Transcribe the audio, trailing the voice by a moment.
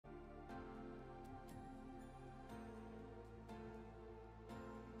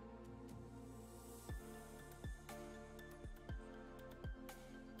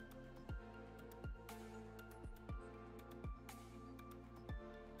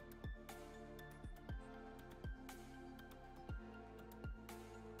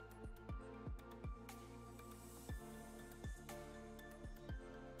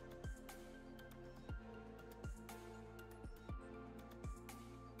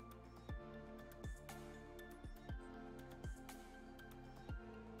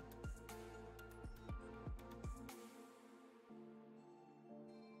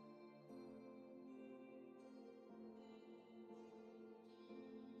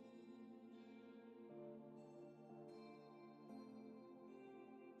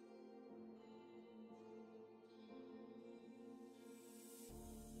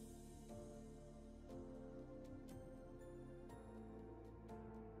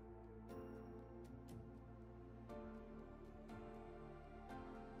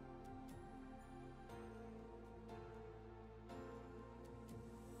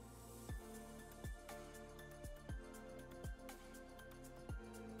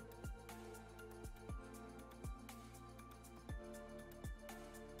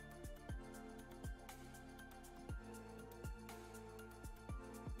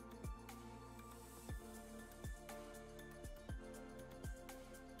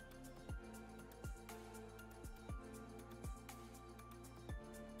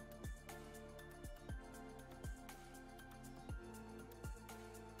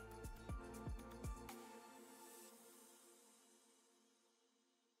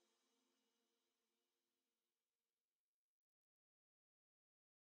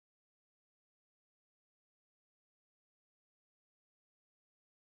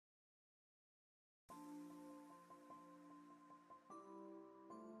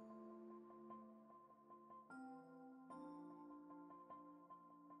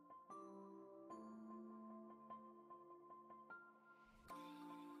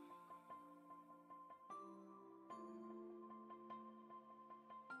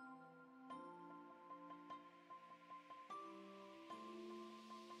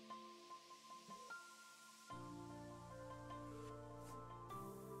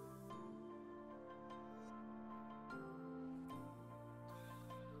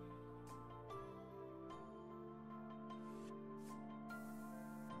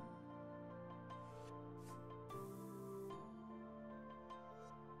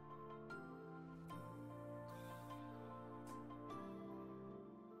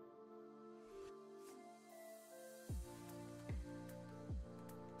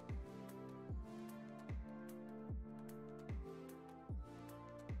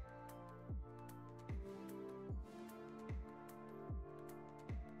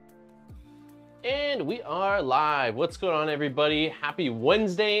And we are live. What's going on, everybody? Happy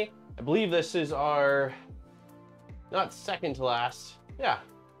Wednesday. I believe this is our, not second to last. Yeah,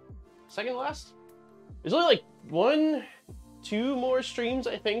 second to last? There's only like two more streams,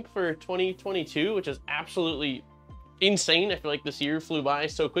 I think, for 2022, which is absolutely insane. I feel like this year flew by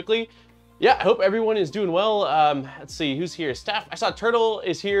so quickly. Yeah, I hope everyone is doing well. Let's see, who's here? Steph, I saw Turtle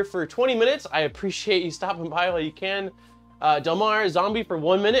is here for 20 minutes. I appreciate you stopping by while you can. Delmar, Zombie for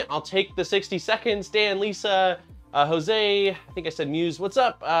 1 minute. I'll take the 60 seconds. Dan, Lisa, Jose, I think I said Muse. What's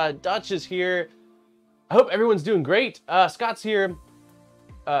up? Dutch is here. I hope everyone's doing great. Scott's here.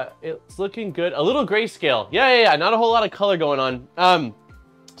 It's looking good. A little grayscale. Yeah. Not a whole lot of color going on.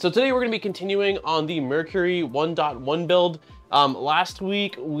 So today we're going to be continuing on the Mercury 1.1 build. Last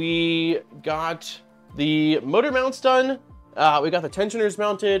week we got the motor mounts done. We got the tensioners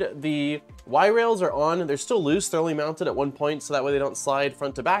mounted. The Y rails are on. They're still loose. They're only mounted at one point, so that way they don't slide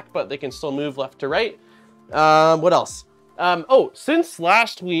front to back, but they can still move left to right. What else? Oh, since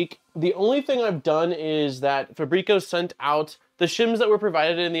last week, the only thing I've done is that Fabrico sent out the shims that were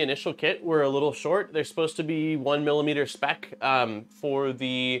provided in the initial kit were a little short. They're supposed to be 1mm spec for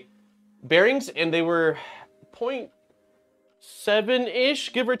the bearings, and they were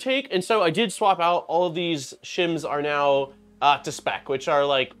 0.7-ish, give or take. And so I did swap out. All of these shims are now to spec, which are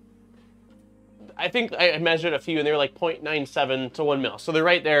like, I think I measured a few and they were like 0.97 to 1 mil. So they're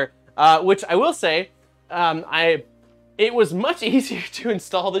right there, which I will say, it was much easier to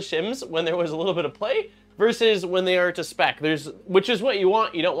install the shims when there was a little bit of play versus when they are to spec. Which is what you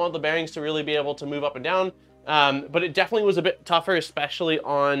want. You don't want the bearings to really be able to move up and down. But it definitely was a bit tougher, especially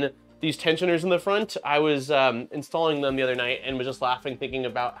on these tensioners in the front. I was installing them the other night and was just laughing, thinking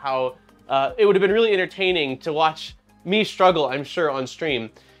about how it would have been really entertaining to watch me struggle, I'm sure, on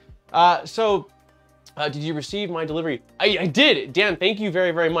stream. Did you receive my delivery? I did. Dan, thank you very,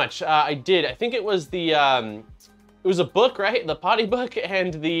 very much. I did. I think it was the, it was a book, right? The potty book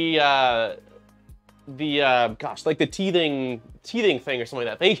and the gosh, like the teething thing or something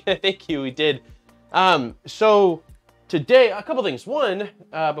like that. Thank you, we did. So today, a couple things. One,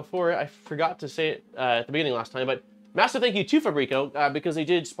 before I forgot to say it at the beginning last time, but massive thank you to Fabrico because they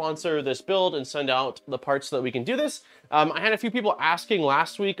did sponsor this build and send out the parts so that we can do this. I had a few people asking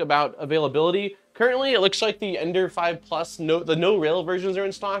last week about availability. Currently, it looks like the Ender 5 Plus, the no rail versions are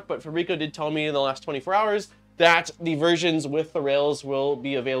in stock, but Fabrico did tell me in the last 24 hours that the versions with the rails will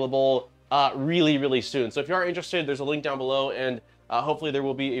be available really, really soon. So if you are interested, there's a link down below, and hopefully there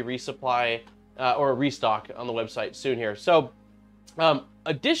will be a resupply or a restock on the website soon here. So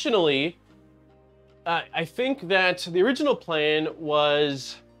additionally, I think that the original plan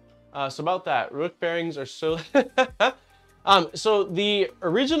was, so about that, Rook bearings are so, so the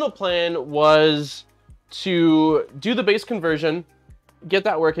original plan was to do the base conversion, get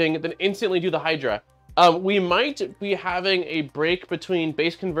that working, then instantly do the Hydra. We might be having a break between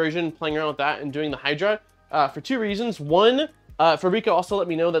base conversion, playing around with that, and doing the Hydra for two reasons. One, Fabrico also let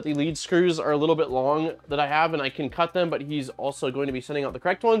me know that the lead screws are a little bit long that I have, and I can cut them, but he's also going to be sending out the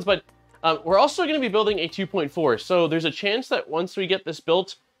correct ones. But we're also going to be building a 2.4, so there's a chance that once we get this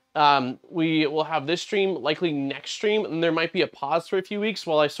built, we will have this stream, likely next stream, and there might be a pause for a few weeks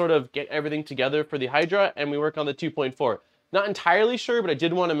while I sort of get everything together for the Hydra and we work on the 2.4. Not entirely sure, but I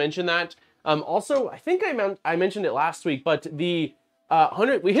did want to mention that. Also, I think I mentioned it last week, but the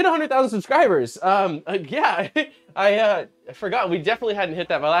we hit 100,000 subscribers. Yeah, I forgot. We definitely hadn't hit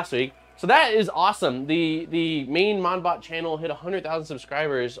that by last week. So that is awesome. The main Modbot channel hit 100,000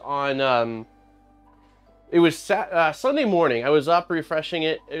 subscribers on, it was Sunday morning. I was up refreshing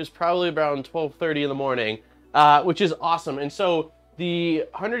it. It was probably around 12:30 in the morning, which is awesome. And so the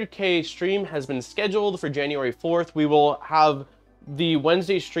 100K stream has been scheduled for January 4th. We will have the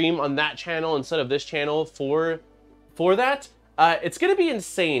Wednesday stream on that channel instead of this channel for that. It's going to be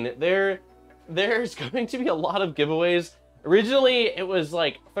insane. There's going to be a lot of giveaways. Originally, it was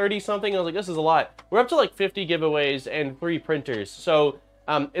like 30 something. I was like, this is a lot. We're up to like 50 giveaways and 3 printers. So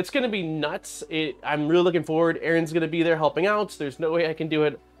it's going to be nuts. I'm really looking forward. Aaron's going to be there helping out. There's no way I can do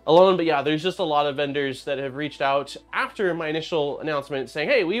it alone. But yeah, there's just a lot of vendors that have reached out after my initial announcement saying,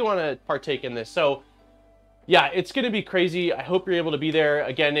 hey, we want to partake in this. So yeah, it's going to be crazy. I hope you're able to be there.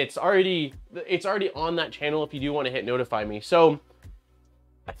 Again, it's already on that channel if you do want to hit notify me. So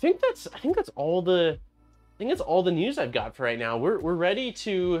I think that's all the news I've got for right now. We're ready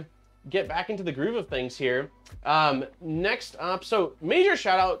to get back into the groove of things here. Next up, so major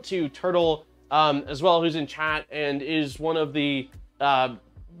shout out to Turtle as well, who's in chat and is one of the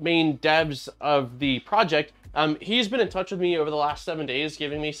main devs of the project. He's been in touch with me over the last 7 days,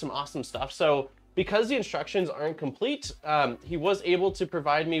 giving me some awesome stuff. So because the instructions aren't complete, he was able to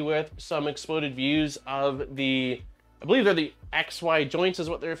provide me with some exploded views of the, I believe they're the XY joints is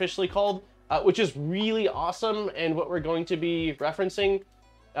what they're officially called, which is really awesome and what we're going to be referencing.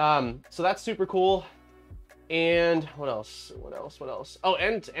 So that's super cool. And what else? Oh,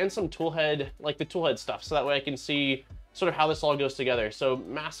 and some Toolhead, like the Toolhead stuff, so that way I can see sort of how this all goes together. So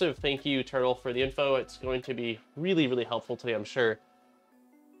massive thank you, Turtle, for the info. It's going to be really, really helpful today, I'm sure.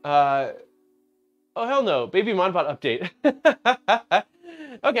 Oh, hell no. Baby Modbot update.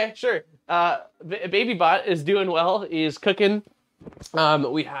 Okay, sure. BabyBot is doing well. He's cooking.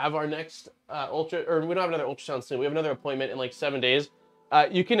 We have our next we don't have another ultrasound soon. We have another appointment in like 7 days.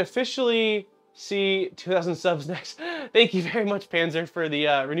 You can officially see 2,000 subs next. Thank you very much, Panzer, for the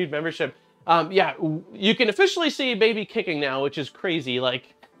renewed membership. Yeah, you can officially see baby kicking now, which is crazy.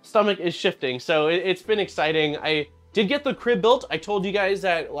 Like, stomach is shifting. So it's been exciting. I did get the crib built. I told you guys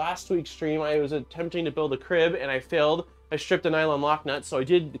that last week's stream I was attempting to build a crib and I failed. I stripped a nylon lock nut, so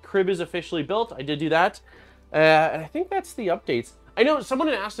the crib is officially built. I did do that. And I think that's the updates. I know someone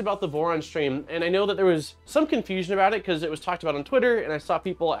had asked about the Voron stream, and I know that there was some confusion about it because it was talked about on Twitter, and I saw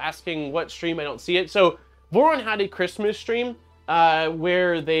people asking what stream, I don't see it. So Voron had a Christmas stream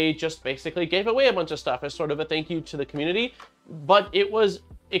where they just basically gave away a bunch of stuff as sort of a thank you to the community, but it was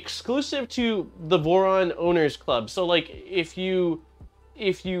exclusive to the Voron Owners Club. So like if you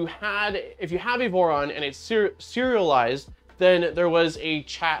have a Voron and it's serialized, then there was a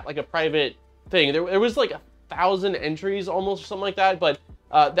chat, like a private thing. There was like 1,000 entries almost or something like that, but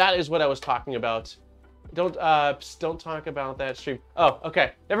that is what I was talking about. Don't talk about that stream. Oh,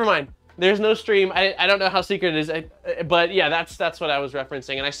 okay, never mind. There's no stream. I don't know how secret it is, but yeah, that's what I was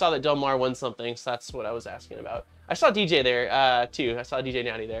referencing. And I saw that Delmar won something, so that's what I was asking about. I saw DJ there too. I saw DJ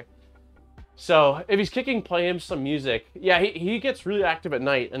Natty there. So if he's kicking, play him some music. Yeah, he gets really active at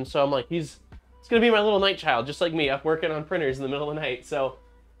night, and so I'm like, it's gonna be my little night child, just like me, up working on printers in the middle of the night. So.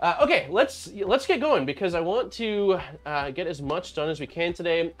 Okay, let's get going because I want to get as much done as we can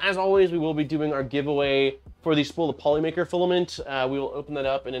today. As always, we will be doing our giveaway for the spool of Polymaker filament. We will open that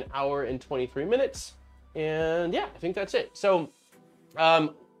up in 1 hour and 23 minutes. And yeah, I think that's it. So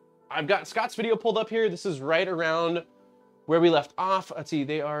I've got Scott's video pulled up here. This is right around where we left off. Let's see,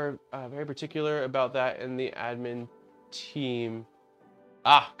 they are very particular about that in the admin team.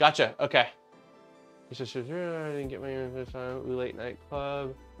 Ah, gotcha, okay. He says, I didn't get my earnings this time. Ooh, late night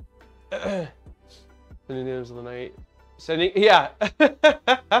club. Sending DMs in the night. Sending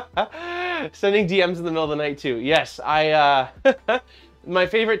DMs in the middle of the night too. Yes, my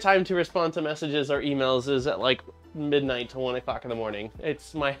favorite time to respond to messages or emails is at like midnight to 1 o'clock in the morning.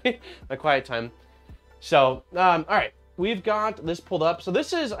 It's my quiet time. So, all right, we've got this pulled up. So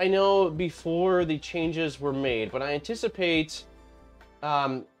this is, I know, before the changes were made, but I anticipate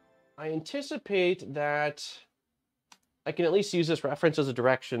that I can at least use this reference as a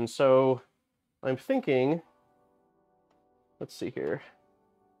direction. So I'm thinking, let's see here.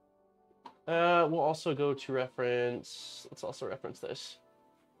 We'll also go to reference. Let's also reference this.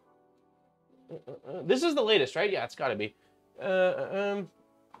 This is the latest, right? Yeah, it's got to be. So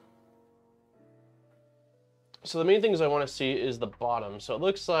the main things I want to see is the bottom. So it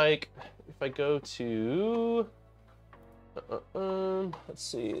looks like if I go to, let's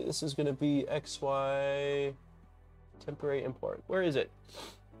see, this is going to be XY temporary import. Where is it?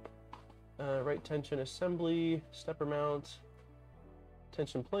 Right tension assembly, stepper mount,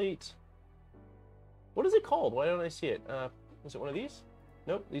 tension plate. What is it called? Why don't I see it? Is it one of these?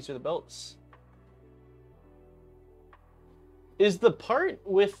 Nope, these are the belts. Is the part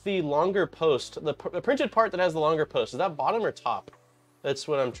with the longer post, the printed part that has the longer post, is that bottom or top? That's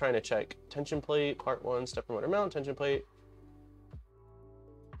what I'm trying to check. Tension plate, part 1, stepper motor mount, tension plate.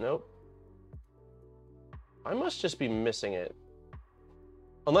 Nope. I must just be missing it.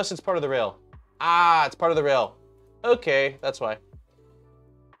 Unless it's part of the rail. Ah, it's part of the rail. Okay, that's why.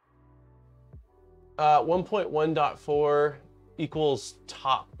 1.1.4 equals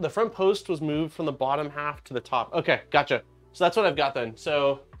top. The front post was moved from the bottom half to the top. Okay, gotcha. So that's what I've got then.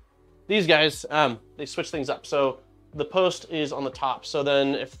 So these guys, they switch things up. So the post is on the top. So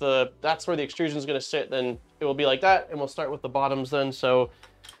then if that's where the extrusion is going to sit, then it will be like that. And we'll start with the bottoms then. So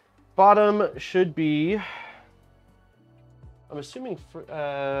bottom should be, I'm assuming,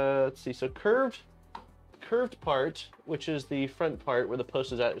 let's see. So curved part, which is the front part where the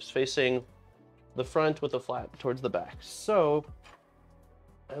post is at, is facing the front with the flat towards the back. So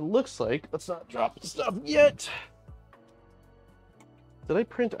it looks like, let's not drop the stuff yet. Did I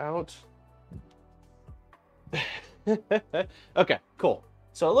print out? Okay, cool.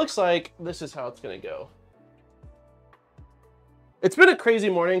 So it looks like this is how it's gonna go. It's been a crazy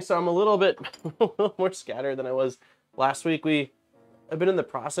morning, so I'm a little bit a little more scattered than I was last week. I've been in the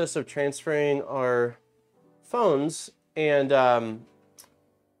process of transferring our phones, and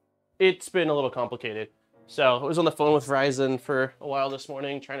it's been a little complicated. So I was on the phone with Verizon for a while this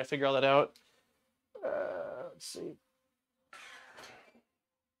morning, trying to figure all that out. Let's see.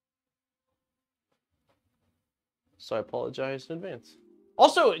 So I apologize in advance.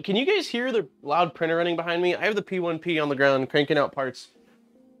 Also, can you guys hear the loud printer running behind me? I have the P1P on the ground cranking out parts.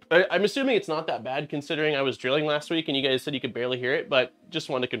 I'm assuming it's not that bad considering I was drilling last week and you guys said you could barely hear it, but just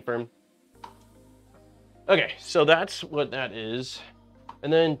wanted to confirm. Okay, so that's what that is.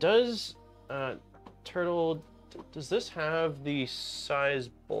 And then does Turtle, does this have the size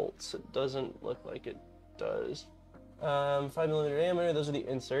bolts? It doesn't look like it does. 5mm diameter, those are the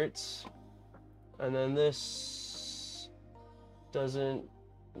inserts. And then this doesn't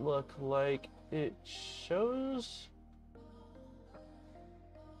look like it shows.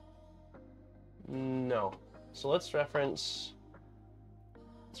 No. So let's reference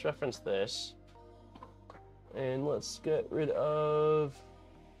this. And let's get rid of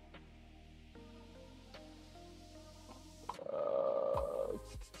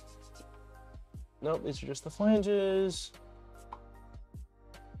nope, these are just the flanges.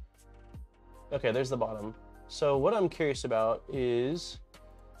 Okay, there's the bottom. So what I'm curious about is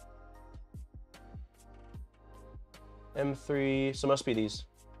M3, so must be these.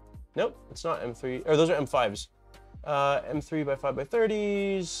 Nope, it's not M3, or those are M5s. M3 by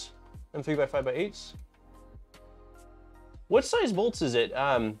 5x30s, M3 by 5x8s. What size bolts is it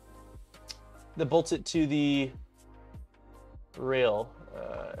that bolts it to the rail?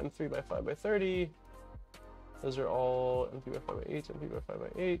 M3 by 5x30. Those are all M3 by 5x8s, M3 by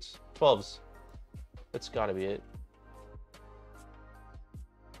 5x8s. 12s. That's gotta be it.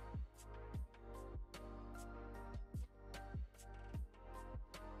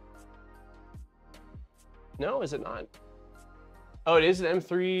 No, is it not? Oh, it is an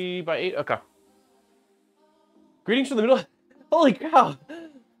M3 by 8? Okay. Greetings from the middle. Holy cow.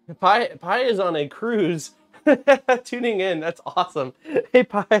 Pi is on a cruise. Tuning in. That's awesome. Hey,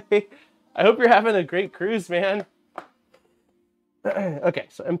 Pi. I hope you're having a great cruise, man. Okay,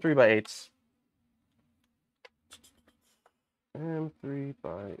 so M3 by 8s. M3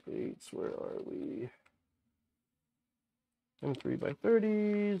 by 8s. Where are we? M3 by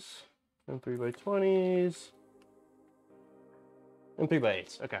 30s. M3 by 20s. M3 by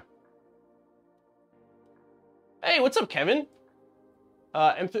 8s. Okay. Hey, what's up, Kevin?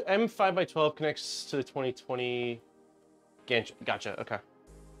 M5 by 12 connects to the 2020. Gotcha. Okay.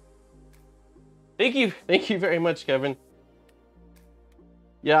 Thank you very much, Kevin.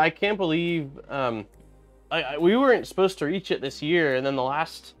 Yeah, I can't believe we weren't supposed to reach it this year, and then the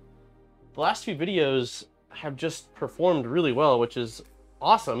last few videos have just performed really well, which is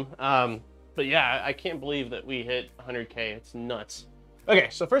awesome. But yeah, I can't believe that we hit 100K. It's nuts. Okay,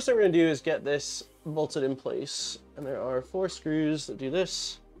 so first thing we're gonna do is get this bolted in place, and there are 4 screws that do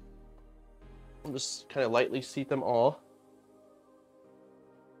this. I'll just kind of lightly seat them all.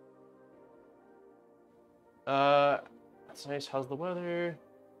 That's nice. How's the weather?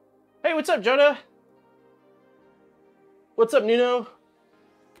 Hey, what's up, Jonah? What's up, Nuno?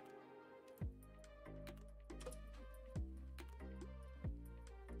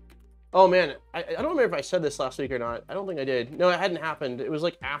 Oh man, I don't remember if I said this last week or not. I don't think I did. No, it hadn't happened. It was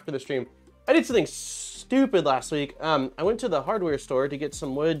like after the stream. I did something stupid last week. I went to the hardware store to get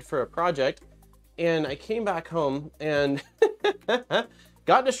some wood for a project, and I came back home and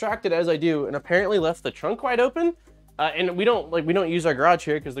got distracted as I do, and apparently left the trunk wide open. And we don't use our garage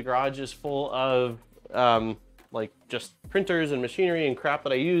here because the garage is full of like just printers and machinery and crap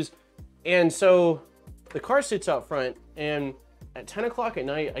that I use. And so the car sits out front, and at 10 o'clock at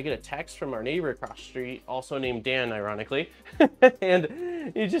night, I get a text from our neighbor across the street, also named Dan, ironically.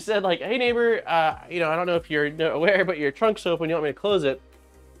 And he just said like, hey neighbor, you know, I don't know if you're aware, but your trunk's open, you want me to close it?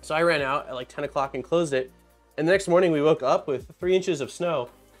 So I ran out at like 10 o'clock and closed it. And the next morning we woke up with 3 inches of snow.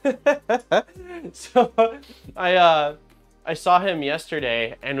 So I saw him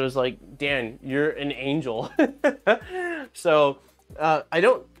yesterday and was like, Dan, you're an angel. So I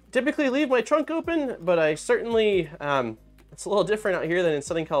don't typically leave my trunk open, but I certainly, it's a little different out here than in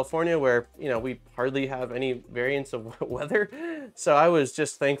Southern California where, you know, we hardly have any variance of weather. So I was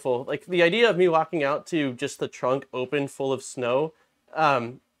just thankful. Like the idea of me walking out to just the trunk open full of snow,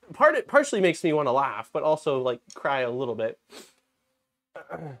 partially makes me want to laugh, but also like cry a little bit.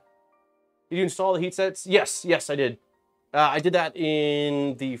 Did you install the heat sets? Yes, I did. I did that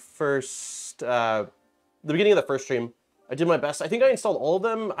in the beginning of the first stream. I did my best. I think I installed all of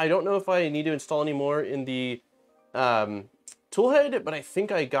them. I don't know if I need to install any more in the Toolhead, but I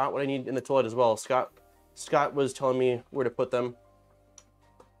think I got what I need in the Toolhead as well. Scott was telling me where to put them.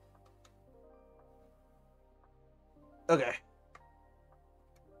 Okay.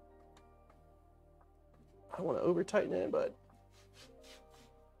 I want to over tighten it, but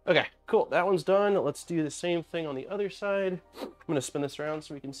okay, cool. That one's done. Let's do the same thing on the other side. I'm gonna spin this around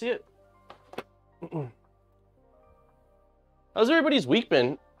so we can see it. How's everybody's week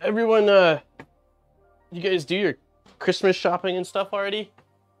been? Everyone, you guys do your Christmas shopping and stuff already?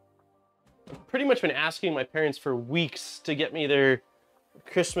 I've pretty much been asking my parents for weeks to get me their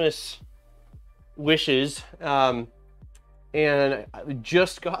Christmas wishes. And I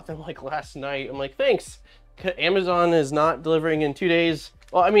just got them like last night. I'm like, thanks. Amazon is not delivering in 2 days.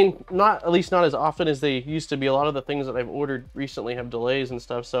 Well, I mean, at least not as often as they used to be. A lot of the things that I've ordered recently have delays and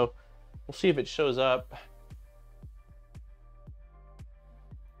stuff. So we'll see if it shows up.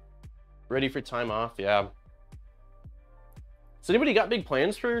 Ready for time off, yeah. So anybody got big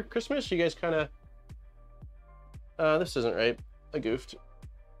plans for Christmas? You guys kind of... this isn't right. I goofed.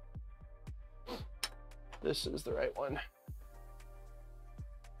 This is the right one.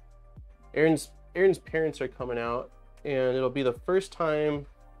 Aaron's parents are coming out, and it'll be the first time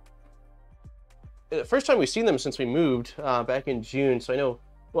we've seen them since we moved back in June. So I know,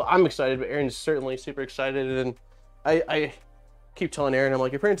 well, I'm excited, but Aaron's certainly super excited. And I keep telling Aaron, I'm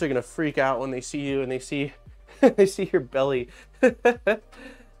like, your parents are gonna freak out when they see you and they see they see your belly.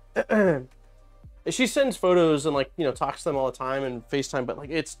 She sends photos and, like, you know, talks to them all the time and FaceTime, but like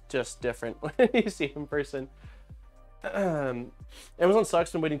it's just different when you see him in person. Amazon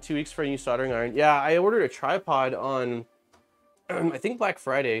sucks. I'm waiting 2 weeks for a new soldering iron. Yeah, I ordered a tripod on I think Black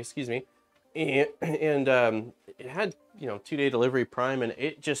Friday, excuse me, and it had, you know, 2-day delivery prime, and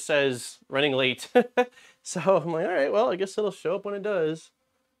it just says running late. So I'm like, all right, well, I guess it'll show up when it does.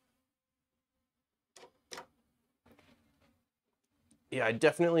 Yeah, I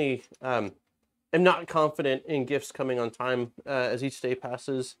definitely am not confident in gifts coming on time as each day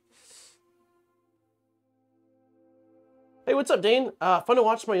passes. Hey, what's up, Dane? Fun to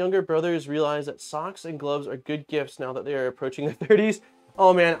watch my younger brothers realize that socks and gloves are good gifts now that they are approaching their 30s.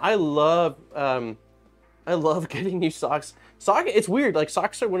 Oh man, I love getting new socks. It's weird. Like,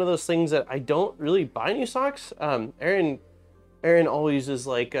 socks are one of those things that I don't really buy new socks. Aaron always is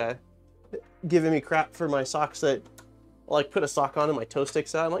like giving me crap for my socks that, like, put a sock on and my toe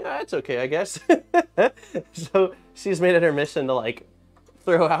sticks out. I'm like, it's okay, I guess. So she's made it her mission to, like,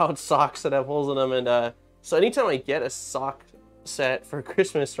 throw out socks that have holes in them. And so anytime I get a sock set for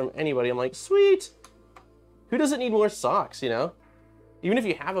Christmas from anybody, I'm like, sweet. Who doesn't need more socks, you know? Even if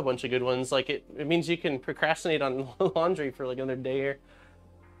you have a bunch of good ones, like, it means you can procrastinate on laundry for like another day here.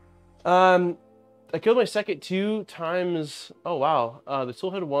 I killed my second 2 times. Oh wow. The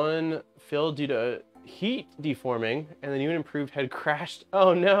Toolhead 1 failed due to heat deforming, and the new and improved head crashed.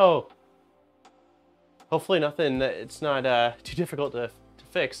 Oh no. Hopefully nothing. It's not too difficult to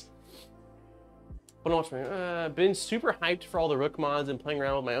fix. Been super hyped for all the Rook mods and playing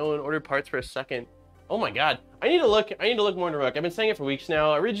around with my own. Ordered parts for a second. Oh my god. I need to look more into Rook. I've been saying it for weeks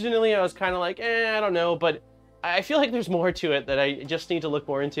now. Originally I was kind of like, I don't know, but I feel like there's more to it that I just need to look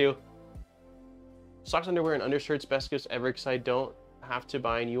more into. Socks, underwear, and undershirts, best gifts ever, because I don't have to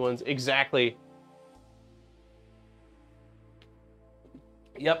buy new ones. Exactly.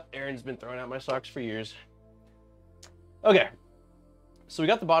 Yep, Aaron's been throwing out my socks for years. Okay. So we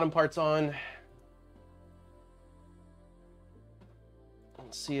got the bottom parts on.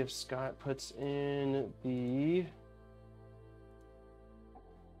 Let's see if Scott puts in the...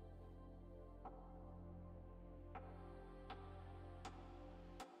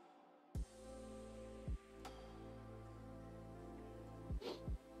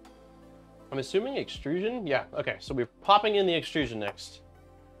 I'm assuming extrusion? Yeah, okay, so we're popping in the extrusion next.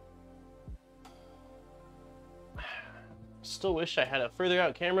 Still wish I had a further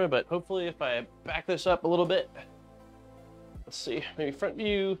out camera, but hopefully if I back this up a little bit... Let's see, maybe front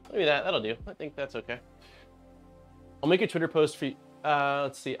view, maybe that'll do. I think that's okay. I'll make a Twitter post for you.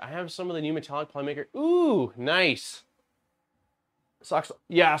 Let's see, I have some of the new metallic Playmaker. Ooh, nice. Socks,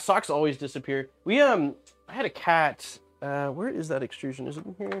 yeah, socks always disappear. I had a cat, where is that extrusion? Is it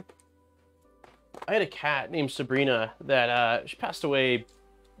in here? I had a cat named Sabrina that, she passed away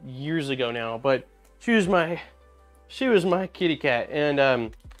years ago now, but she was my kitty cat,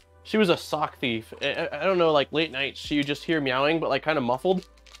 and she was a sock thief. I don't know, like late nights, she would just hear meowing, but like kind of muffled,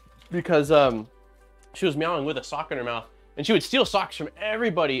 because she was meowing with a sock in her mouth, and she would steal socks from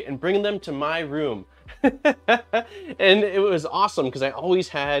everybody and bring them to my room. And it was awesome because I always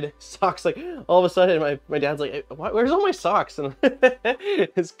had socks. Like, all of a sudden my dad's like, where's all my socks? And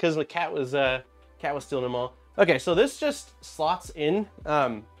it's because the cat was stealing them all. Okay, so this just slots in.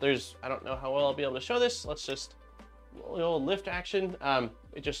 I don't know how well I'll be able to show this. Let's just, little lift action.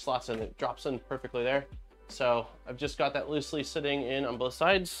 It just slots in, it drops in perfectly there. So I've just got that loosely sitting in on both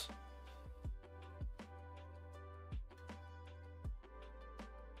sides.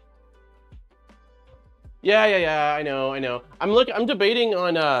 Yeah, I know. I'm debating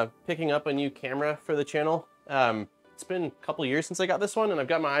on picking up a new camera for the channel. It's been a couple years since I got this one, and I've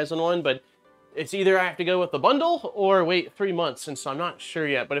got my eyes on one, but it's either I have to go with the bundle or wait 3 months, and so I'm not sure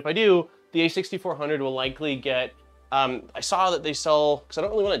yet. But if I do, the A6400 will likely get, I saw that they sell, because I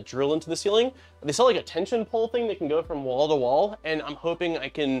don't really want to drill into the ceiling, they sell like a tension pole thing that can go from wall to wall, and I'm hoping I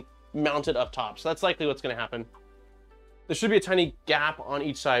can mount it up top. So that's likely what's going to happen. There should be a tiny gap on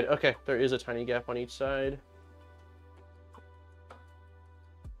each side. Okay, there is a tiny gap on each side.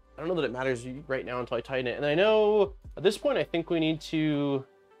 I don't know that it matters right now until I tighten it. And I know at this point, I think we need to,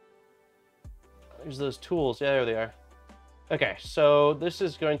 there's those tools. Yeah, there they are. Okay, so this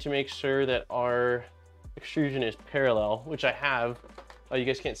is going to make sure that our extrusion is parallel, which I have. Oh, you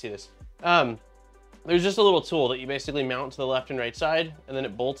guys can't see this. There's just a little tool that you basically mount to the left and right side, and then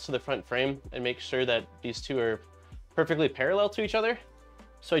it bolts to the front frame and makes sure that these two are perfectly parallel to each other.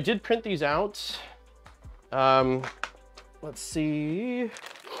 So I did print these out. Let's see. I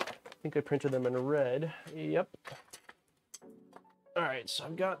think I printed them in red. Yep. All right, so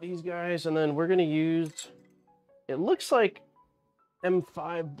I've got these guys, and then we're gonna use, it looks like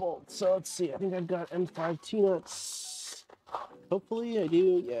M5 bolts. So let's see, I think I've got M5 T-nuts. Hopefully I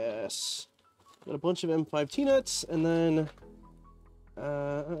do, yes. Got a bunch of M5 T-nuts, and then,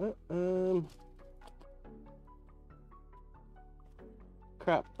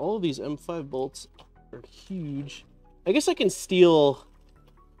 crap, all of these M5 bolts are huge. I guess I can steal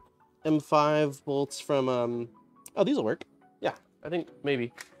M5 bolts from, oh, these will work. Yeah, I think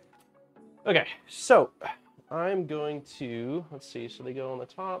maybe. Okay, so I'm going to, let's see, so they go on the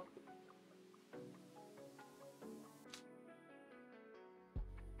top.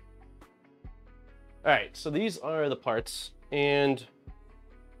 All right, so these are the parts, and,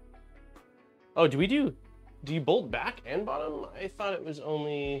 oh, do you bolt back and bottom? I thought it was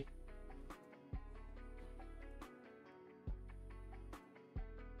only,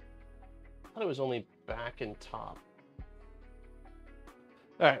 back and top.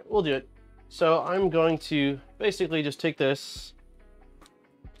 All right, we'll do it. So I'm going to basically just take this,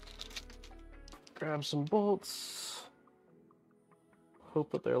 grab some bolts, hope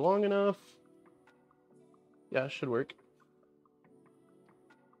that they're long enough. Yeah, it should work.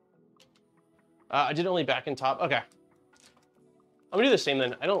 I did only back and top. Okay. I'm gonna do the same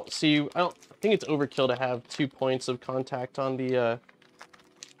then. I don't think it's overkill to have 2 points of contact on the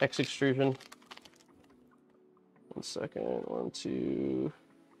X extrusion. 1 second, 1, 2.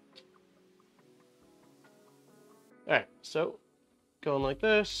 All right, so going like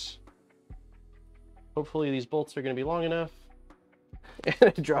this. Hopefully these bolts are gonna be long enough. And I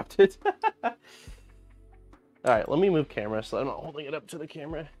dropped it. All right, let me move camera so I'm not holding it up to the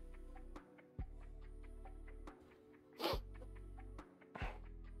camera.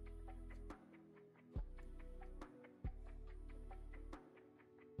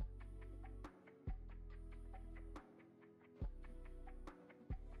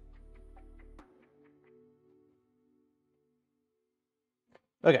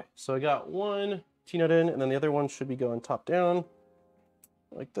 Okay, so I got one T-nut in, and then the other one should be going top down,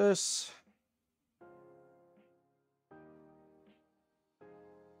 like this.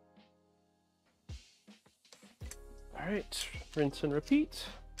 All right, rinse and repeat.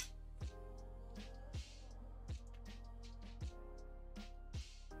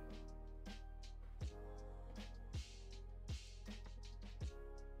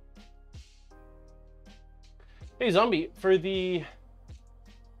 Hey, Zombie, for the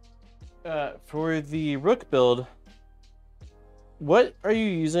Rook build, what are you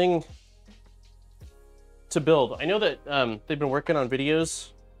using to build? I know that they've been working on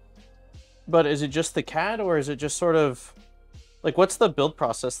videos, but is it just the CAD, or is it just sort of like, what's the build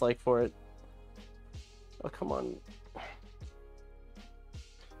process like for it? Oh, come on.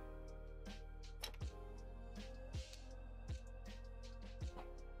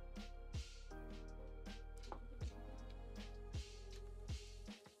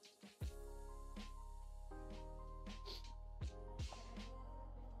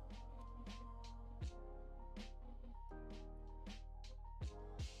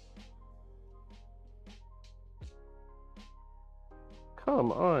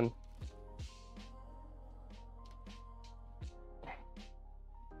 Come on.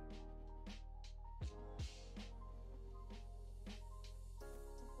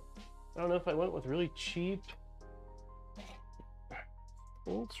 I don't know if I went with really cheap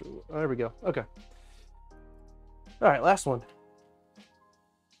There we go. Okay. All right, last one.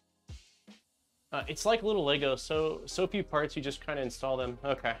 It's like a little Lego, so few parts, you just kind of install them.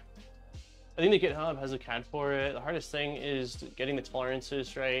 Okay. I think the GitHub has a CAD for it. The hardest thing is getting the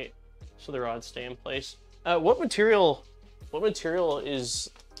tolerances right so the rods stay in place. What material is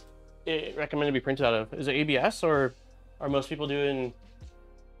it recommended to be printed out of? Is it ABS, or are most people doing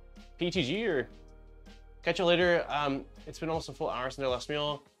PETG? Or catch you later. It's been almost a full hour since our last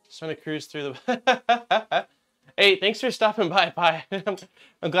meal. Just trying to cruise through the Hey, thanks for stopping by, Pi.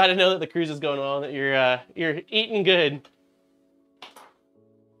 I'm glad to know that the cruise is going well, and that you're eating good.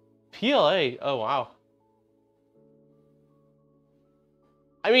 PLA, oh wow.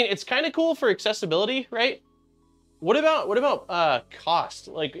 I mean, it's kind of cool for accessibility, right? What about cost?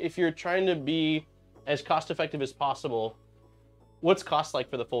 Like, if you're trying to be as cost effective as possible, what's cost like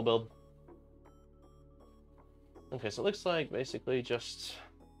for the full build? Okay, so it looks like basically just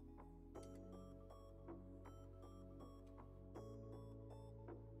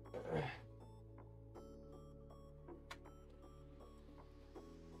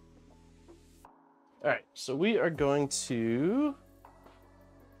all right, so we are going to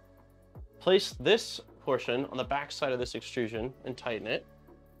place this portion on the back side of this extrusion and tighten it.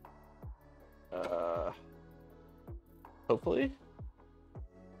 Hopefully.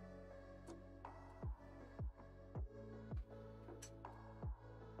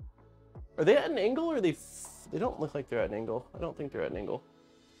 Are they at an angle, or they don't look like they're at an angle? I don't think they're at an angle.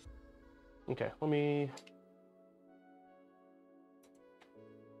 Okay, let me...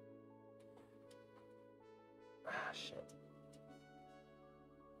 shit.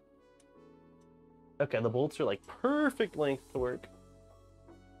 Okay, the bolts are like perfect length to work.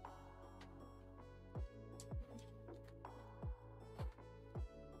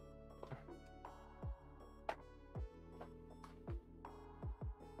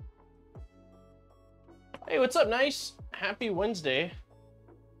 Hey, what's up, Nice? Happy Wednesday.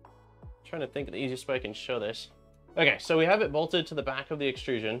 Trying to think of the easiest way I can show this. Okay, so we have it bolted to the back of the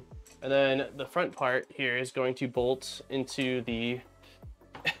extrusion, and then the front part here is going to bolt into the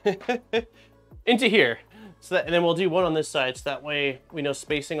into here. So that, and then we'll do one on this side, so that way we know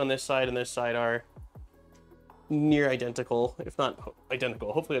spacing on this side and this side are near identical, if not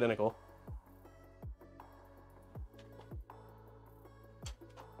identical, hopefully identical.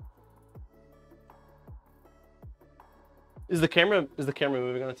 Is the camera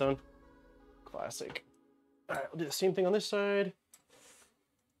moving on its own? Classic. All right, we'll do the same thing on this side.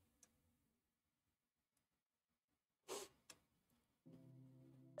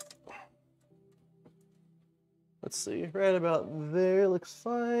 Let's see, right about there looks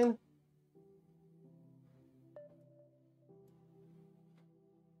fine.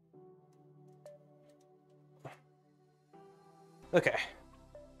 Okay.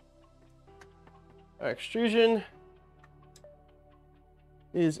 Our extrusion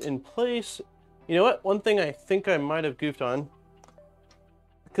is in place. You know what? One thing I think I might have goofed on,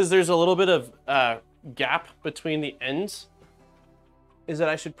 because there's a little bit of gap between the ends, is that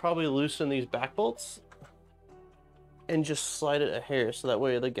I should probably loosen these back bolts and just slide it a hair so that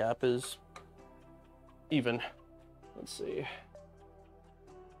way the gap is even. Let's see.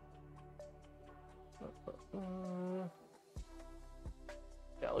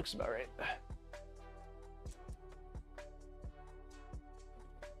 Yeah, it looks about right.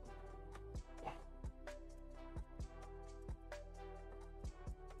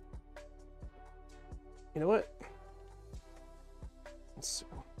 You know what? Let's see.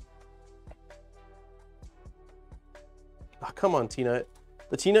 Oh, come on, T-nut.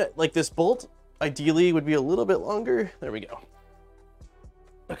 The T-nut, like this bolt, ideally would be a little bit longer. There we go.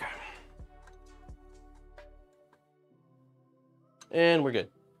 Okay. And we're good.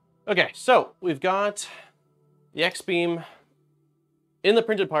 Okay, so we've got the X-beam in the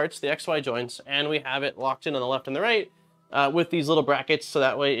printed parts, the XY joints, and we have it locked in on the left and the right with these little brackets, so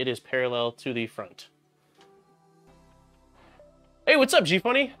that way it is parallel to the front. Hey, what's up,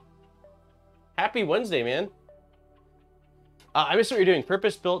 G-Funny? Happy Wednesday, man. I missed what you're doing.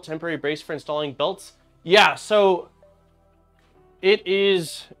 Purpose-built temporary brace for installing belts. Yeah, so it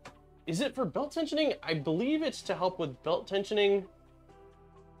is it for belt tensioning? I believe it's to help with belt tensioning.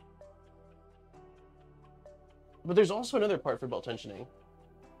 But there's also another part for belt tensioning.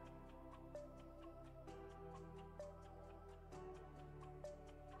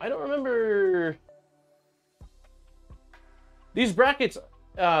 I don't remember. These brackets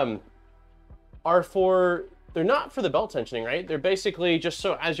are for, they're not for the belt tensioning, right? They're basically just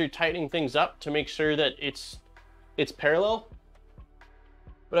so as you're tightening things up to make sure that it's parallel.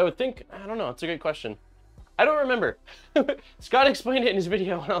 But I would think, I don't know, it's a good question. I don't remember. Scott explained it in his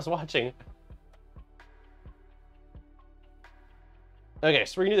video when I was watching. Okay,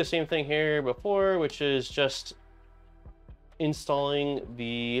 so we're gonna do the same thing here before, which is just installing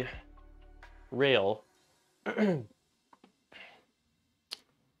the rail. And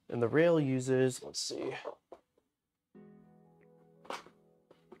the rail uses, let's see.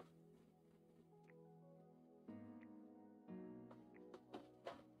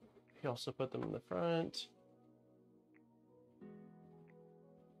 You also put them in the front.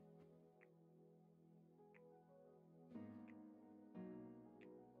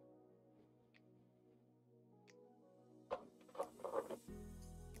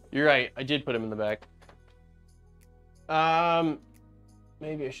 You're right, I did put them in the back.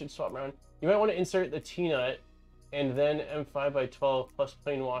 Maybe I should swap around. You might want to insert the T-nut and then M5x12 plus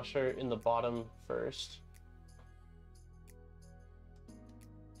plain washer in the bottom first.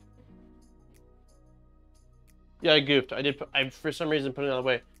 Yeah, I goofed. I for some reason put it the other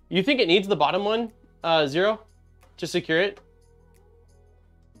way. You think it needs the bottom one, Zero, to secure it?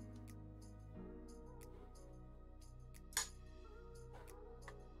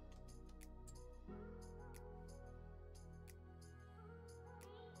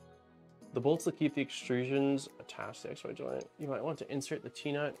 The bolts that keep the extrusions attached to the XY joint. You might want to insert the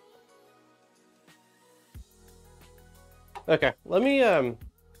T-nut. Okay, let me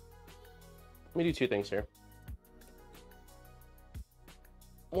do two things here.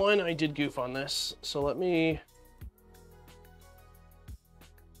 One, I did goof on this, so let's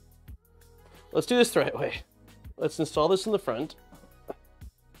do this the right way. Let's install this in the front.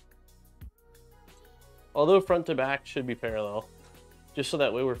 Although front to back should be parallel, just so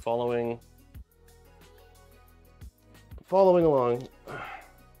that way we're following along.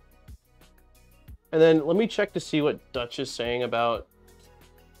 And then let me check to see what Dutch is saying about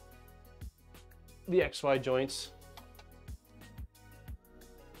the XY joints.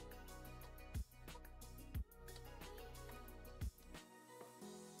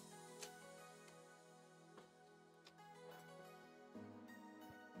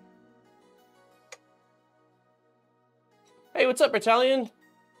 Hey, what's up, Battalion?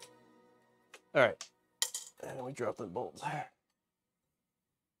 All right, and we drop the bolts. I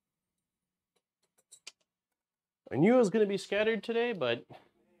knew it was going to be scattered today, but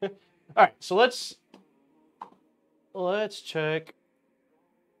all right. So let's check.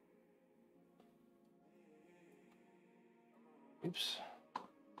 Oops.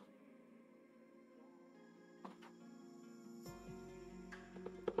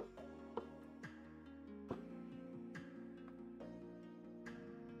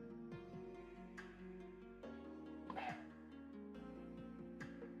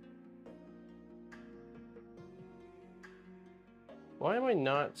 Why am I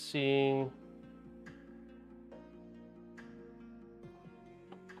not seeing?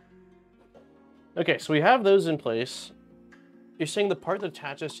 Okay, so we have those in place. You're saying the part that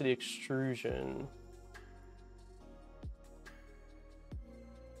attaches to the extrusion.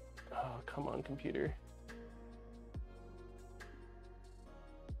 Oh, come on, computer.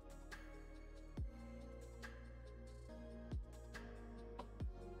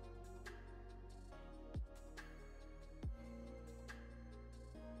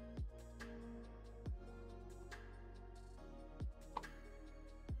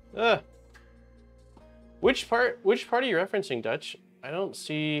 Which part are you referencing, Dutch? I don't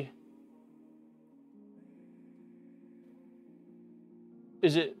see.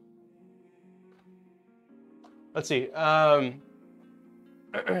 Is it? Let's see. The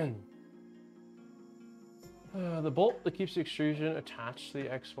bolt that keeps the extrusion attached to the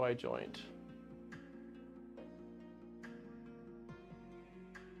XY joint.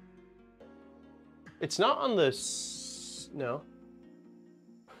 It's not on this. No.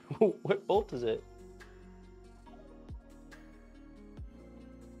 What bolt is it?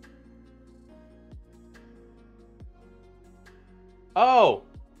 Oh,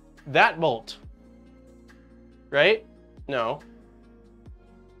 that bolt, right? No.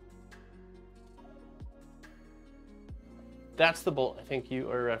 That's the bolt I think you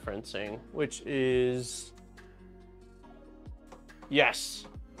are referencing, which is, yes.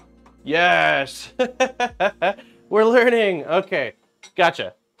 Yes. We're learning. Okay,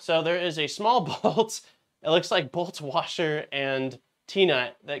 gotcha. So there is a small bolt. It looks like bolt washer and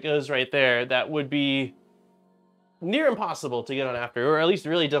T-nut that goes right there. That would be near impossible to get on after, or at least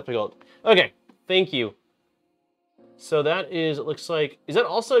really difficult. Okay, thank you. So that is, it looks like, is that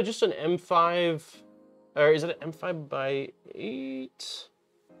also just an M5, or is it an M5x8?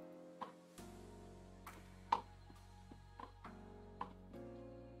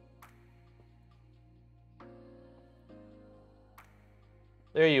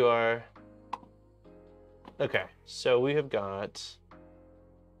 There you are. Okay, so we have got,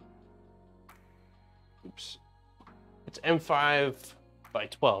 oops, it's M5 by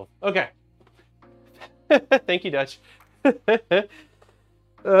 12. Okay. Thank you, Dutch. And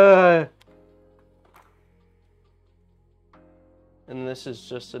this is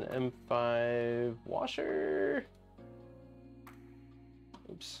just an M5 washer.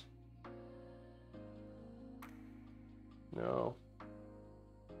 Oops. No.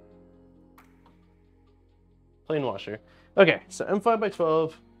 Plain washer. Okay, so M5 by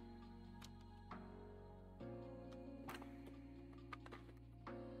 12.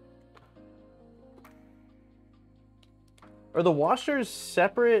 Are the washers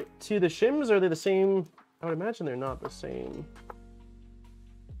separate to the shims, or are they the same? I would imagine they're not the same.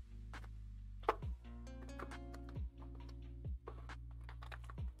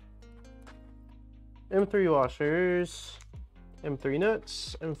 M3 washers, M3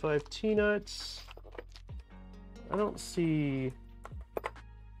 nuts, M5 T nuts. I don't see.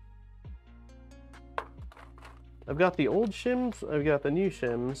 I've got the old shims, I've got the new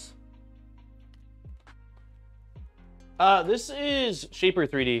shims. This is Shaper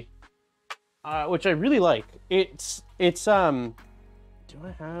 3D, which I really like. It's do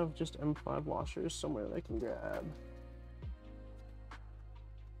I have just M5 washers somewhere that I can grab?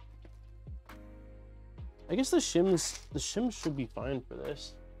 I guess the shims should be fine for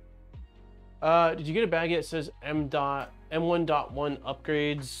this. Did you get a bag yet? It says M1.1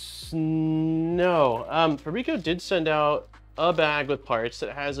 upgrades. No. Fabrico did send out a bag with parts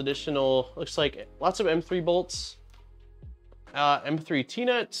that has additional, looks like lots of M3 bolts, M3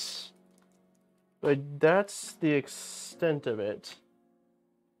 T-nuts, but that's the extent of it.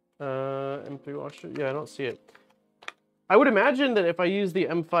 M3 washer, yeah, I don't see it. I would imagine that if I use the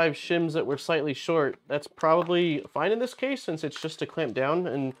M5 shims that were slightly short, that's probably fine in this case, since it's just a clamp down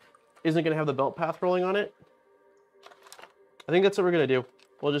and isn't going to have the belt path rolling on it. I think that's what we're going to do.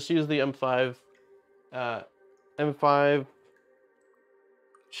 We'll just use the M5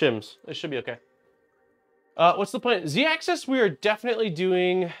 shims. It should be okay. What's the plan? Z-axis, we are definitely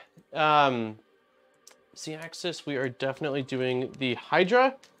doing Z-axis, we are definitely doing the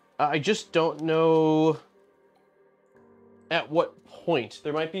Hydra. I just don't know at what point.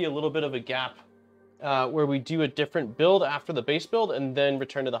 There might be a little bit of a gap where we do a different build after the base build and then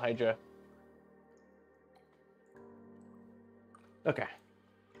return to the Hydra. Okay.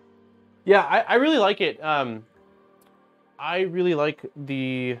 Yeah, I really like it. I really like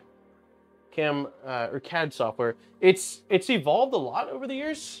the cam or CAD software. It's evolved a lot over the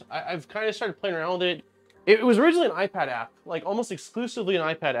years. I've kind of started playing around with it. It was originally an iPad app, like almost exclusively an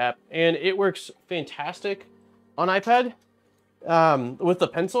iPad app, and it works fantastic on iPad with the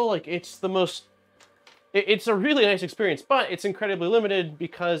pencil. Like it's a really nice experience, but it's incredibly limited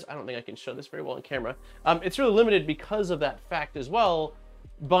because I don't think I can show this very well on camera. It's really limited because of that fact as well.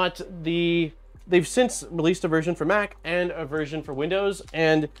 But they've since released a version for Mac and a version for Windows,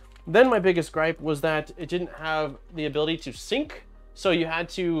 and then my biggest gripe was that it didn't have the ability to sync. So you had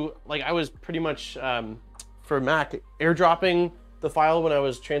to, like, I was pretty much, for Mac, airdropping the file when I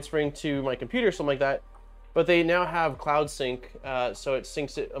was transferring to my computer, something like that. But they now have Cloud Sync, so it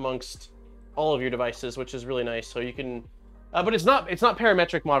syncs it amongst all of your devices, which is really nice. So you can, but it's not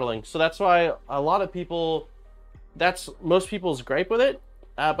parametric modeling. So that's why a lot of people, that's most people's gripe with it.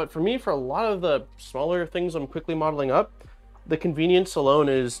 But for me, for a lot of the smaller things I'm quickly modeling up, the convenience alone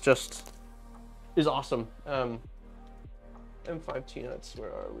is awesome. M5 T-nuts, where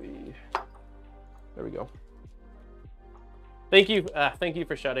are we? There we go. Thank you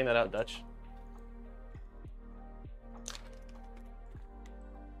for shouting that out, Dutch.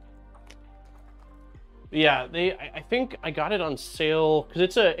 Yeah, I think I got it on sale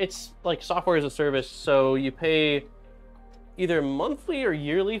because it's like software as a service, so you pay either monthly or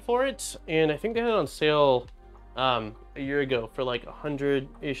yearly for it, and I think they had it on sale a year ago for like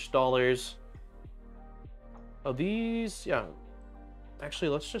 $100-ish. Oh, these, yeah. Actually,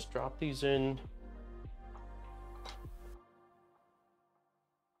 let's just drop these in.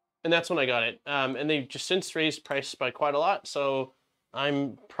 And that's when I got it. And they've just since raised price by quite a lot, so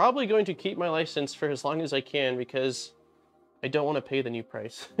I'm probably going to keep my license for as long as I can because I don't want to pay the new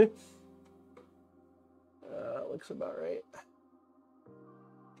price. Looks about right.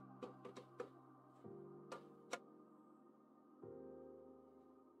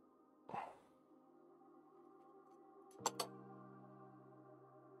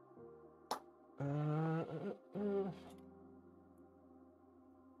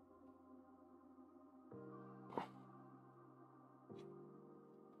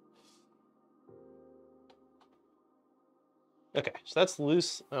 Okay, so that's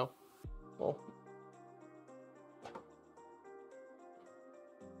loose. Oh, well.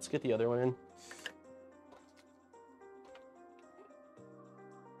 Let's get the other one in.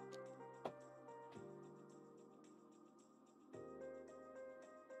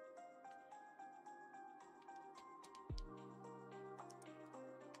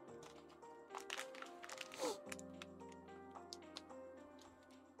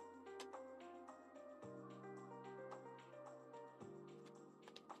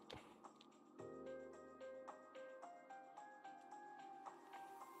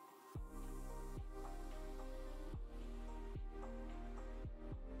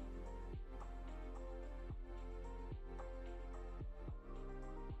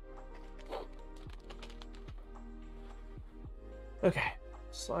 Okay,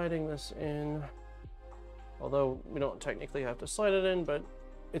 sliding this in, although we don't technically have to slide it in, but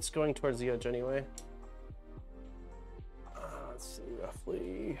it's going towards the edge anyway. Let's see,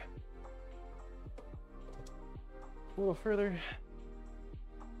 roughly a little further.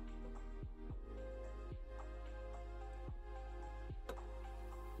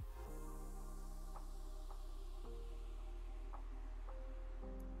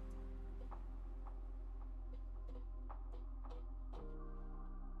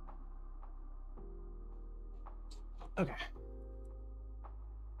 Okay.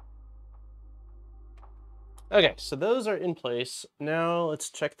 Okay, so those are in place. Now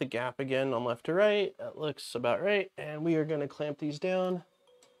let's check the gap again on left to right. That looks about right. And we are going to clamp these down.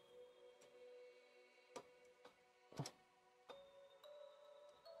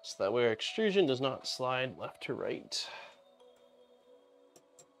 So that way our extrusion does not slide left to right.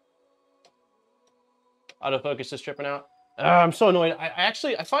 Autofocus is tripping out. I'm so annoyed. I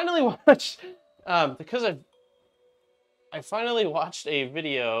finally watched, because I finally watched a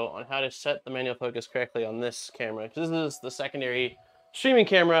video on how to set the manual focus correctly on this camera. This is the secondary streaming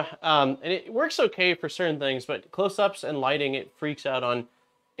camera, and it works okay for certain things, but close-ups and lighting it freaks out on.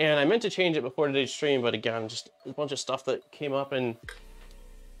 And I meant to change it before today's stream, but again, just a bunch of stuff that came up and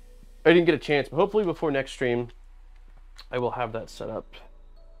I didn't get a chance. But hopefully before next stream, I will have that set up.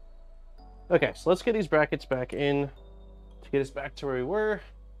 Okay, so let's get these brackets back in to get us back to where we were.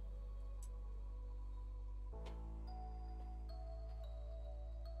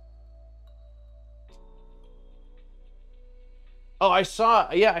 Oh, I saw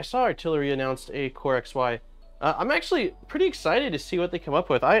Artillery announced a Core XY. I'm actually pretty excited to see what they come up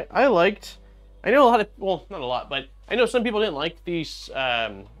with. I know a lot of, well, not a lot, but I know some people didn't like the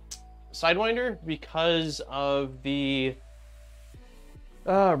Sidewinder because of the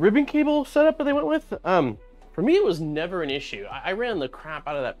ribbon cable setup that they went with. For me, it was never an issue. I ran the crap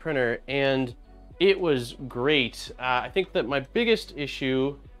out of that printer and it was great. I think that my biggest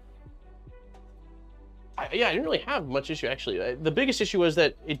issue, I didn't really have much issue actually. The biggest issue was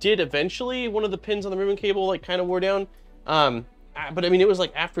that it did eventually, one of the pins on the ribbon cable like kind of wore down. But I mean, it was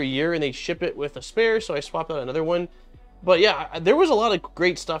like after a year and they ship it with a spare, so I swapped out another one. But yeah, there was a lot of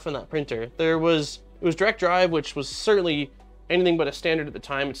great stuff in that printer. It was direct drive, which was certainly anything but a standard at the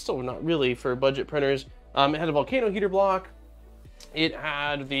time. It's still not really for budget printers. It had a volcano heater block. It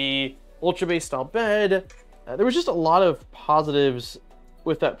had the ultra base style bed. There was just a lot of positives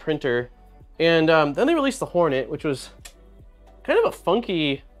with that printer. And then they released the Hornet, which was kind of a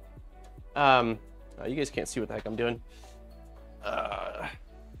funky, oh, you guys can't see what the heck I'm doing.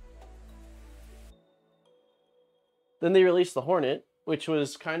 Then they released the Hornet, which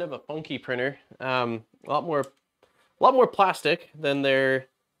was kind of a funky printer. A lot more plastic than their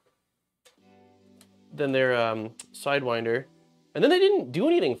Sidewinder. And then they didn't do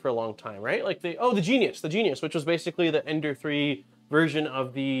anything for a long time, right? Like the Genius, which was basically the Ender 3 version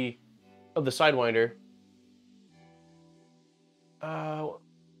of the Sidewinder.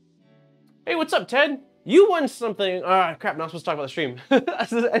 Hey, what's up, Ted? You won something. Crap, I'm not supposed to talk about the stream.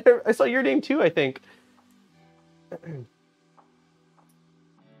 I saw your name too, I think.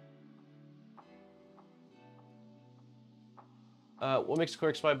 What makes a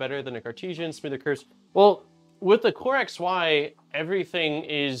Core XY better than a Cartesian? Smoother curves. Well, with the Core XY, everything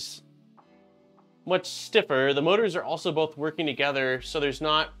is much stiffer. The motors are also both working together, so there's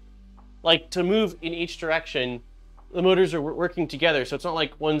not, like, to move in each direction, the motors are working together, so it's not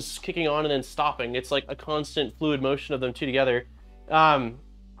like one's kicking on and then stopping. It's like a constant fluid motion of them two together.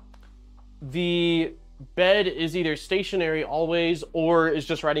 The bed is either stationary always or is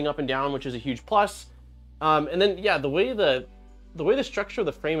just riding up and down, which is a huge plus. And then, yeah, the way the structure of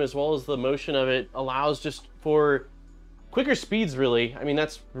the frame as well as the motion of it allows just for quicker speeds, really. I mean,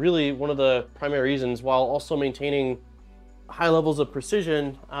 that's really one of the primary reasons, while also maintaining high levels of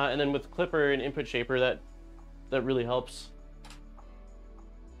precision. And then with Klipper and Input Shaper, that really helps.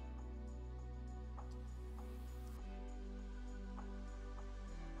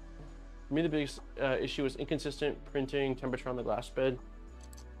 For me, the biggest issue was inconsistent printing temperature on the glass bed.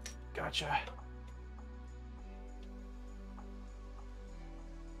 Gotcha.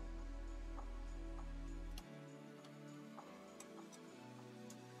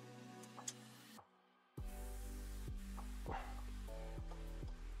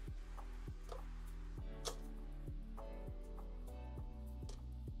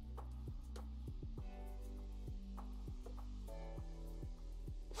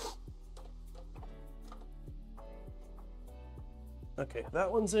 Okay,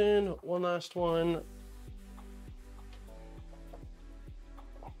 that one's in. One last one.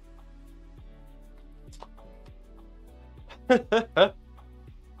 And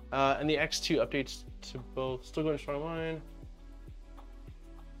the X2 updates to both. Still going strong line.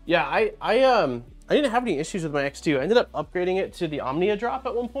 Yeah, I didn't have any issues with my X2. I ended up upgrading it to the Omnia drop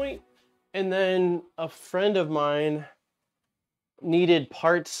at one point, and then a friend of mine needed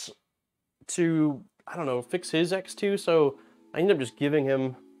parts to, I don't know, fix his X2, so I ended up just giving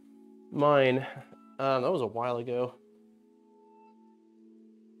him mine. That was a while ago.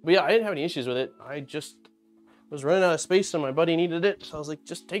 But yeah, I didn't have any issues with it. I just was running out of space and my buddy needed it, so I was like,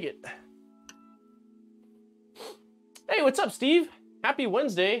 just take it. Hey, what's up, Steve? Happy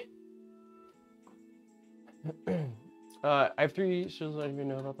Wednesday. I have 3 shows I don't even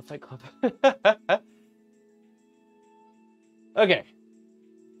know about the Fight Club. Okay.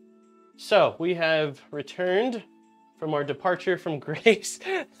 So we have returned from our departure from Grace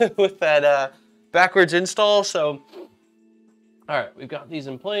with that backwards install. So, all right, we've got these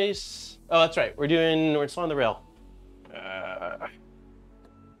in place. Oh, that's right. We're installing the rail.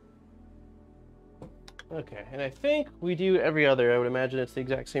 Okay, and I think we do every other. I would imagine it's the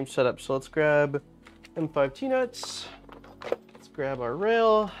exact same setup. So let's grab M5 T-nuts. Let's grab our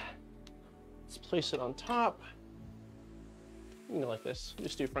rail. Let's place it on top. You know, like this.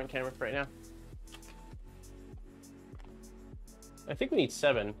 Just do front camera for right now. I think we need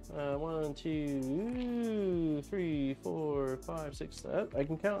 7. 1, 2, 3, 4, 5, 6. I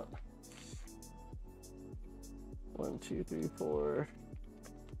can count. 1, 2, 3, 4,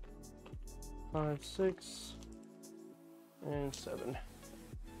 5, 6, and 7.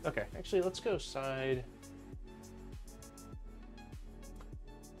 Okay, actually, let's go side.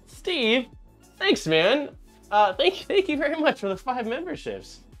 Steve, thanks, man. Thank you very much for the 5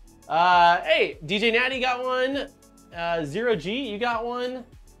 memberships. Hey, DJ Natty got one. ZeroG, you got one.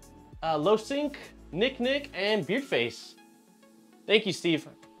 Low Sync, Nick, and Beardface. Thank you, Steve.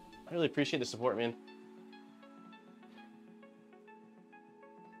 I really appreciate the support, man.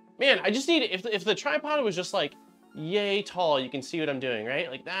 Man, I just need, if the tripod was just like yay tall, you can see what I'm doing, right?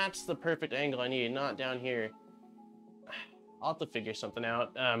 Like that's the perfect angle I need, not down here. I'll have to figure something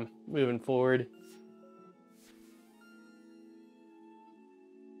out moving forward.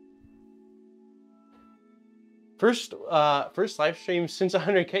 First live stream since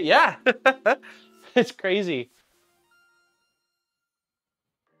 100K. Yeah, it's crazy.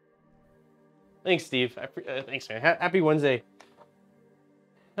 Thanks, Steve. Thanks, man. Happy Wednesday.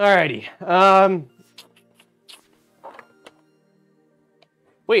 Alrighty.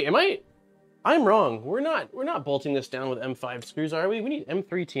 Wait, I'm wrong. We're not bolting this down with M5 screws, are we? We need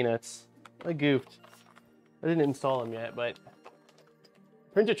M3 T-nuts. I goofed. I didn't install them yet, but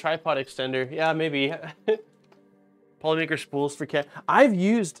print a tripod extender. Yeah, maybe. Polymaker spools for cat. I've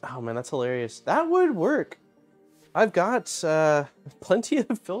used, oh man, that's hilarious. That would work. I've got plenty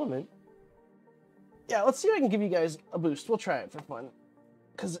of filament. Yeah, let's see if I can give you guys a boost. We'll try it for fun.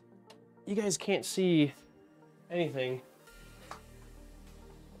 Because you guys can't see anything.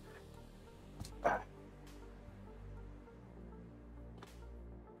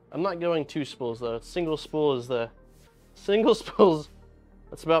 I'm not going 2 spools though. Single spool is the single spools.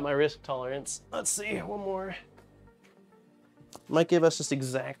 That's about my risk tolerance. Let's see, one more. Might give us just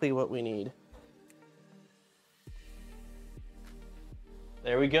exactly what we need.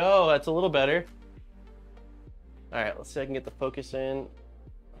 There we go. That's a little better. All right, let's see if I can get the focus in.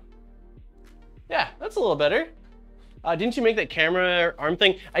 Yeah, that's a little better. Didn't you make that camera arm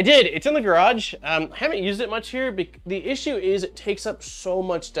thing? I did. It's in the garage. Haven't used it much here. The issue is it takes up so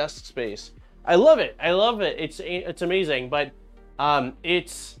much desk space. I love it. I love it. It's amazing, but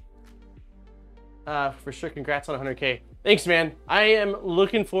it's for sure. Congrats on 100K. Thanks, man. I am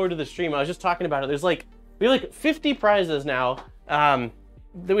looking forward to the stream. I was just talking about it. We have like 50 prizes now. That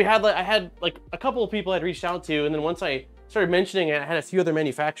we had, I had like a couple of people I'd reached out to, and then once I started mentioning it, I had a few other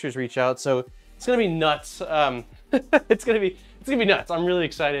manufacturers reach out. So it's gonna be nuts. It's gonna be nuts. I'm really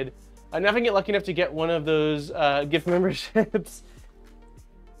excited. I'm not gonna get lucky enough to get one of those gift memberships.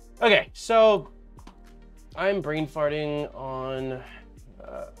 Okay, so I'm brain farting on.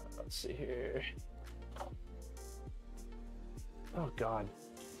 Let's see here. Oh God.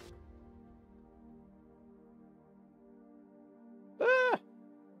 Ah. I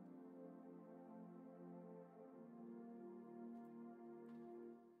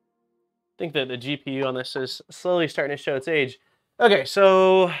think that the GPU on this is slowly starting to show its age. Okay,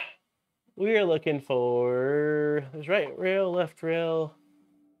 so we are looking for, there's right rail, left rail.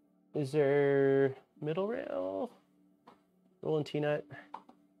 Is there middle rail? Rolling T-nut.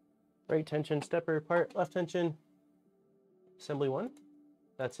 Right tension, stepper, part, left tension. Assembly 1?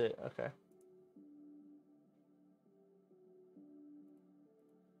 That's it, okay.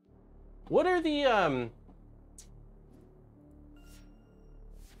 What are the,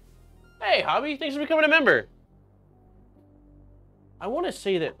 Hey, Hobby, thanks for becoming a member. I want to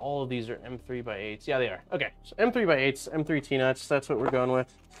say that all of these are M3x8s. Yeah, they are. Okay, so M3x8s, M3 T-nuts, that's what we're going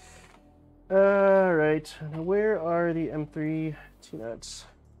with. All right, now where are the M3 T-nuts?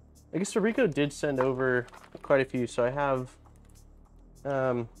 I guess Fabrico did send over quite a few, so I have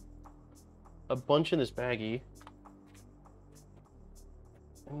a bunch in this baggie.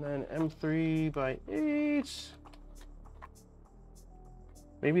 And then M3x8.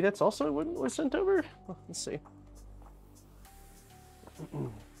 Maybe that's also what was sent over? Let's see.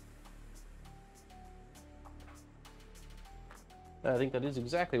 I think that is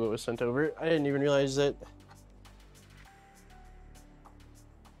exactly what was sent over. I didn't even realize that.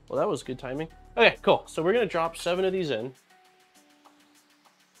 Well, that was good timing. Okay, cool. So we're gonna drop 7 of these in.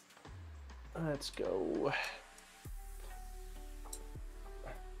 Let's go.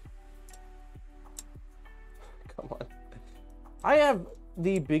 Come on. I have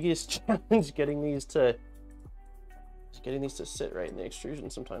the biggest challenge getting these to sit right in the extrusion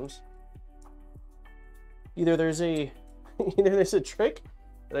sometimes. Either there's a trick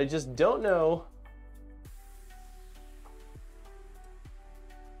that I just don't know.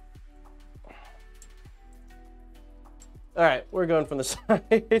 All right, we're going from the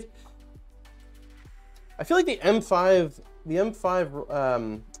side. I feel like the M5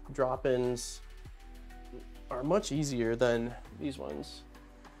 drop-ins are much easier than these ones.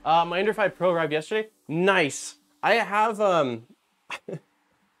 My Ender 5 Pro arrived yesterday. Nice. I have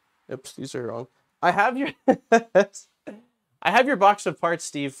oops, these are wrong. I have your I have your box of parts,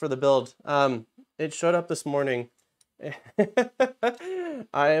 Steve, for the build. It showed up this morning.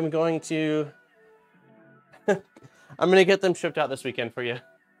 I am going to I'm gonna get them shipped out this weekend for you.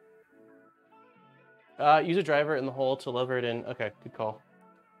 Use a driver in the hole to lever it in. Okay, good call.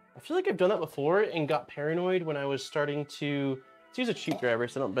 I feel like I've done that before and got paranoid when I was starting to use a cheap driver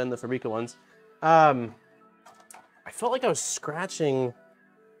so I don't bend the Fabrica ones. I felt like I was scratching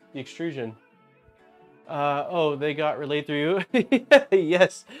the extrusion. Oh, they got relayed through you?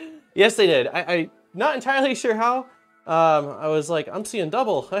 Yes. Yes, they did. I not entirely sure how. I was like, I'm seeing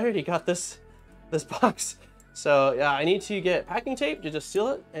double. I already got this box. So yeah, I need to get packing tape to just seal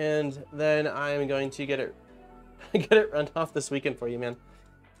it, and then I'm going to get it run off this weekend for you, man.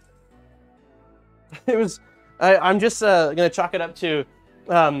 It was, I'm just gonna chalk it up to,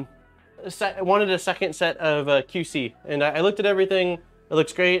 wanted a second set of QC, and I looked at everything. It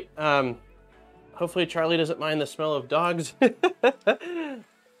looks great. Hopefully Charlie doesn't mind the smell of dogs.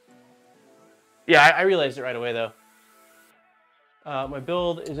 Yeah, I realized it right away though. My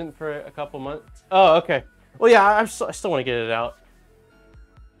build isn't for a couple months. Oh, okay. Well, yeah, I still want to get it out.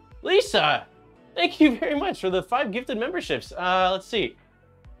 Lisa, thank you very much for the 5 gifted memberships. Let's see.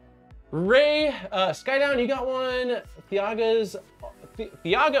 Ray, Skydown, you got one. Thiago.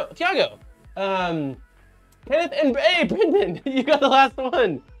 Kenneth, and hey, Brendan, you got the last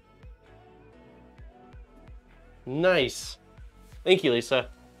one. Nice. Thank you, Lisa.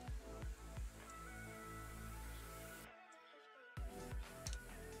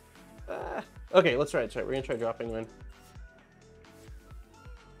 Okay, let's try it. We're gonna try dropping one.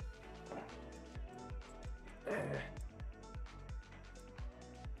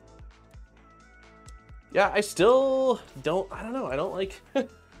 Yeah, I still don't, I don't know. I don't like.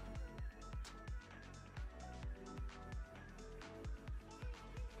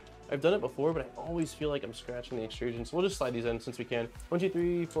 I've done it before, but I always feel like I'm scratching the extrusion. So we'll just slide these in since we can. 1, 2,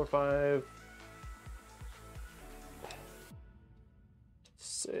 3, 4, 5.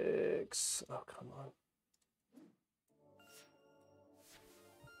 6. Oh, come on.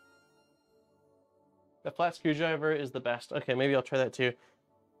 The flat screwdriver is the best. Okay, maybe I'll try that too.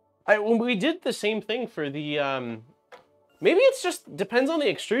 When we did the same thing for the, maybe it's just depends on the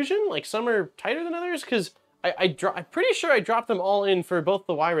extrusion. Like some are tighter than others, because I'm pretty sure I dropped them all in for both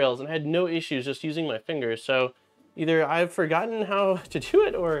the Y rails and had no issues just using my fingers. So either I've forgotten how to do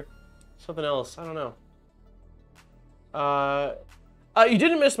it or something else. I don't know. You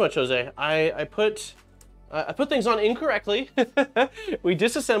didn't miss much, Jose. I put things on incorrectly. We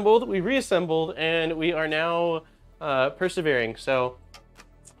disassembled, we reassembled, and we are now persevering. So,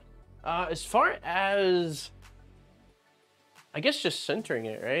 as far as, I guess just centering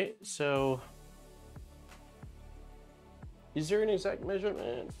it, right? So, is there an exact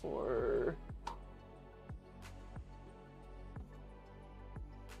measurement for...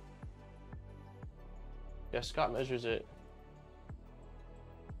 Yeah, Scott measures it.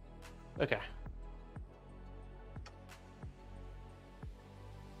 Okay.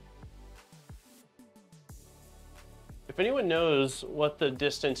 If anyone knows what the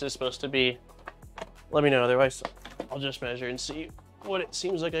distance is supposed to be, let me know. Otherwise, I'll just measure and see what it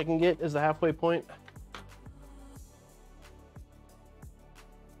seems like I can get as the halfway point.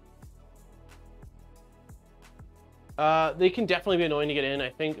 They can definitely be annoying to get in. I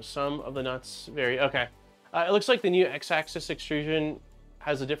think some of the nuts vary. Okay. It looks like the new X-axis extrusion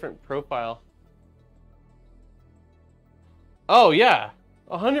has a different profile. Oh, yeah.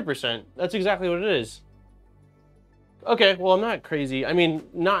 100%. That's exactly what it is. Okay, well, I'm not crazy. I mean,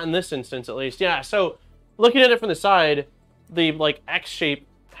 not in this instance, at least. Yeah, so looking at it from the side, the, like, X shape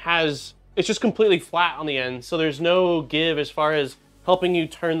has... It's just completely flat on the end, so there's no give as far as helping you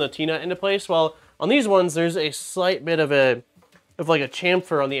turn the T-nut into place. Well, on these ones, there's a slight bit of like a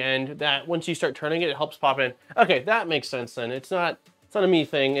chamfer on the end that once you start turning it, it helps pop in. Okay, that makes sense then. It's not a me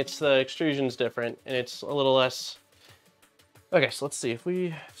thing. It's the extrusion's different, and it's a little less... Okay, so let's see if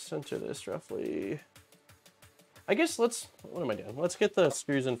we center this roughly. I guess what am I doing? Let's get the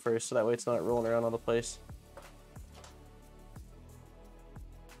screws in first, so that way it's not rolling around all the place.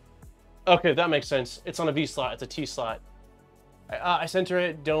 Okay, that makes sense. It's on a V slot, it's a T slot. I center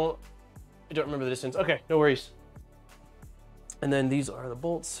it, I don't remember the distance. Okay, no worries. And then these are the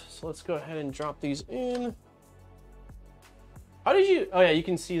bolts. So let's go ahead and drop these in. How did you, oh yeah, you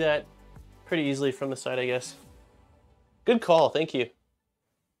can see that pretty easily from the side, I guess. Good call, thank you.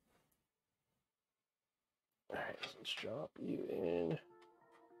 All right, let's drop you in.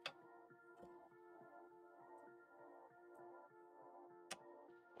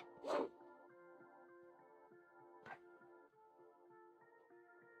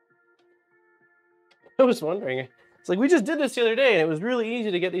 I was wondering, it's like we just did this the other day and it was really easy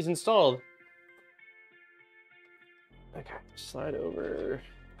to get these installed. Okay, slide over.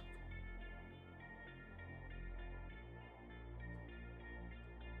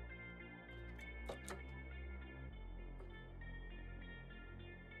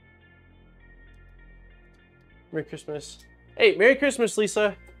 Merry Christmas. Hey, Merry Christmas,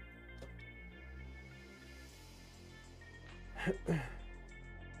 Lisa.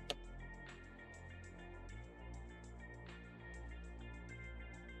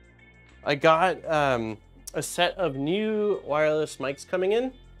 I got a set of new wireless mics coming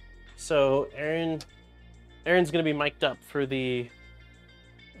in. So Aaron's gonna be mic'd up for the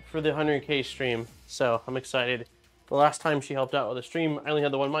 100K stream. So I'm excited. The last time she helped out with a stream, I only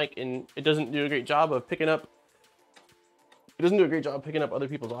had the one mic and it doesn't do a great job of picking up other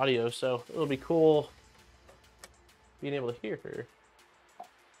people's audio, so it'll be cool being able to hear her.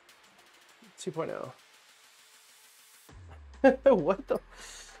 2.0. What the?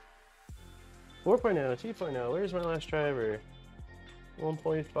 4.0, 2.0, where's my last driver?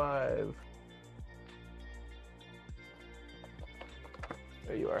 1.5.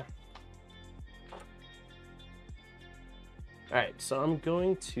 There you are. All right, so I'm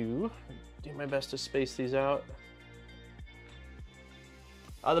going to do my best to space these out.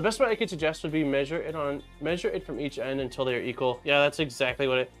 The best way I could suggest would be measure it from each end until they are equal. Yeah, that's exactly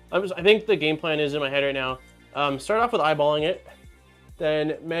what I think the game plan is in my head right now. Start off with eyeballing it,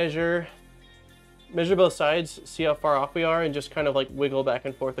 then measure both sides, see how far off we are, and just kind of like wiggle back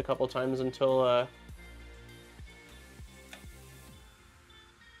and forth a couple times until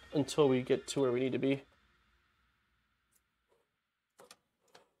we get to where we need to be.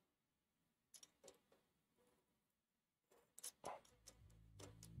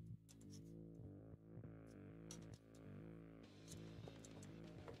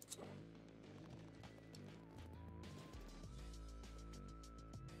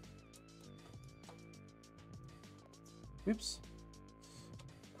 Oops.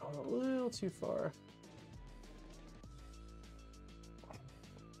 Oh, a little too far.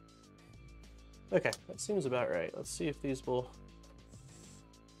 Okay, that seems about right. Let's see if these will...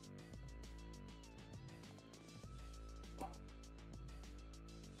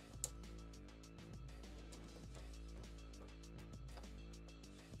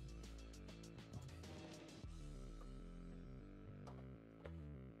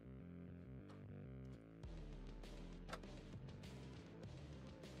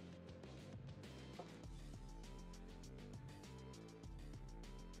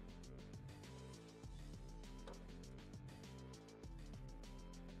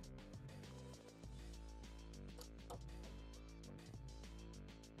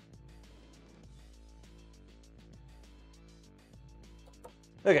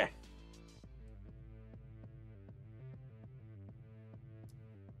 Okay.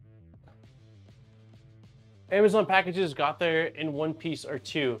 Amazon packages got there in one piece or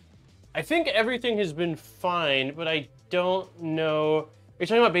two. I think everything has been fine, but I don't know. Are you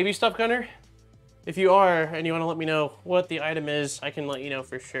talking about baby stuff, Gunner? If you are, and you want to let me know what the item is, I can let you know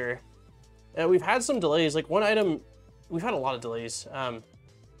for sure. We've had some delays. Like one item, we've had a lot of delays.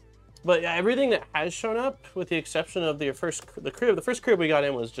 But yeah, everything that has shown up, with the exception of the first crib we got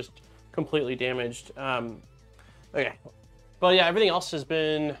in was just completely damaged. Okay, but yeah, everything else has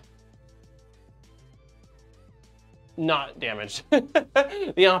been not damaged.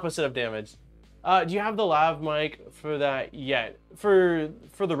 The opposite of damaged. Do you have the lav mic for that yet? For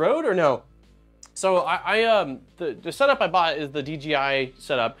the Rode or no? So the setup I bought is the DJI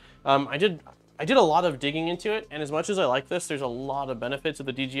setup. I did a lot of digging into it, and as much as I like this, there's a lot of benefits of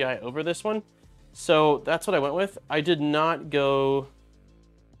the DJI over this one. So that's what I went with. I did not go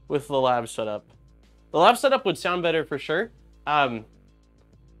with the lav setup. The lav setup would sound better for sure.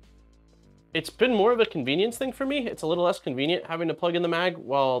 It's been more of a convenience thing for me. It's a little less convenient having to plug in the mag,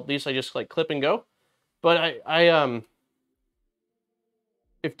 while these I just like clip and go. But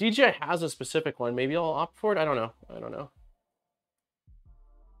if DJI has a specific one, maybe I'll opt for it. I don't know.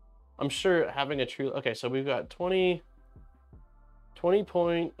 I'm sure having a true, okay, so we've got 20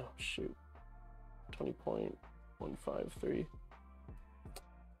 point, oh shoot, 20.153.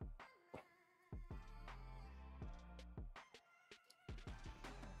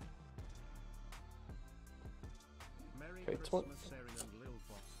 Okay,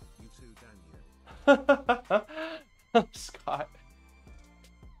 Scott.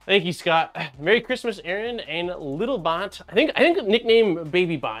 Thank you, Scott. Merry Christmas, Aaron and Little Bot. I think nickname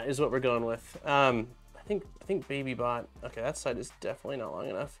Baby Bot is what we're going with. I think Baby Bot. Okay, that side is definitely not long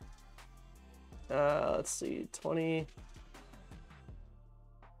enough. Let's see, 20.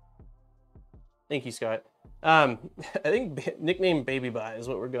 Thank you, Scott. I think nickname Baby Bot is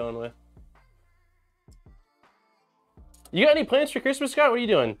what we're going with. You got any plans for Christmas, Scott? What are you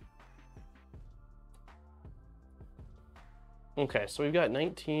doing? Okay, so we've got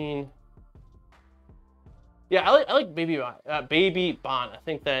 19. Yeah, I like Baby Bot. Baby Bot. I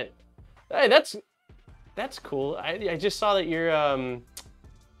think that, hey, that's cool. I just saw that your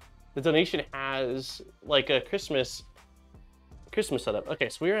the donation has like a Christmas setup. Okay,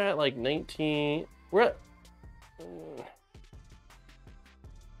 so we're at like 19. We're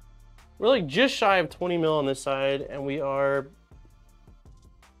like just shy of 20 mil on this side, and we are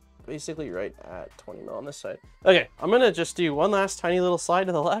basically right at 20 mil on this side. Okay, I'm gonna just do one last tiny little slide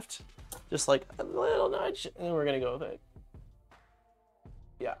to the left, just like a little nudge, and then we're gonna go with it.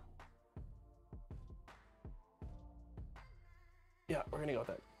 Yeah. Yeah, we're gonna go with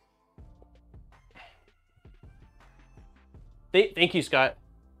that. Thank you, Scott.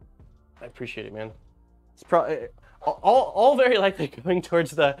 I appreciate it, man. It's probably all very likely going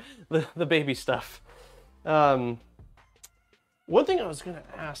towards the baby stuff. One thing I was gonna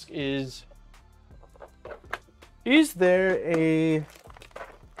ask is there a,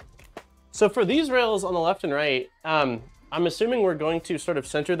 so for these rails on the left and right, I'm assuming we're going to sort of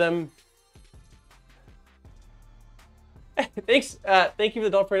center them. Thanks, thank you for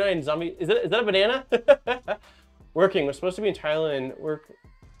the $1.49 zombie. Is that a banana? Working. We're supposed to be in Thailand. Work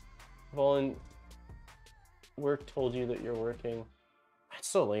told you that you're working. That's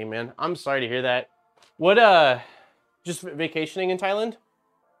so lame, man. I'm sorry to hear that. What, just vacationing in Thailand?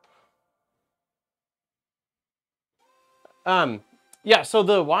 Yeah, so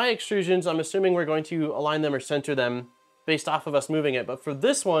the Y extrusions, I'm assuming we're going to align them or center them based off of us moving it. But for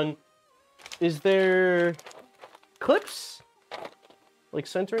this one, is there clips? Like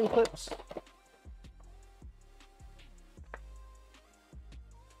centering clips?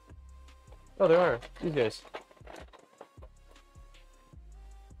 Oh, there are. These guys.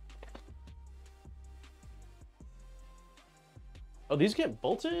 Oh, these get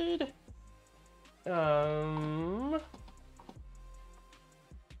bolted?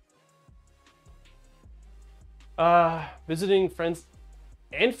 Visiting friends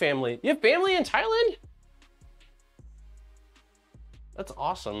and family. You have family in Thailand? That's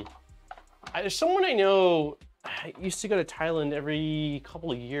awesome. There's someone I know, I used to go to Thailand every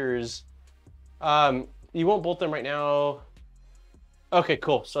couple of years. You won't bolt them right now. Okay,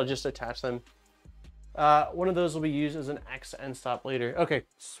 cool. So I'll just attach them. One of those will be used as an X end stop later. Okay,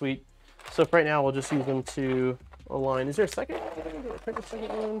 sweet. So for right now, we'll just use them to align. Is there a second one? Did I print a second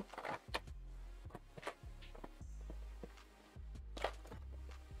one?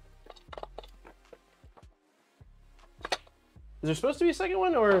 Is there supposed to be a second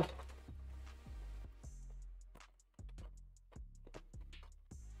one, or?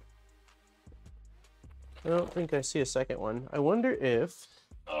 don't think I see a second one. I wonder if...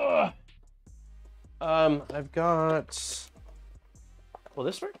 I've got... Will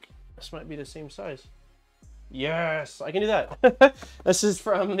this work? This might be the same size. Yes, I can do that. This is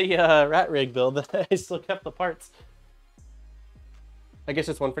from the rat rig build. I still kept the parts. I guess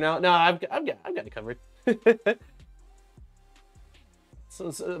it's one for now. No, I've got it covered.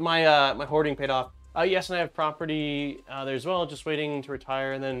 So my hoarding paid off. Yes, and I have property there as well, just waiting to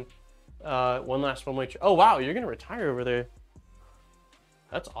retire, and then one last one. Which, oh wow, you're gonna retire over there.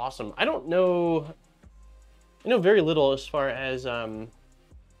 That's awesome. I don't know. I know very little as far as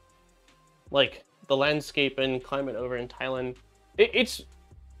like the landscape and climate over in Thailand.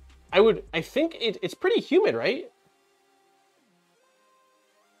 I think it's pretty humid, right?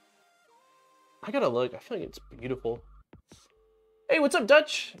 I gotta look. I feel like it's beautiful. Hey, what's up,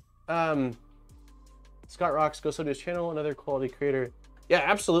 Dutch? Scott Rocks, go so to his channel, another quality creator. Yeah,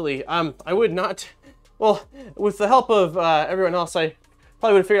 absolutely. I would not, well, with the help of everyone else, I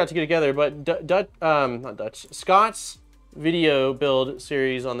probably would have figured out to get together, but not Dutch, Scott's video build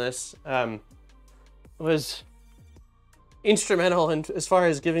series on this was instrumental in as far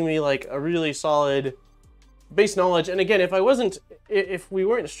as giving me like a really solid base knowledge. And again, if we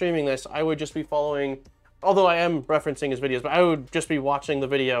weren't streaming this, I would just be following, although I am referencing his videos, but I would just be watching the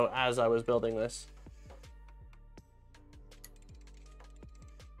video as I was building this.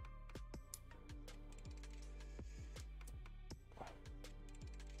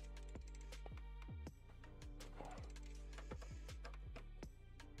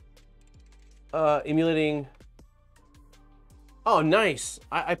 Emulating. Oh, nice.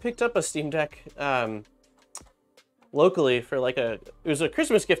 I picked up a Steam Deck locally for like it was a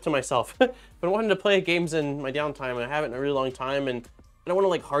Christmas gift to myself. But I wanted to play games in my downtime, and I haven't in a really long time, and I don't want to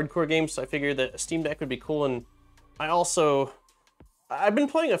like hardcore games, so I figured that a Steam Deck would be cool. And I've been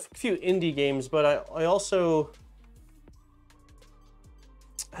playing a few indie games, but I also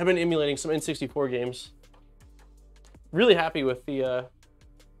have been emulating some N64 games. Really happy with the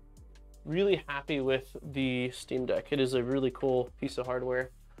Steam Deck. It is a really cool piece of hardware.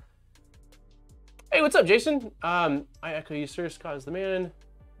 Hey, what's up, Jason? I echo you, sir. Scott is the man.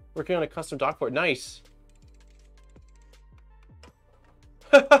 Working on a custom dock board. Nice.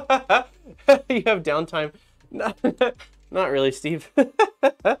 You have downtime. Not really, Steve.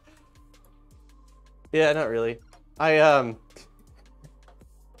 Yeah, not really. I've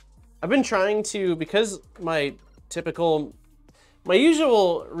been trying to, because my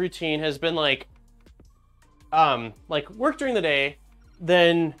usual routine has been like work during the day,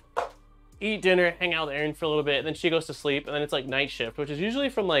 then eat dinner, hang out with Erin for a little bit, then she goes to sleep, and then it's like night shift, which is usually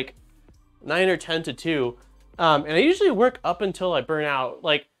from like 9 or 10 to 2. And I usually work up until I burn out.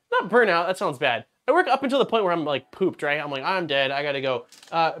 Like, not burn out, that sounds bad. I work up until the point where I'm like pooped, right? I'm like, I'm dead, I gotta go.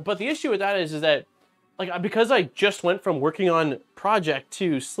 But the issue with that is that like, because I just went from working on project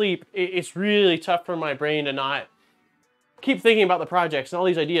to sleep, it's really tough for my brain to not keep thinking about the projects and all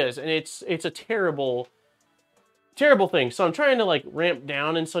these ideas, and it's a terrible thing. So I'm trying to like ramp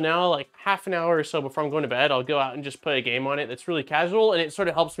down, and so now like half an hour or so before I'm going to bed, I'll go out and just play a game on it that's really casual, and it sort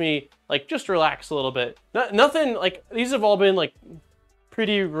of helps me like just relax a little bit. Nothing like, these have all been like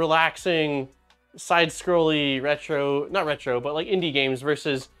pretty relaxing, side-scrolly not retro, but like indie games,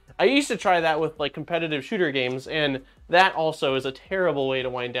 versus I used to try that with like competitive shooter games, and that also is a terrible way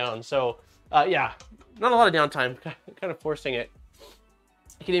to wind down. So yeah, not a lot of downtime, kind of forcing it.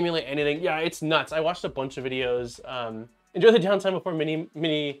 I can emulate anything. Yeah, it's nuts. I watched a bunch of videos. Enjoy the downtime before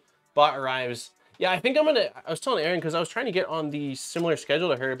mini bot arrives. Yeah, I think I was telling Erin, because I was trying to get on the similar schedule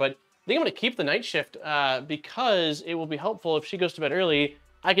to her, but I think I'm gonna keep the night shift because it will be helpful if she goes to bed early.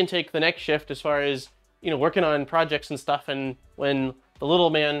 I can take the next shift as far as, you know, working on projects and stuff, and when the little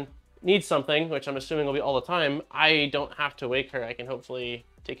man needs something, which I'm assuming will be all the time, I don't have to wake her. I can hopefully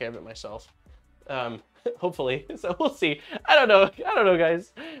take care of it myself. Hopefully. So we'll see. I don't know,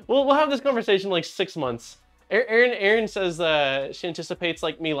 guys. We'll have this conversation in like 6 months. Erin says she anticipates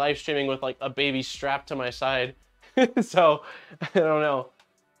like me live streaming with like a baby strapped to my side. So I don't know.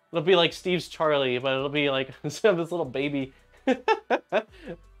 It'll be like Steve's Charlie, but it'll be like this little baby. I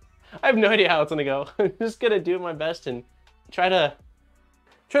have no idea how it's gonna go. I'm just gonna do my best and try to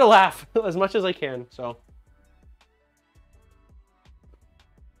laugh as much as I can. So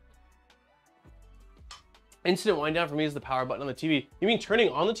instant wind down for me is the power button on the TV. You mean turning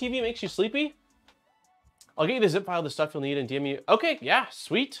on the TV makes you sleepy? I'll get you the zip file of the stuff you'll need and DM you. Okay, yeah,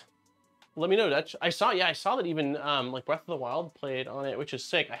 sweet. Let me know, Dutch. I saw that even like Breath of the Wild played on it, which is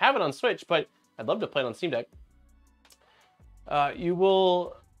sick. I have it on Switch, but I'd love to play it on Steam Deck. You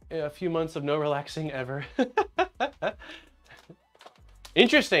will, a few months of no relaxing ever.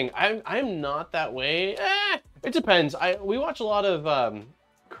 Interesting. I'm not that way. It depends. We watch a lot of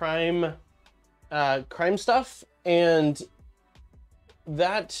crime stuff, and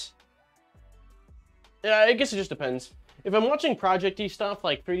that I guess it just depends. If I'm watching project-y stuff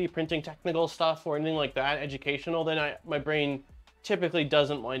like 3D printing technical stuff or anything like that, educational, then my brain typically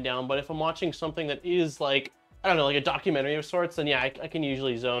doesn't wind down. But if I'm watching something that is like, I don't know, like a documentary of sorts, then yeah, I can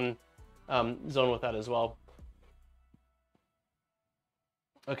usually zone with that as well.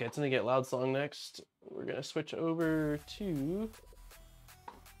 Okay, it's gonna get loud song next. We're gonna switch over to,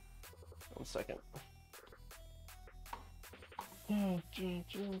 1 second.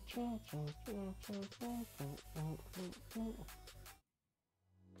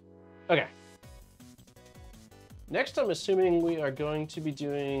 Okay. Next, I'm assuming we are going to be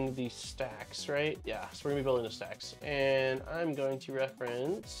doing the stacks, right? Yeah, so we're gonna be building the stacks. And I'm going to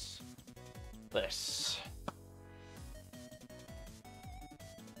reference this.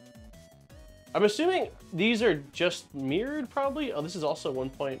 I'm assuming these are just mirrored, probably. Oh, this is also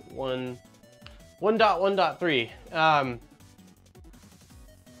 1.1, 1.1.3.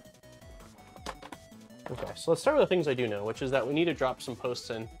 Okay, so let's start with the things I do know, which is that we need to drop some posts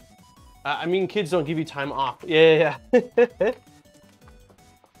in. I mean, kids don't give you time off. Yeah. It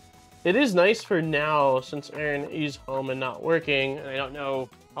is nice for now, since Erin is home and not working, and I don't know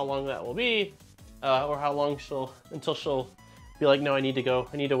how long that will be, or how long until she'll be like, no, I need to go,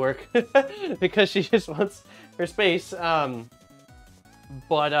 I need to work, because she just wants her space. But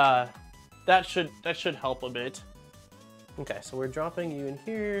that should help a bit. Okay, so we're dropping you in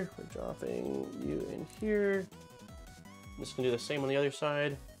here, we're dropping you in here. I'm just gonna do the same on the other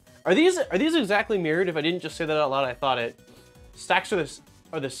side. Are these exactly mirrored? If I didn't just say that out loud, I thought it. Stacks are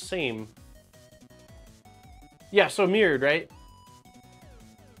the same. Yeah, so mirrored, right?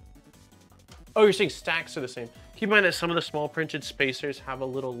 Oh, you're saying stacks are the same. Keep in mind that some of the small printed spacers have a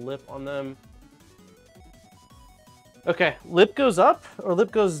little lip on them. Okay, lip goes up or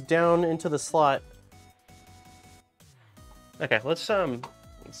lip goes down into the slot? Okay, let's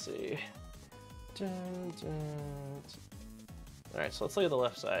see. All right, so let's look at the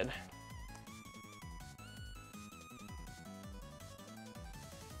left side.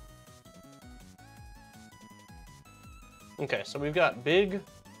 Okay, so we've got big,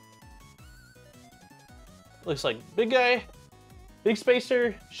 looks like big guy, big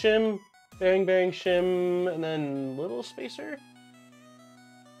spacer, shim, bearing, shim, and then little spacer.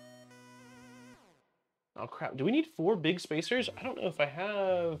 Oh crap, do we need 4 big spacers? I don't know if I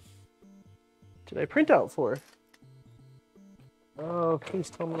have, did I print out 4? Oh, please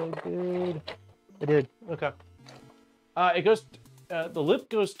tell me I did. I did, okay. It goes, the lip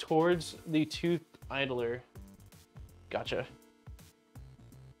goes towards the tooth idler. Gotcha.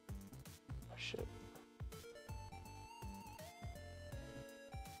 Oh, shit.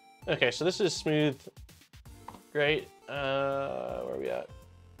 Okay, so this is smooth. Great. Where are we at?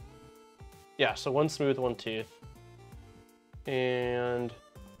 Yeah, so 1 smooth, 1 tooth. And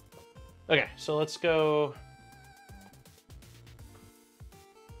okay, so let's go.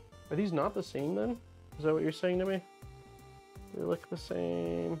 Are these not the same then? Is that what you're saying to me? They look the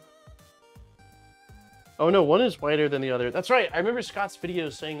same. Oh no, one is wider than the other. That's right, I remember Scott's video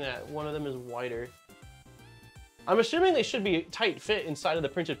saying that one of them is wider. I'm assuming they should be tight fit inside of the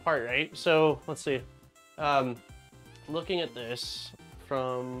printed part, right? So let's see. Looking at this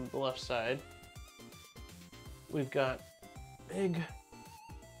from the left side, we've got big.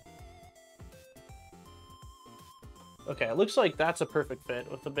 Okay, it looks like that's a perfect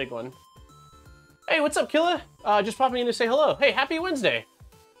fit with the big one. Hey, what's up, Killa? Just popping in to say hello. Hey, happy Wednesday.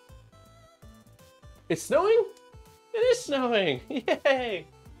 It's snowing? It is snowing. Yay.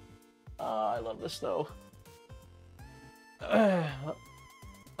 I love the snow.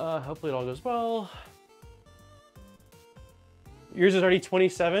 Hopefully it all goes well. Yours is already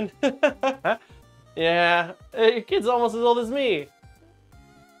 27? Yeah, your kid's almost as old as me.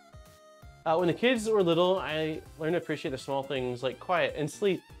 When the kids were little, I learned to appreciate the small things like quiet and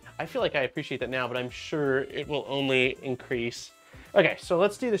sleep. I feel like I appreciate that now, but I'm sure it will only increase. Okay, so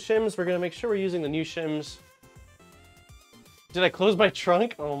let's do the shims. We're gonna make sure we're using the new shims. Did I close my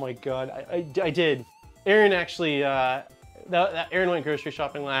trunk? Oh my God, I did. Erin actually, Erin went grocery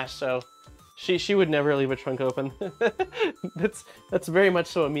shopping last, so she would never leave a trunk open. That's very much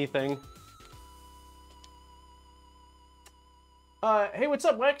so a me thing. Hey, what's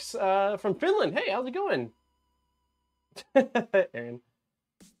up, Wex? From Finland. Hey, how's it going? Erin.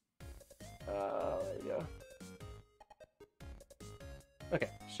 There you go. Okay,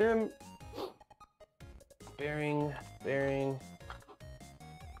 shim. Bearing.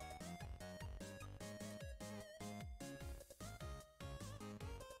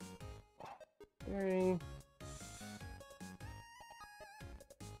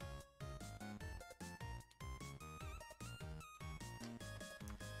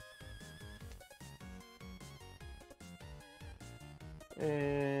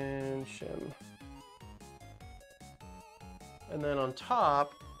 and shim. And then on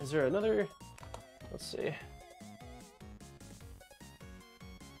top, is there another? Let's see.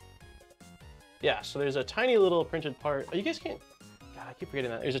 Yeah, so there's a tiny little printed part. Oh, you guys can't. God, I keep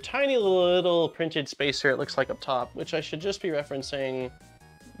forgetting that. There's a tiny little printed spacer, it looks like, up top, which I should just be referencing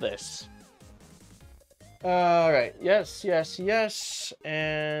this. All right, yes, yes, yes,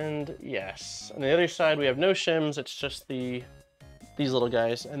 and yes. On the other side, we have no shims. It's just these little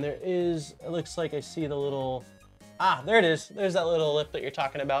guys. And there is, it looks like I see the little, ah, there it is. There's that little lip that you're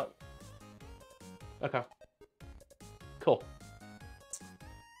talking about. Okay, cool.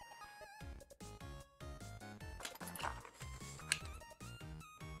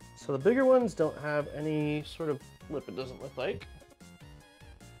 So the bigger ones don't have any sort of lip, it doesn't look like.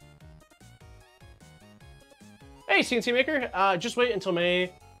 Hey, CNC Maker, just wait until May.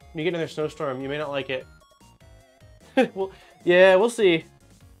 When you get another snowstorm, you may not like it. Well, yeah, we'll see.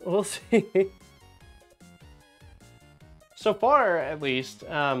 We'll see. So far, at least,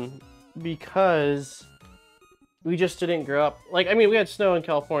 because we just didn't grow up. Like, I mean, we had snow in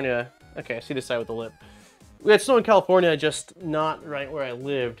California. Okay, I see this side with the lip. We had snow in California, just not right where I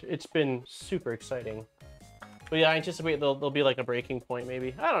lived. It's been super exciting. But yeah, I anticipate there'll be like a breaking point,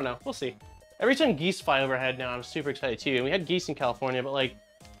 maybe. I don't know. We'll see. Every time geese fly overhead now, I'm super excited too. And we had geese in California, but like,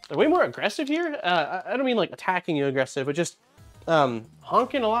 they're way more aggressive here. I don't mean like attacking you aggressive, but just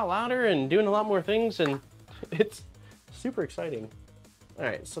honking a lot louder and doing a lot more things. And it's super exciting. All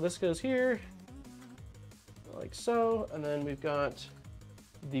right, so this goes here, like so. And then we've got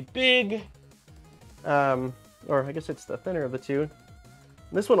the big, or I guess it's the thinner of the two.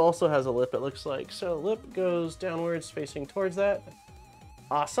 This one also has a lip, it looks like. So lip goes downwards, facing towards that.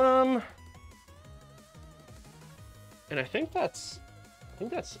 Awesome. And I think that's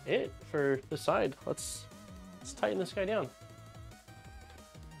it for the side. Let's tighten this guy down.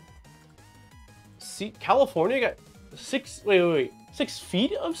 See, California got 6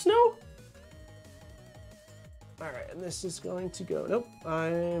 feet of snow? All right, and this is going to go, nope,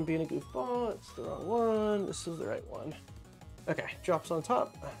 I'm being a goofball. It's the wrong one. This is the right one. Okay, drops on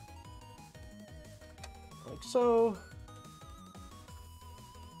top. Like so.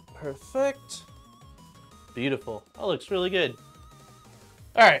 Perfect. Beautiful. That looks really good.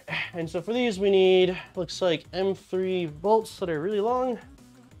 All right, and so for these we need, looks like M3 bolts that are really long.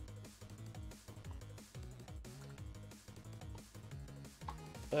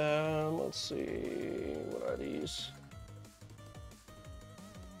 Let's see, what are these?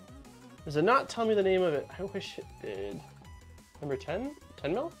 Does it not tell me the name of it? I wish it did. Number 10?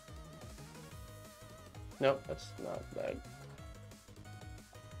 10 mil? Nope, that's not bad.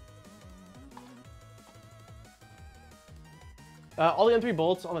 All the M3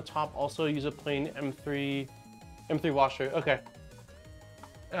 bolts on the top also use a plain M3 washer. Okay.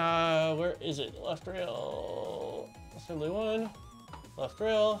 Where is it? Left rail, assembly 1, left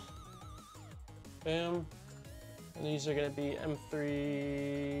rail, bam. And these are gonna be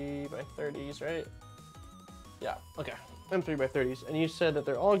M3 by 30s, right? Yeah, okay, M3 by 30s. And you said that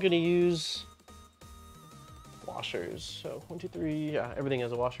they're all gonna use washers. So 1, 2, 3, yeah, everything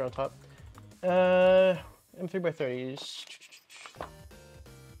has a washer on top. M3 by 30s.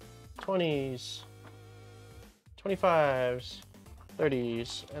 20s, 25s,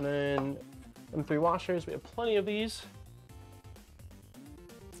 30s, and then M3 washers. We have plenty of these.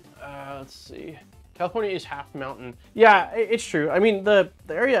 Let's see. California is half mountain. Yeah, it's true. I mean, the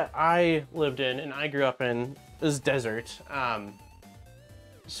area I lived in and I grew up in is desert.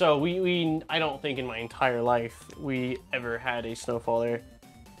 So I don't think in my entire life we ever had a snowfall there.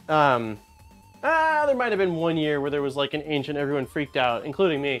 There might have been one year where there was like an inch and everyone freaked out,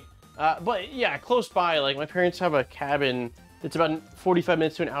 including me. But yeah, close by, like my parents have a cabin that's about 45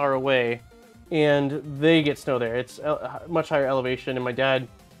 minutes to an hour away, and they get snow there. It's much higher elevation, and my dad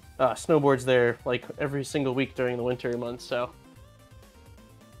snowboards there like every single week during the winter months, so.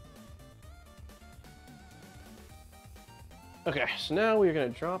 Okay, so now we're gonna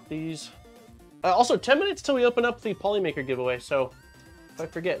drop these. Also, 10 minutes till we open up the Polymaker giveaway, so if I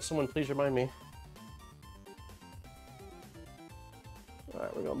forget, someone please remind me. All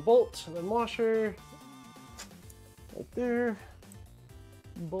right, we're going bolt, then washer, right there.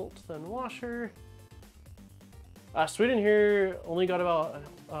 Bolt, then washer. Sweden here only got about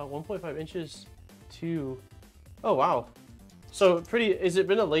 1.5 inches to, oh wow. So pretty, has it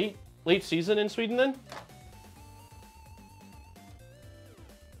been a late season in Sweden then?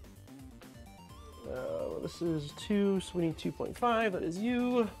 This is 2, so we need 2.5, that is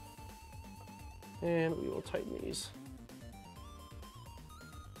you. And we will tighten these.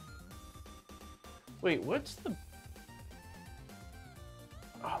 Wait, what's the...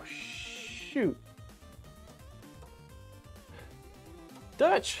 shoot.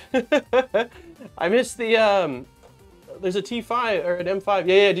 Dutch. I missed the, there's a T5 or an M5.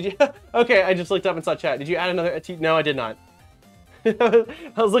 Yeah, did you? Okay, I just looked up and saw chat. Did you add another T? No, I did not. I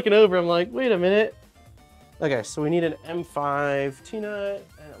was looking over, I'm like, wait a minute. Okay, so we need an M5 T-nut,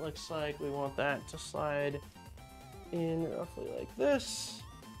 and it looks like we want that to slide in roughly like this.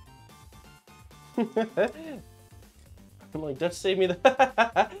 I'm like, Dutch save me the...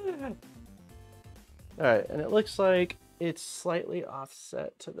 Alright, and it looks like it's slightly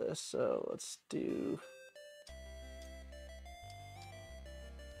offset to this, so let's do...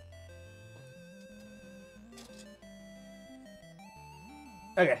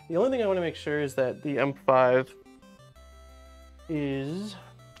 Okay, the only thing I want to make sure is that the M5 is...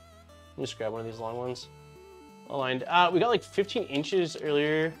 Let me just grab one of these long ones. Aligned. We got like 15 inches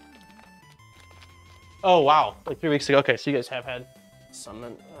earlier. Oh, wow. Like 3 weeks ago. Okay, so you guys have had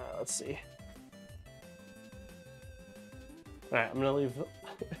some. Let's see. All right, I'm going to leave.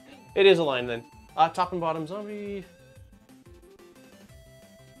 It is aligned then. Top and bottom zombie.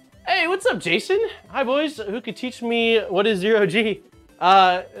 Hey, what's up, Jason? Hi, boys. Who could teach me what is ZeroG?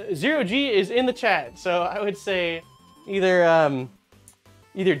 ZeroG is in the chat, so I would say either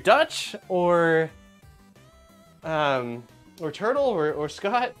either Dutch or Turtle or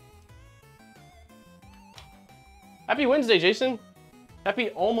Scott. Happy Wednesday, Jason. Happy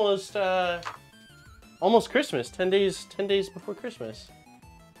almost Christmas. 10 days before Christmas.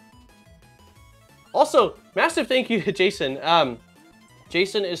 Also, massive thank you to Jason.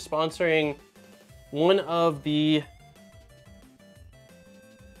 Jason is sponsoring one of the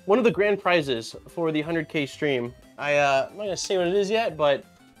grand prizes for the 100K stream. I'm not gonna say what it is yet, but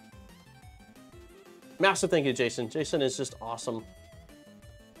massive thank you to Jason. Jason is just awesome.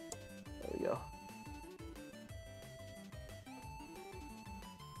 There we go.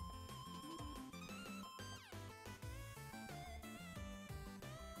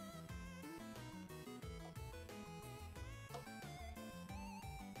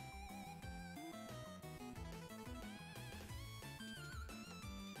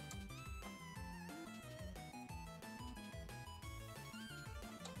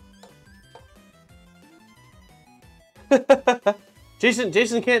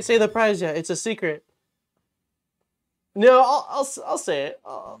 Jason can't say the prize yet. It's a secret. No, I'll say it.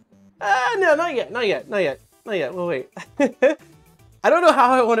 No, not yet. We'll wait. I don't know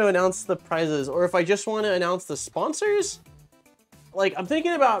how I want to announce the prizes, or if I just want to announce the sponsors. Like, I'm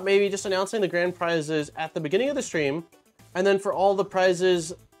thinking about maybe just announcing the grand prizes at the beginning of the stream, and then for all the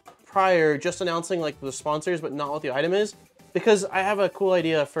prizes prior, just announcing like the sponsors, but not what the item is, because I have a cool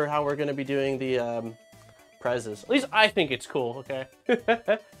idea for how we're going to be doing the prizes. At least I think it's cool. Okay.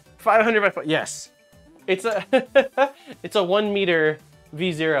 500 by 5. Yes, it's a it's a 1 meter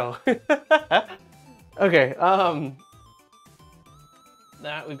V0. Okay.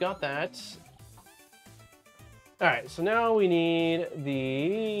 That we've got that. All right. So now we need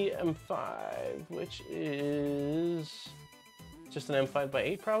the M5, which is just an M5 by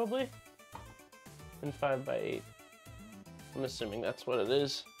 8 probably. M5 by 8. I'm assuming that's what it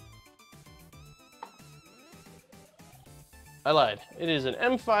is. I lied. It is an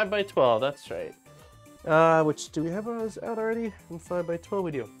M5 by 12. That's right. Which, do we have those out already? M5 by 12,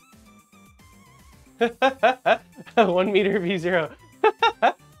 we do. 1 meter V0.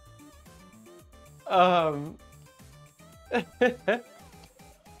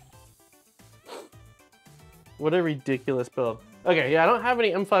 What a ridiculous build. Okay, yeah, I don't have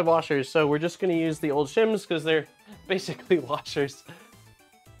any M5 washers, so we're just gonna use the old shims because they're basically washers.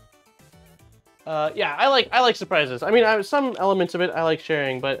 Yeah, I like surprises. I mean, some elements of it I like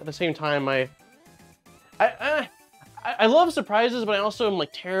sharing, but at the same time, I love surprises, but I also am like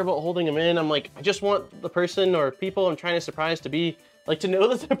terrible at holding them in. I'm like, I just want the person or people I'm trying to surprise to be like to know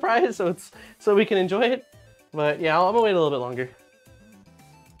the surprise, so we can enjoy it. But yeah, I'm gonna wait a little bit longer.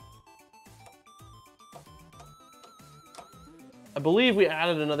 I believe we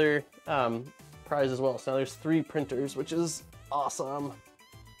added another prize as well, so now there's 3 printers, which is awesome.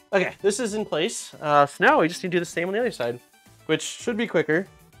 Okay, this is in place. So now we just need to do the same on the other side, which should be quicker.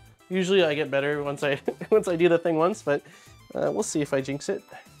 Usually I get better once I once I do the thing once, but we'll see if I jinx it.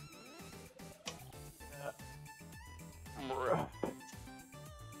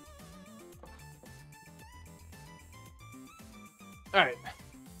 All right.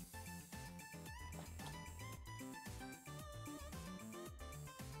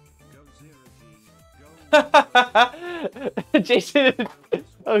 Jason,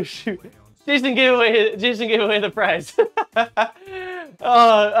 oh shoot! Jason gave away the prize. Go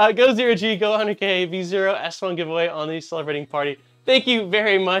ZeroG, go 100K V0 S1 giveaway on the celebrating party. Thank you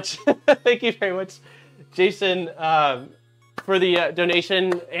very much. Thank you very much, Jason, for the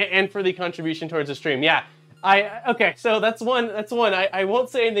donation and for the contribution towards the stream. Yeah, okay, so that's one. I won't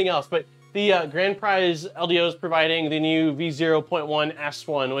say anything else, but the grand prize LDO is providing the new V0.1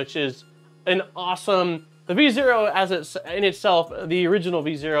 S1, which is an awesome. The V0 as it's in itself, the original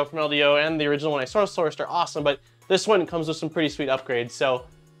V0 from LDO and the original one I sourced are awesome, but this one comes with some pretty sweet upgrades. So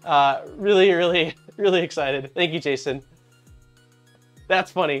really, really, really excited. Thank you, Jason. That's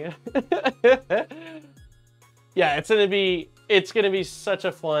funny. Yeah, it's gonna be such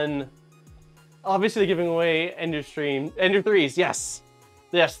a fun. Obviously, they're giving away Ender 3s. Yes,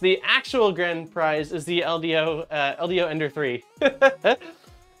 yes. The actual grand prize is the LDO Ender 3.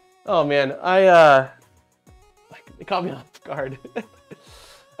 Oh man, it caught me off guard.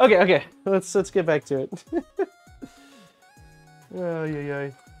 Okay. Let's get back to it. Oh yeah.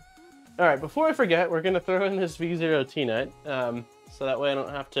 All right, before I forget, we're gonna throw in this V0 T-nut, so that way I don't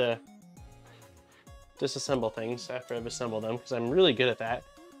have to disassemble things after I've assembled them, because I'm really good at that.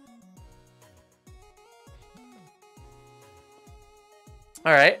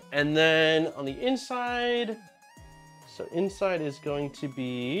 All right, and then on the inside, so inside is going to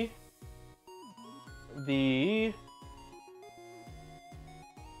be the,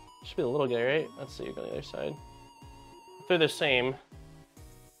 should be the little guy, right? Let's see, on the other side. If they're the same.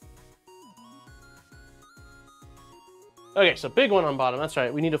 Okay, so big one on bottom, that's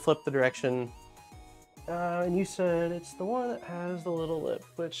right. We need to flip the direction. And you said it's the one that has the little lip,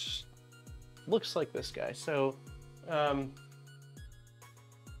 which looks like this guy. So,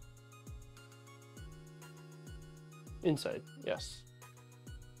 inside, yes.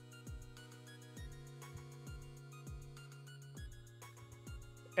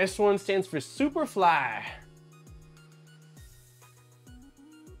 S1 stands for Superfly.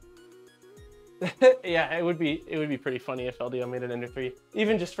 Yeah, it would be pretty funny if LDO made an Ender 3,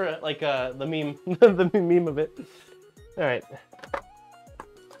 even just for like the meme, the meme of it. All right,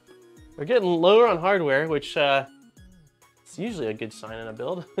 we're getting lower on hardware, which it's usually a good sign in a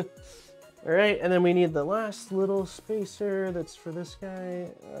build. All right, and then we need the last little spacer that's for this guy.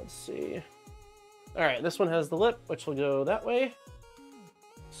 Let's see. All right, this one has the lip, which will go that way.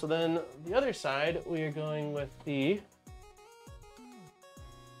 So then the other side, we are going with the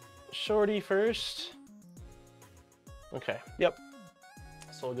shorty first. Okay, yep.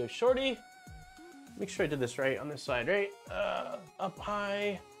 So we'll go shorty. Make sure I did this right on this side, right? Up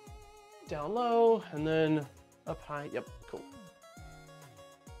high, down low, and then up high. Yep, cool.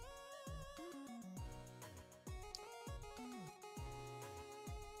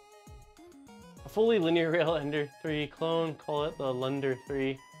 A fully linear rail Ender 3 clone, call it the Lunder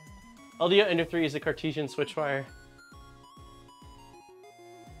 3. LDO Ender 3 is a Cartesian switch wire.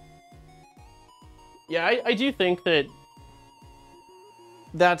 Yeah, I do think that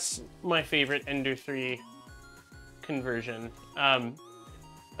that's my favorite Ender 3 conversion.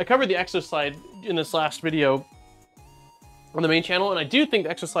 I covered the exoslide in this last video on the main channel, and I do think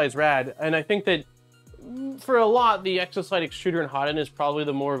the exoslide's rad, and I think that for a lot, the exoslide extruder and hot end is probably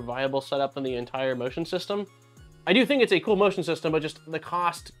the more viable setup in the entire motion system. I do think it's a cool motion system, but just the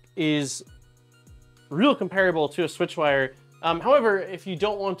cost is real comparable to a switch wire. However, if you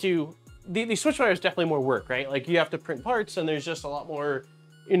don't want to, the switch wire is definitely more work, right? Like you have to print parts and there's just a lot more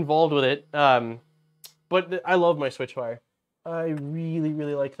involved with it. But I love my switch wire. I really,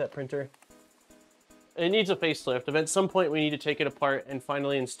 really like that printer. It needs a facelift. At some point we need to take it apart and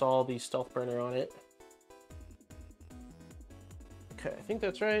finally install the stealth burner on it. Okay, I think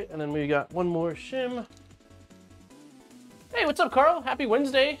that's right. And then we got one more shim. Hey, what's up, Carl? Happy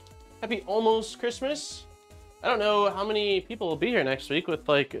Wednesday. Happy almost Christmas. I don't know how many people will be here next week with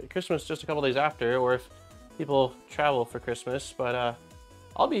like Christmas just a couple days after, or if people travel for Christmas, but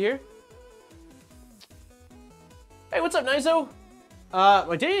I'll be here. Hey, what's up, Nizo?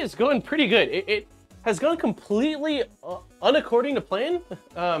 My day is going pretty good. It has gone completely unaccording to plan,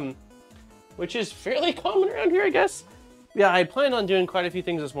 which is fairly common around here, I guess. Yeah, I planned on doing quite a few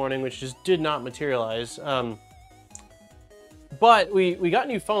things this morning, which just did not materialize. But we got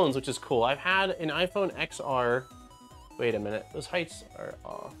new phones, which is cool. I've had an iPhone XR. Wait a minute, those heights are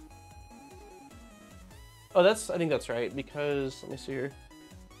off. Oh, I think that's right, because, let me see here.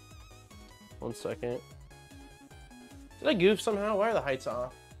 1 second. Did I goof somehow? Why are the heights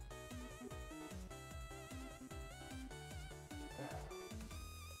off?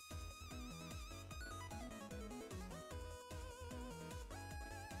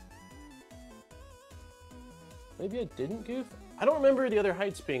 Maybe I didn't goof? I don't remember the other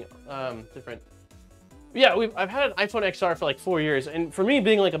heights being different. Yeah, I've had an iPhone XR for like 4 years, and for me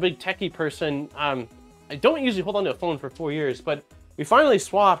being like a big techie person, I don't usually hold on to a phone for 4 years, but we finally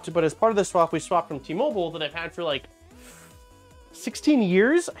swapped, but as part of the swap, we swapped from T-Mobile that I've had for like 16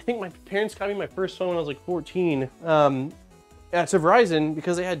 years. I think my parents got me my first phone when I was like 14. Yeah, to Verizon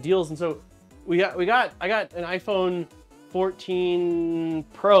because they had deals, and so I got an iPhone 14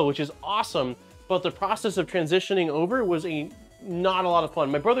 Pro, which is awesome. But the process of transitioning over was not a lot of fun.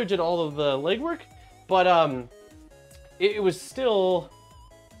 My brother did all of the legwork, but it was still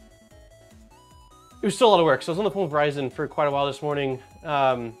a lot of work. So I was on the phone with Verizon for quite a while this morning.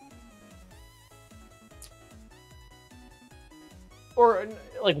 Or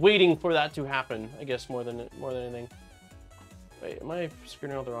like waiting for that to happen, I guess, more than anything. Wait, am I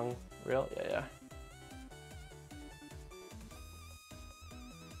screwing around the wrong rail? Yeah.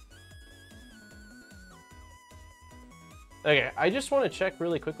 Okay, I just want to check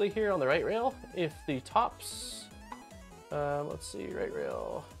really quickly here on the right rail if the tops, let's see, right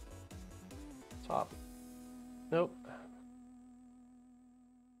rail, top, nope.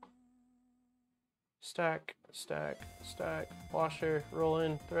 Stack, stack, stack, washer, roll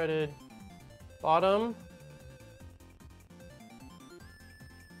in, threaded, bottom.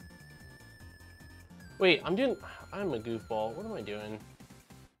 Wait, I'm a goofball. What am I doing?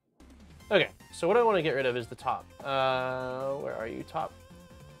 Okay, so what I want to get rid of is the top. Where are you, top?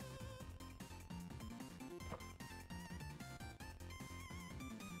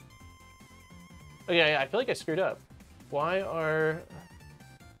 Okay, I feel like I screwed up. Why are...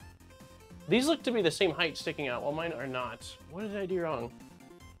 These look to be the same height sticking out, while mine are not. What did I do wrong?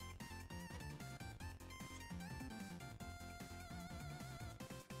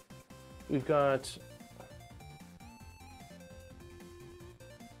 We've got...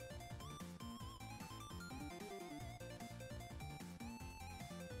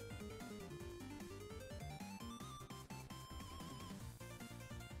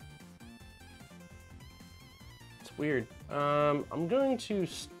 It's weird. I'm going to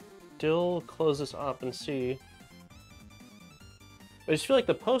still close this up and see. I just feel like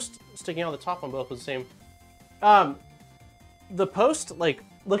the post sticking out the top on both was the same. The post, like,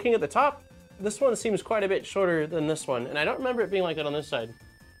 looking at the top, this one seems quite a bit shorter than this one, and I don't remember it being like that on this side.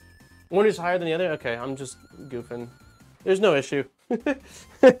 One is higher than the other? Okay, I'm just goofing. There's no issue.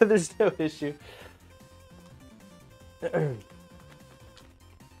 There's no issue.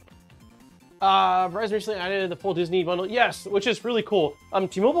 Verizon recently added the full Disney bundle. Yes, which is really cool.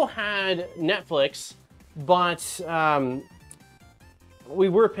 T-Mobile had Netflix, but we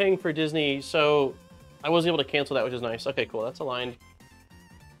were paying for Disney, so I wasn't able to cancel that, which is nice. Okay, cool. That's aligned.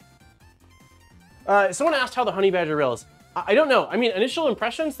 Someone asked how the Honey Badger rails. I don't know. I mean, initial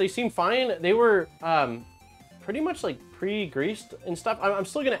impressions, they seem fine. They were pretty much like pre-greased and stuff. I'm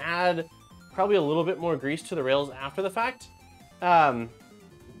still going to add probably a little bit more grease to the rails after the fact.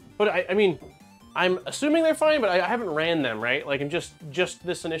 But I mean, I'm assuming they're fine, but I haven't ran them, right? Like, I'm just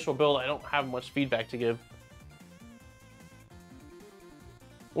this initial build, I don't have much feedback to give.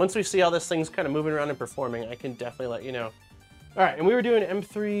 Once we see how this thing's kind of moving around and performing, I can definitely let you know. All right, and we were doing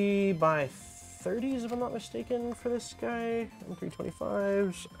M3 by 30s, if I'm not mistaken, for this guy. M3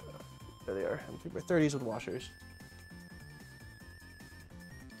 25s. There they are, M3 by 30s with washers.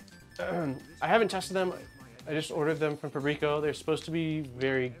 I haven't tested them. I just ordered them from Fabrico. They're supposed to be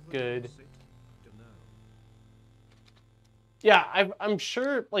very good. Yeah, I'm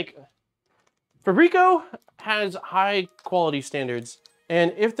sure, like, Fabrico has high quality standards.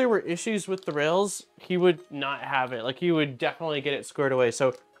 And if there were issues with the rails, he would not have it. Like, he would definitely get it squared away.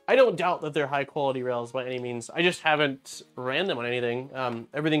 So I don't doubt that they're high quality rails by any means. I just haven't ran them on anything.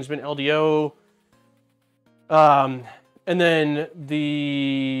 Everything's been LDO. And then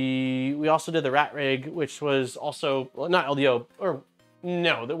we also did the rat rig, which was also, well, not LDO, or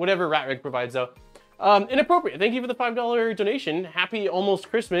no, whatever rat rig provides though. Inappropriate. Thank you for the $5 donation. Happy almost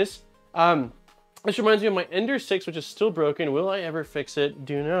Christmas. This reminds me of my Ender 6, which is still broken. Will I ever fix it?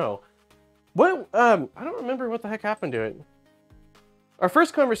 Do know. What, I don't remember what the heck happened to it. Our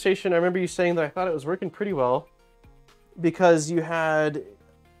first conversation, I remember you saying that I thought it was working pretty well because you had,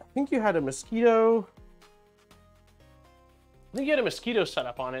 I think you had a mosquito. I think you had a mosquito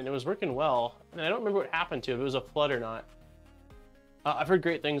setup on it and it was working well. And I don't remember what happened to it, if it was a flood or not. I've heard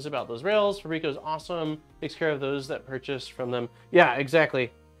great things about those rails. Fabrico's awesome, takes care of those that purchase from them. Yeah,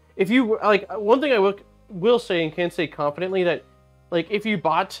 exactly. If you, like, one thing I will say and can say confidently that, like, if you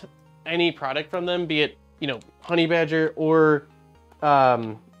bought any product from them, be it, you know, Honey Badger or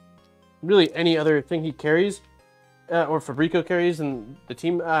really any other thing he carries, or Fabrico carries and the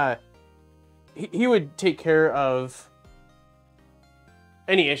team, he would take care of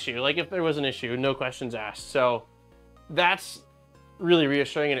any issue. Like, if there was an issue, no questions asked. So that's really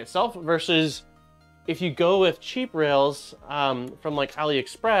reassuring in itself versus if you go with cheap rails from like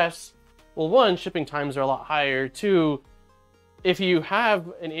AliExpress, well, one, shipping times are a lot higher. Two, if you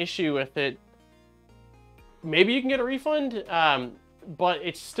have an issue with it, maybe you can get a refund, but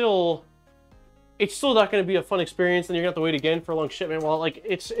it's still not going to be a fun experience, and you're going to have to wait again for a long shipment. Well, like,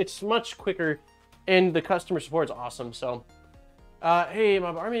 it's much quicker, and the customer support is awesome. So, hey, my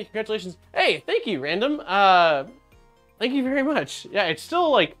army, congratulations. Hey, thank you, Random. Thank you very much. Yeah, it's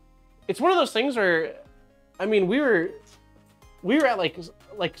still, like, it's one of those things where, I mean, we were at,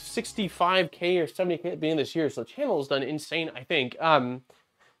 like 65K or 70K at the beginning of this year, so the channel has done insane, I think,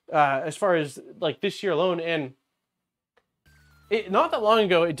 as far as, like, this year alone, and not that long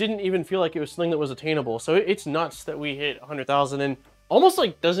ago, it didn't even feel like it was something that was attainable. So it's nuts that we hit 100,000 and almost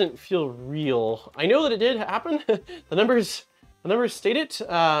like doesn't feel real. I know that it did happen. the numbers state it.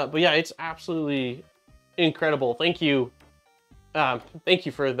 But yeah, it's absolutely incredible. Thank you. Thank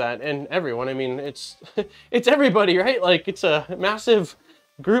you for that. And everyone, I mean, it's everybody, right? Like, it's a massive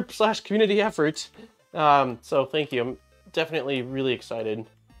group / community effort. So thank you. I'm definitely really excited.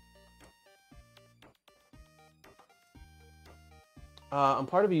 I'm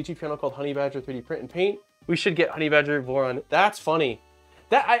part of a YouTube channel called Honey Badger 3D Print and Paint. We should get Honey Badger Voron. That's funny.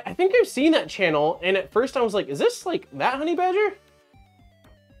 That I think I've seen that channel, and at first I was like, is this like that Honey Badger?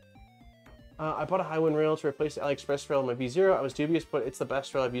 I bought a high wind rail to replace the AliExpress rail in my V0. I was dubious, but it's the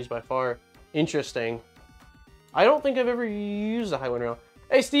best rail I've used by far. Interesting. I don't think I've ever used a high wind rail.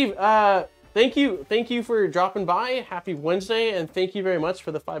 Hey, Steve, thank you for dropping by. Happy Wednesday, and thank you very much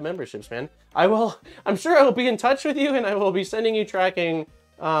for the 5 memberships, man. I'm sure I will be in touch with you, and I will be sending you tracking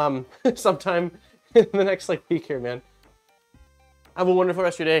sometime in the next like week here, man. Have a wonderful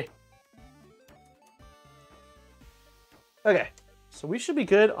rest of your day. Okay, so we should be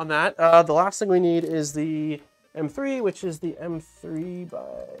good on that. The last thing we need is the M3, which is the M3 by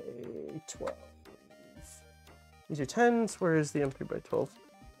 12. These are 10s. Where is the M3 by 12?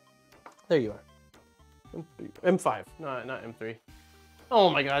 There you are. M5, not M3. Oh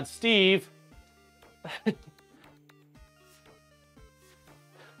my God, Steve.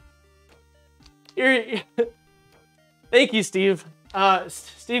 Thank you, Steve.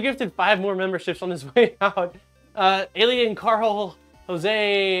 Steve gifted 5 more memberships on his way out. Alien, Carl,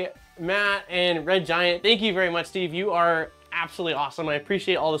 Jose, Matt, and Red Giant. Thank you very much, Steve. You are absolutely awesome. I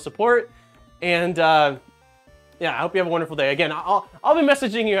appreciate all the support. And yeah, I hope you have a wonderful day. Again, I'll be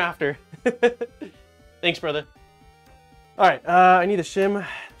messaging you after. Thanks, brother. All right, I need a shim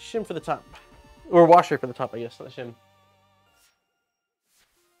for the top, or washer for the top, I guess, not a shim.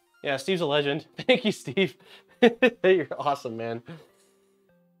 Yeah, Steve's a legend. Thank you, Steve. You're awesome, man.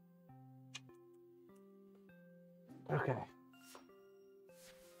 Okay.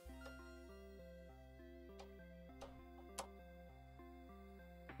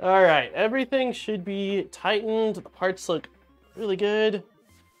 All right, everything should be tightened. The parts look really good.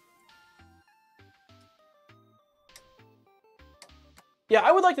 Yeah,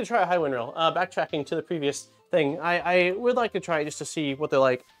 I would like to try a high wind rail. Backtracking to the previous thing, I would like to try it just to see what they're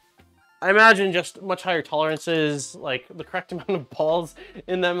like. I imagine just much higher tolerances, like the correct amount of balls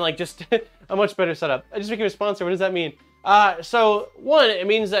in them, like just a much better setup. I just became a sponsor. What does that mean? So one, it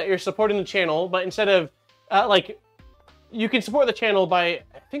means that you're supporting the channel, but instead of like, you can support the channel by,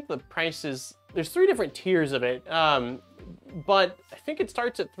 I think the price is, there's 3 different tiers of it, but I think it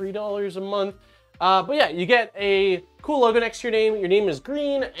starts at $3 a month. But yeah, you get a cool logo next to your name. Your name is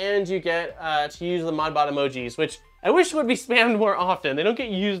green, and you get to use the ModBot emojis, which I wish would be spammed more often. They don't get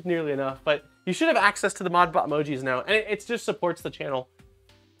used nearly enough, but you should have access to the ModBot emojis now, and it just supports the channel.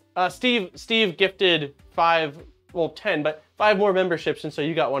 Steve gifted 5, well 10, but 5 more memberships, and so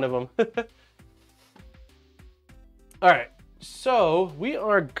you got one of them. All right, so we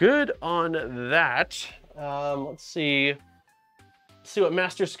are good on that. Let's see what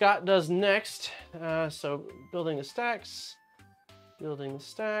Master Scott does next. So building the stacks.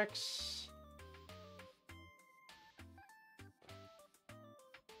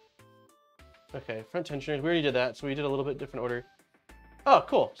 Okay, front tensioners, we already did that, so we did a little bit different order. Oh,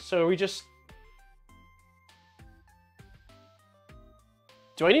 cool, so we just...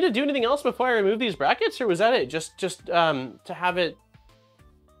 Do I need to do anything else before I remove these brackets, or was that it? Just to have it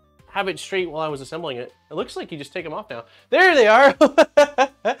straight while I was assembling it. It looks like you just take them off now. There they are.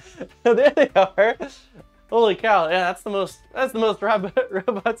 There they are. Holy cow! Yeah, that's the most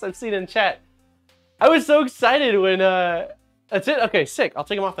robots I've seen in chat. I was so excited when that's it. Okay, sick. I'll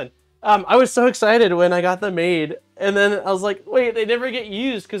take them off then. I was so excited when I got them made, and then I was like, wait, they never get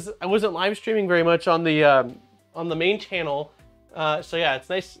used because I wasn't live streaming very much on the main channel. So yeah, it's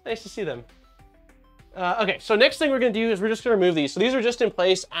nice to see them. Okay, so next thing we're gonna do is we're just gonna remove these. So these are just in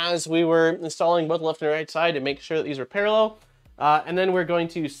place as we were installing both left and right side to make sure that these are parallel. And then we're going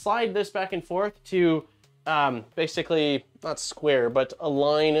to slide this back and forth to basically, not square, but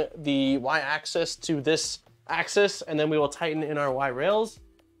align the y-axis to this axis, and then we will tighten in our y-rails.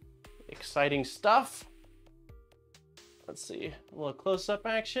 Exciting stuff. Let's see, a little close-up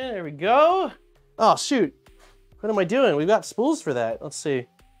action. There we go. Oh, shoot. What am I doing? We've got spools for that. Let's see.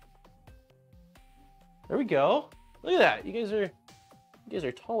 There we go. Look at that. You guys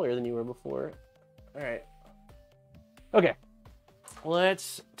are taller than you were before. All right. Okay.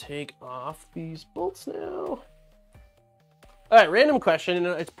 Let's take off these bolts now. All right, random question, and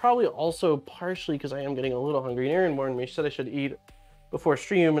it's probably also partially because I am getting a little hungry. And Erin warned me, she said I should eat before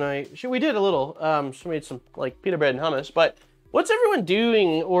stream, and we did a little. She made some like pita bread and hummus. But what's everyone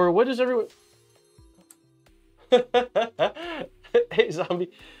doing, or what is everyone? Hey,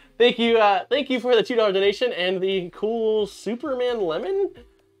 zombie. Thank you for the $2 donation and the cool Superman lemon.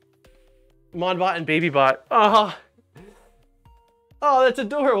 Modbot and Babybot. Oh, that's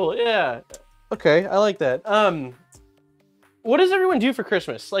adorable. Yeah. Okay, I like that. What does everyone do for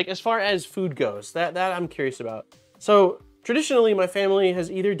Christmas? Like, as far as food goes, that I'm curious about. So traditionally, my family has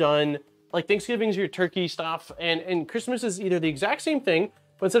either done, like, Thanksgiving's your turkey stuff, and Christmas is either the exact same thing,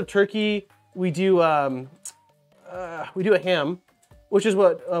 but instead of turkey, we do a ham, which is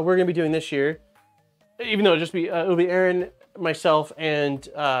what we're gonna be doing this year. Even though it'll be Erin, myself, and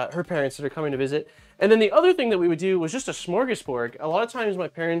her parents that are coming to visit. And then the other thing that we would do was just a smorgasbord. A lot of times my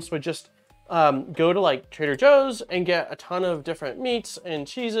parents would just go to like Trader Joe's and get a ton of different meats and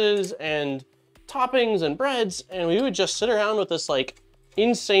cheeses and toppings and breads, and we would just sit around with this like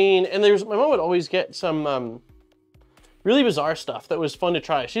insane, and my mom would always get some really bizarre stuff that was fun to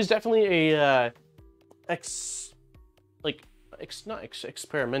try. She's definitely a not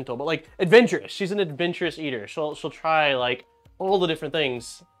experimental, but like adventurous. She's an adventurous eater. She'll try like all the different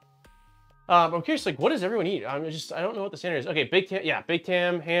things. I'm curious, like, what does everyone eat? I don't know what the standard is. Okay, big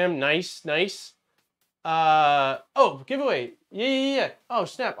tam, ham, nice. Oh, giveaway. Yeah. Oh,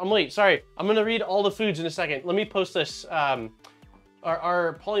 snap, I'm late, sorry. I'm gonna read all the foods in a second. Let me post this, our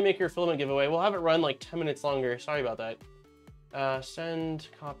Polymaker filament giveaway. We'll have it run like 10 minutes longer. Sorry about that. Send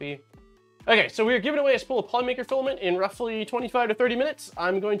copy. Okay, so we're giving away a spool of Polymaker filament in roughly 25 to 30 minutes.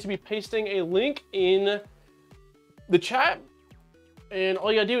 I'm going to be pasting a link in the chat. And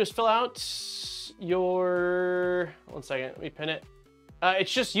all you gotta do is fill out your, one second, let me pin it.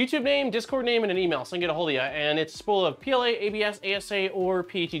 It's just YouTube name, Discord name, and an email, so I can get a hold of you. And it's a spool of PLA, ABS, ASA, or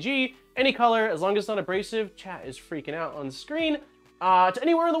PETG, any color, as long as it's not abrasive. Chat is freaking out on the screen. To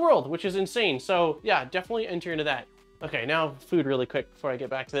anywhere in the world, which is insane. So yeah, definitely enter into that. Okay, now food really quick before I get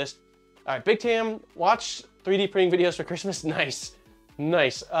back to this. All right, Big Tam, watch 3D printing videos for Christmas. Nice.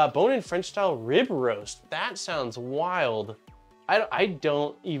 Bone and French style rib roast. That sounds wild. I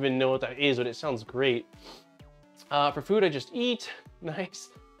don't even know what that is, but it sounds great. For food, I just eat. Nice.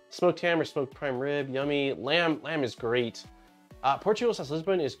 Smoked ham or smoked prime rib, yummy. Lamb is great. Portugal /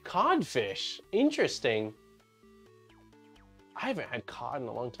 Lisbon is codfish. Interesting. I haven't had cod in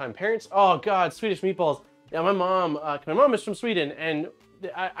a long time. Parents, oh God, Swedish meatballs. Yeah, my mom is from Sweden, and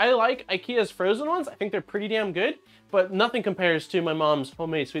I like IKEA's frozen ones. I think they're pretty damn good, but nothing compares to my mom's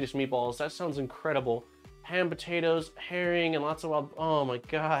homemade Swedish meatballs. That sounds incredible. Ham, potatoes, herring, and lots of wild, oh my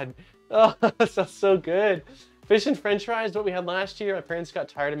God. Oh, that sounds so good. Fish and French fries, what we had last year. My parents got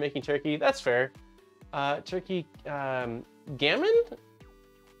tired of making turkey. That's fair. Turkey, gammon?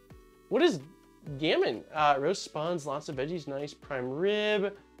 What is gammon? Roast spawns, lots of veggies, nice. Prime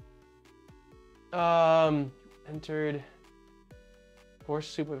rib. Entered horse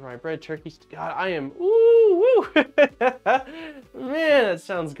soup with rye bread, turkey. God, I am, ooh, woo. Man, that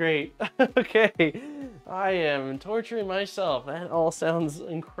sounds great. Okay, I am torturing myself. That all sounds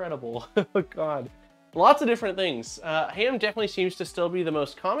incredible. Oh God, lots of different things. Ham definitely seems to still be the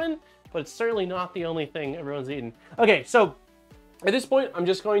most common, but it's certainly not the only thing everyone's eating. Okay, so at this point, I'm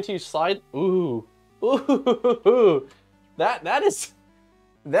just going to slide. Ooh, that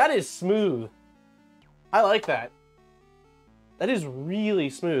is smooth. I like that. That is really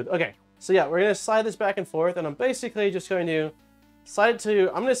smooth. Okay, so yeah, we're gonna slide this back and forth, and I'm basically just going to slide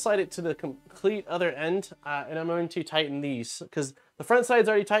it I'm gonna slide it to the complete other end, and I'm going to tighten these, because the front side's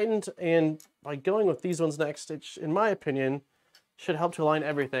already tightened, and by going with these ones next, it, in my opinion, should help to align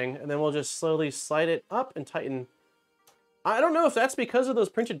everything, and then we'll just slowly slide it up and tighten. I don't know if that's because of those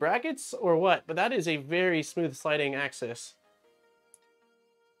printed brackets or what, but that is a very smooth sliding axis.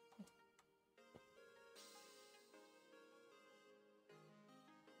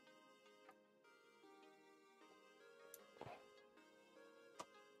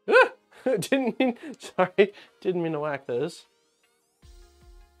 Sorry, didn't mean to whack those.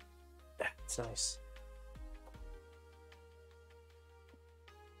 That's nice.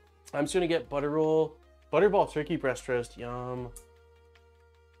 I'm just gonna get butterball turkey breast roast. Yum.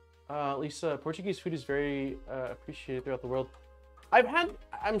 Lisa, Portuguese food is very appreciated throughout the world.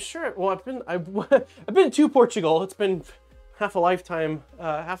 I'm sure. Well, I've been to Portugal. It's been half a lifetime,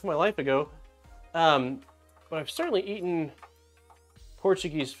 half of my life ago. But I've certainly eaten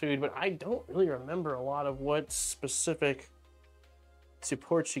Portuguese food, but I don't really remember a lot of what's specific to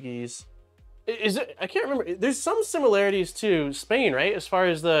Portuguese. Is it? I can't remember. There's some similarities to Spain, right? As far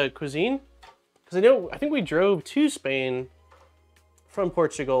as the cuisine, because I think we drove to Spain from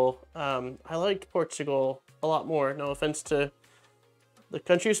Portugal. I liked Portugal a lot more. No offense to the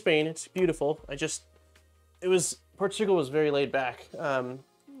country of Spain. It's beautiful. Portugal was very laid back.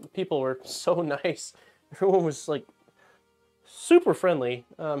 People were so nice. Everyone was like super friendly.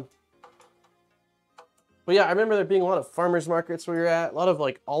 But yeah, I remember there being a lot of farmers markets where we were at, a lot of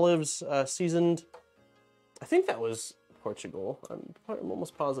like olives seasoned. I think that was Portugal. I'm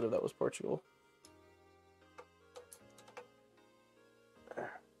almost positive that was Portugal.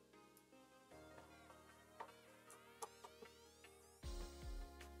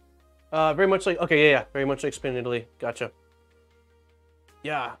 Very much like, okay, yeah, very much like Spain and Italy. Gotcha.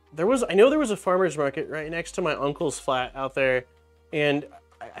 Yeah, I know there was a farmer's market right next to my uncle's flat out there, and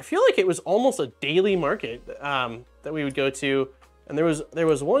I feel like it was almost a daily market that we would go to, and there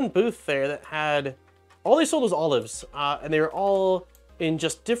was one booth there that had, all they sold was olives, and they were all in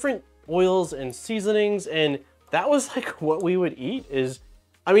just different oils and seasonings, and that was like what we would eat is,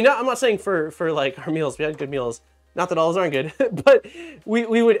 I mean, I'm not saying for like our meals, we had good meals, not that olives aren't good, but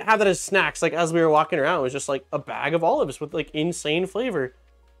we would have that as snacks, like as we were walking around, it was just like a bag of olives with like insane flavor.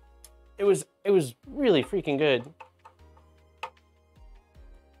 It was really freaking good.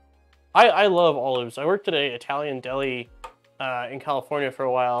 I love olives. I worked at an Italian deli in California for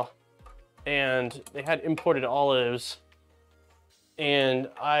a while, and they had imported olives, and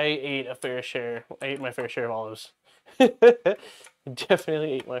I ate my fair share of olives.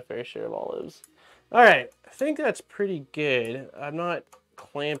 Definitely ate my fair share of olives. All right, I think that's pretty good. I'm not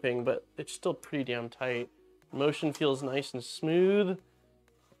clamping, but it's still pretty damn tight. Motion feels nice and smooth.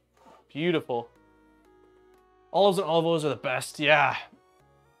 Beautiful. Olives and olive oils are the best, yeah.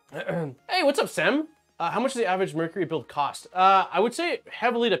 Hey, what's up, Sam? How much does the average Mercury build cost? I would say it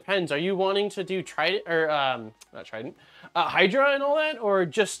heavily depends. Are you wanting to do Trident, or not Trident, Hydra and all that, or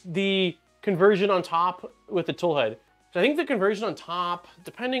just the conversion on top with the Toolhead? So I think the conversion on top,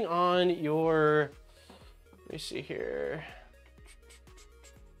 depending on your, let me see here.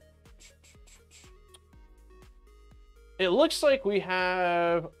 It looks like we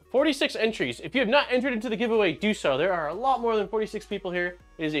have 46 entries. If you have not entered into the giveaway, do so. There are a lot more than 46 people here.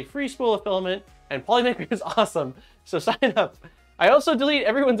 It is a free spool of filament, and Polymaker is awesome. So sign up. I also delete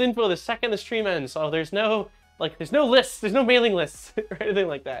everyone's info the second the stream ends, so there's no lists, there's no mailing lists or anything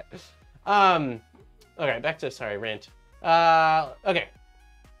like that. Okay, back to, sorry, rant. Okay.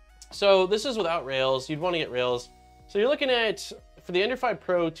 So this is without rails. You'd want to get rails. So you're looking at, for the Ender 5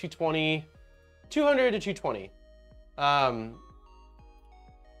 Pro 220, 200 to 220. And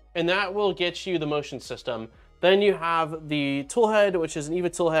that will get you the motion system. Then you have the Toolhead, which is an EVA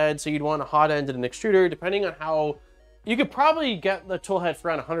Toolhead, so you'd want a hot end and an extruder, depending on how, you could probably get the Toolhead for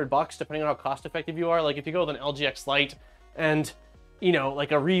around $100, depending on how cost effective you are. Like if you go with an LGX Lite and, you know,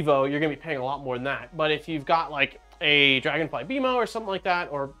 like a Revo, you're gonna be paying a lot more than that. But if you've got like a Dragonfly BMO or something like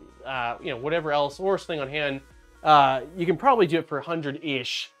that, or, you know, whatever else, or something on hand, you can probably do it for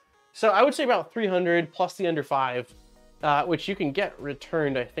 100-ish. So I would say about 300 plus the Ender 5. Which you can get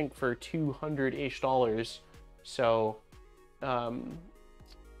returned, I think, for $200-ish. So,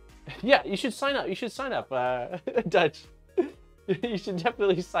 yeah, you should sign up. You should sign up, Dutch. You should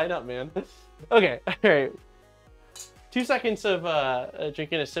definitely sign up, man. Okay, all right. 2 seconds of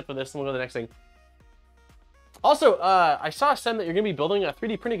drinking a sip of this, and we'll go to the next thing. Also, I saw, Sam, that you're going to be building a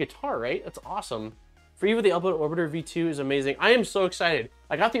 3D printed guitar, right? That's awesome. For EVA, the Elbow Orbiter V2 is amazing. I am so excited.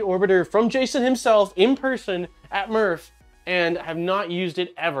 I got the Orbiter from Jason himself in person at Murph and have not used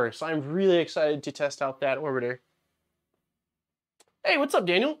it ever. So I'm really excited to test out that Orbiter. Hey, what's up,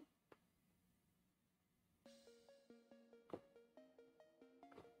 Daniel?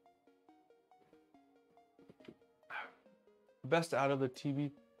 Best out of the TV.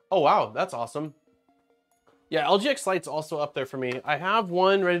 Oh, wow, that's awesome. Yeah, LGX Lite's also up there for me. I have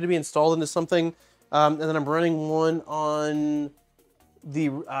one ready to be installed into something. And then I'm running one on the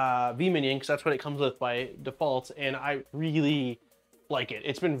V-Minion, because that's what it comes with by default, and I really like it.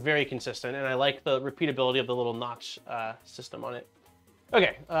 It's been very consistent, and I like the repeatability of the little notch system on it.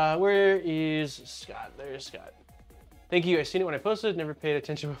 Okay, where is Scott? There's Scott. Thank you. I seen it when I posted. Never paid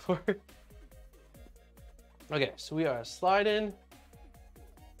attention before. Okay, so we are sliding.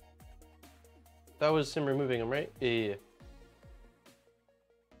 That was him removing him, right? Yeah.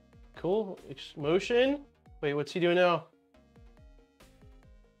 Cool. Motion. Wait, what's he doing now?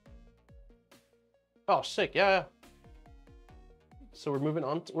 Oh, sick. Yeah. So we're moving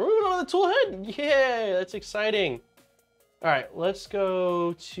on. We're moving on to the Toolhead. Yeah, that's exciting. All right, let's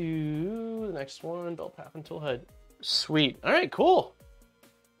go to the next one. Belt path and Toolhead. Sweet. All right, cool.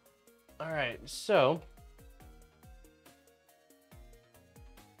 All right, so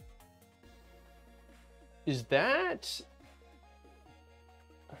is that?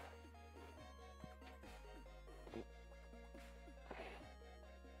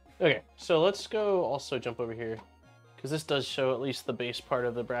 Okay, so let's go also jump over here because this does show at least the base part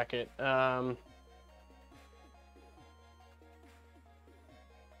of the bracket.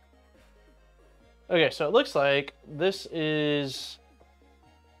 Okay, so it looks like this is...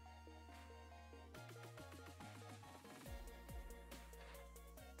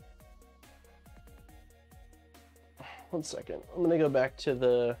 One second. I'm gonna go back to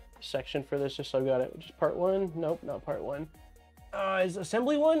the section for this just so I've got it. Which is part one? Nope, not part one. Is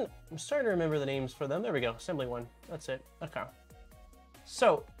assembly one? I'm starting to remember the names for them. There we go, assembly one. That's it. Okay.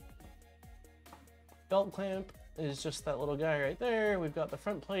 So, belt clamp is just that little guy right there. We've got the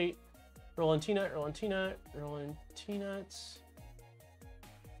front plate. Roll and T-nut, roll and T-nut, roll and T-nuts.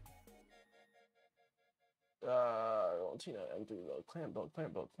 Roll and T-nut, M3, belt clamp, belt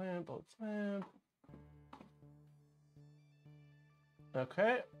clamp, belt clamp, belt clamp.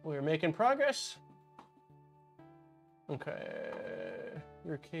 Okay, we're making progress. Okay,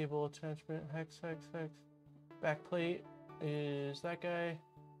 your cable attachment, hex. Back plate is that guy.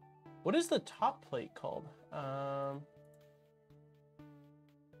 What is the top plate called?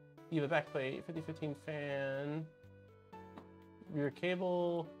 You have a back plate, 5015 fan. Your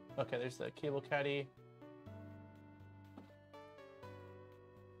cable. Okay, there's the cable caddy.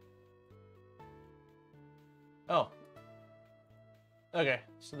 Oh. Okay,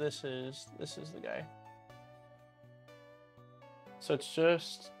 so this is the guy. So it's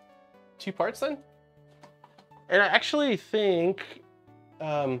just 2 parts then? And I actually think,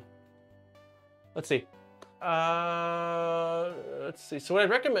 let's see. So what I'd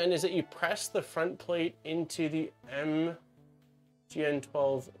recommend is that you press the front plate into the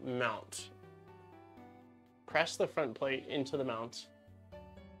MGN12 mount. Press the front plate into the mount.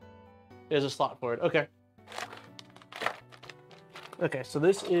 There's a slot for it. Okay. Okay, so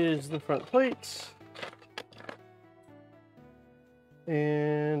this is the front plate.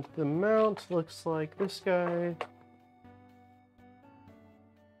 And the mount looks like this guy.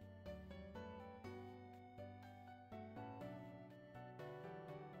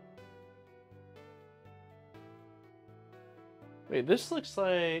 Wait, this looks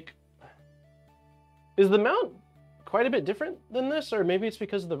like... Is the mount quite a bit different than this? Or maybe it's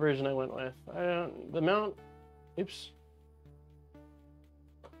because of the version I went with. I don't... The mount... Oops.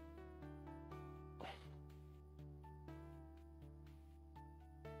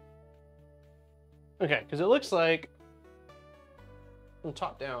 Okay, because it looks like... From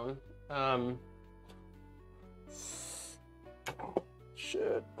top down...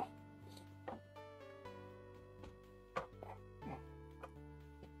 Shit.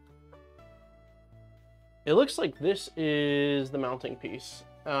 It looks like this is the mounting piece.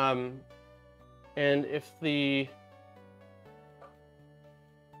 And if the...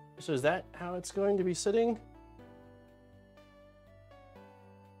 So is that how it's going to be sitting?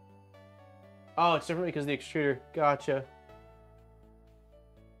 Oh, it's different because of the extruder. Gotcha.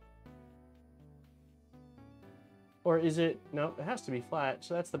 Or is it... No, it has to be flat,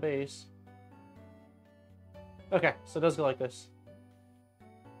 so that's the base. Okay, so it does go like this.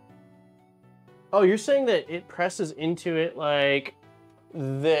 Oh, you're saying that it presses into it like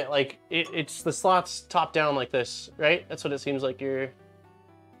that, like it's the slots top down like this, right? That's what it seems like you're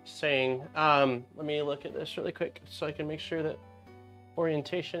saying. Let me look at this really quick so I can make sure that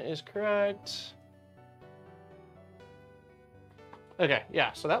orientation is correct. Okay,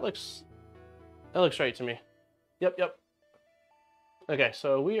 yeah, so that looks right to me. Yep. Okay,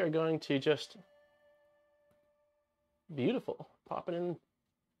 so we are going to just beautiful pop it in.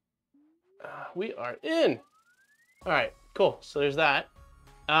 We are in. All right, cool. So there's that.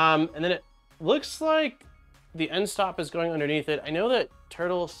 And then it looks like the end stop is going underneath it. I know that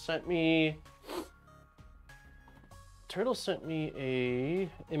Turtle sent me a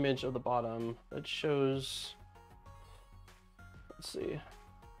image of the bottom that shows, let's see,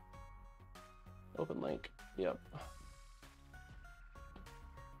 open link. Yep.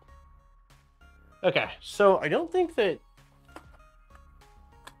 Okay, so I don't think that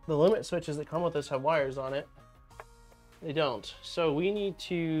the limit switches that come with this have wires on it. They don't. So we need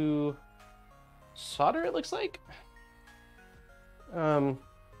to solder, it looks like. I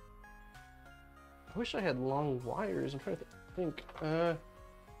wish I had long wires. I'm trying to think.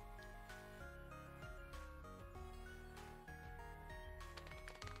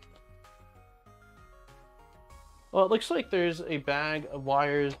 Well, it looks like there's a bag of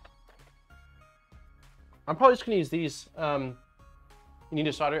wires. I'm probably just gonna use these. You need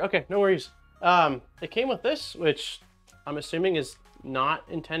to solder. Okay, no worries. It came with this, which I'm assuming is not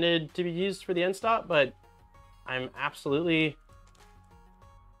intended to be used for the end stop, but I'm absolutely...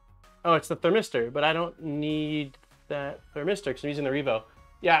 Oh, it's the thermistor, but I don't need that thermistor because I'm using the Revo.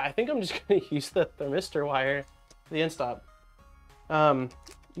 Yeah, I think I'm just gonna use the thermistor wire for the end stop.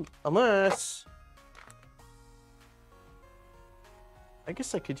 Unless... I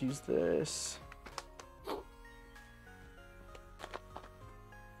guess I could use this.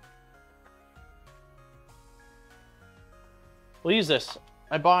 We'll use this.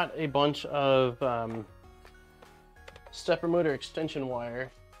 I bought a bunch of stepper motor extension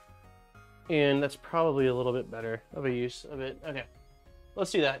wire, and that's probably a little bit better of a use of it. Okay,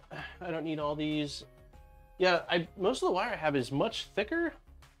 let's do that. I don't need all these. Yeah, most of the wire I have is much thicker.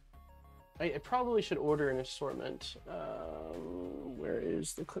 I probably should order an assortment. Where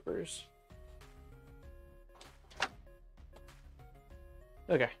is the clippers?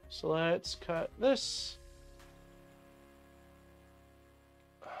 Okay, so let's cut this.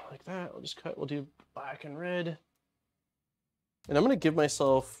 Like that, we'll do black and red. And I'm gonna give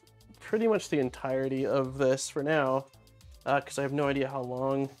myself pretty much the entirety of this for now, because I have no idea how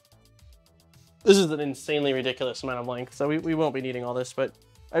long. This is an insanely ridiculous amount of length, so we won't be needing all this, but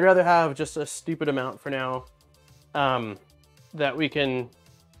I'd rather have just a stupid amount for now that we can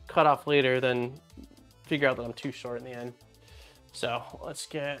cut off later than figure out that I'm too short in the end. So let's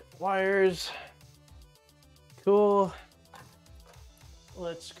get wires. Cool.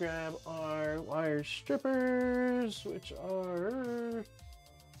 Let's grab our wire strippers, which are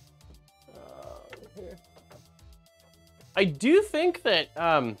here. I do think that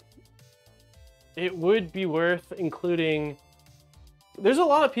it would be worth including. There's a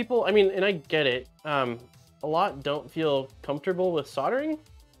lot of people, I mean, and I get it. A lot don't feel comfortable with soldering,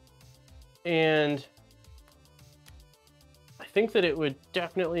 and I think that it would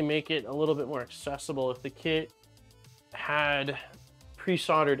definitely make it a little bit more accessible if the kit had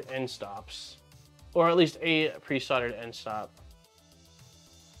pre-soldered end stops, or at least a pre-soldered end stop.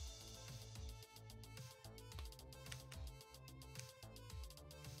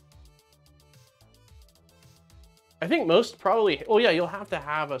 I think most probably, well, yeah, you'll have to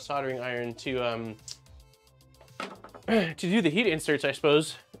have a soldering iron to to do the heat inserts, I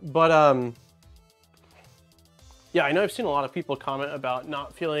suppose. But yeah, I know I've seen a lot of people comment about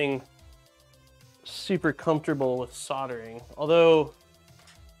not feeling super comfortable with soldering, although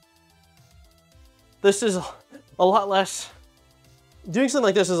this is a lot less, doing something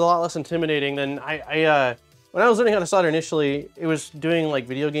like this is a lot less intimidating than when I was learning how to solder initially, it was doing like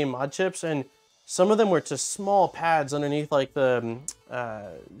video game mod chips, and some of them were just small pads underneath like the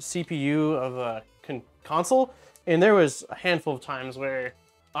CPU of a console, and there was a handful of times where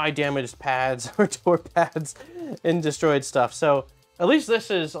I damaged pads or tore pads and destroyed stuff. So at least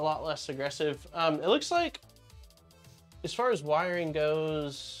this is a lot less aggressive. It looks like, as far as wiring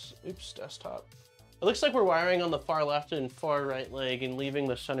goes, oops, desktop. It looks like we're wiring on the far left and far right leg and leaving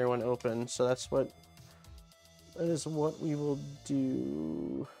the center one open. So that is what we will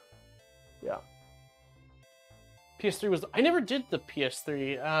do. Yeah. PS3 was, I never did the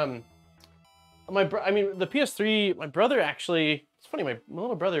PS3. The PS3, my brother actually, it's funny, my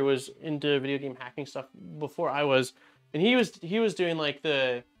little brother was into video game hacking stuff before I was, and he was doing like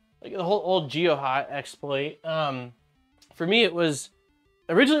the whole old GeoHot exploit. For me,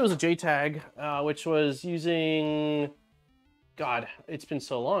 originally it was a JTAG, which was using, God, it's been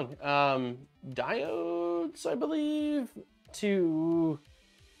so long, diodes, I believe, it's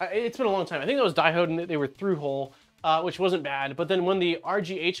been a long time. I think that was diode and they were through hole, which wasn't bad. But then when the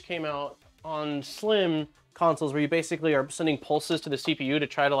RGH came out on slim consoles, where you basically are sending pulses to the CPU to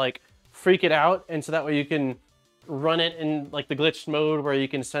try to like freak it out, and so that way you can run it in like the glitched mode where you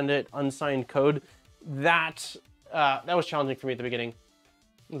can send it unsigned code, that was challenging for me at the beginning.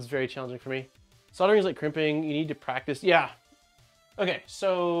 It was very challenging for me. Soldering is like crimping. You need to practice. Yeah. Okay,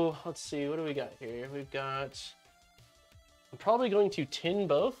 so let's see. What do we got here? We've got... I'm probably going to tin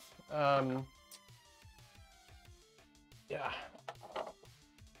both. Yeah.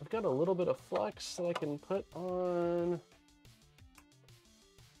 I've got a little bit of flux that I can put on.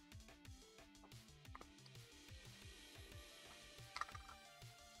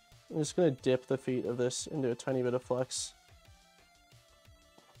 I'm just gonna dip the feet of this into a tiny bit of flux.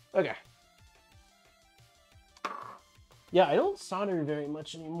 Okay. Yeah, I don't solder very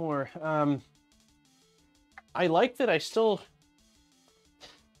much anymore. I like that I still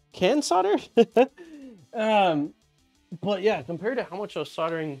can solder. But yeah, compared to how much I was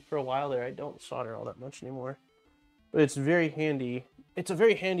soldering for a while there, I don't solder all that much anymore. But it's very handy. It's a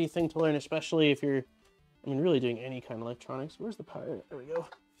very handy thing to learn, especially if you're, I mean, really doing any kind of electronics. Where's the power? There we go.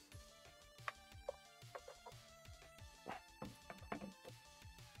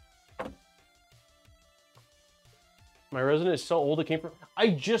 My resin is so old, it came from... I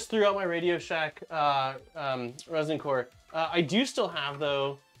just threw out my Radio Shack resin core. I do still have,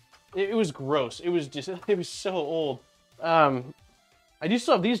 though... It was gross. It was just... It was so old. I do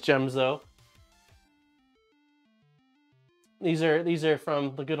still have these gems, though. These are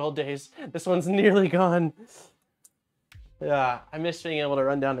from the good old days. This one's nearly gone. Yeah, I miss being able to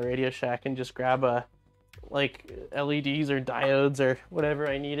run down to Radio Shack and just grab like LEDs or diodes or whatever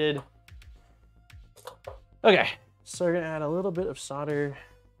I needed. Okay. So we're gonna add a little bit of solder.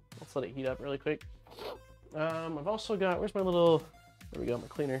 Let's let it heat up really quick. I've also got, where's my little, there we go, my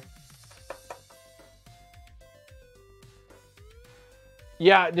cleaner.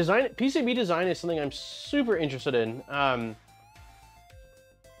 Yeah, PCB design is something I'm super interested in.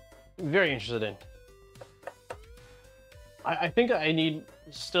 Very interested in. I think I need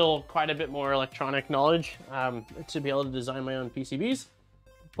still quite a bit more electronic knowledge to be able to design my own PCBs,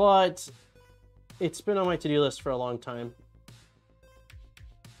 but it's been on my to-do list for a long time.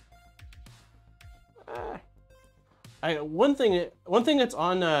 One thing that's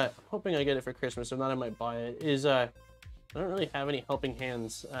on, I'm hoping I get it for Christmas, if not I might buy it, is I don't really have any helping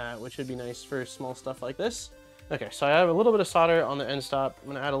hands, which would be nice for small stuff like this. Okay, so I have a little bit of solder on the end stop.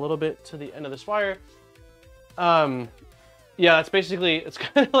 I'm gonna add a little bit to the end of this wire. Yeah, it's basically, it's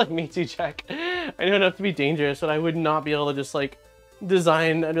kind of like me too, Jack. I know enough to be dangerous, but I would not be able to just like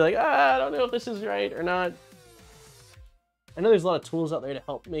design and be like, I don't know if this is right or not. I know there's a lot of tools out there to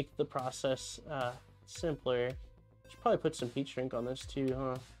help make the process simpler. Should probably put some heat shrink on this too,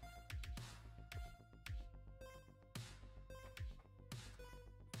 huh?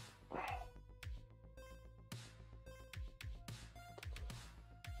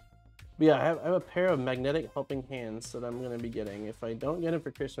 But yeah, I have a pair of magnetic helping hands that I'm going to be getting. If I don't get them for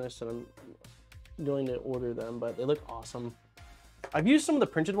Christmas, then I'm going to order them, but they look awesome. I've used some of the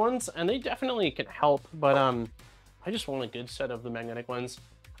printed ones, and they definitely can help, but I just want a good set of the magnetic ones.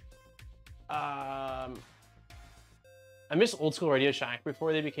 I miss old school Radio Shack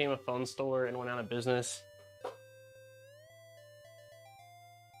before they became a phone store and went out of business.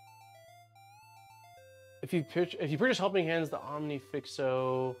 If you purchase helping hands, the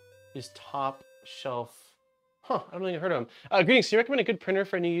OmniFixo is top shelf. Huh, I don't think I've heard of them. Greetings, can you recommend a good printer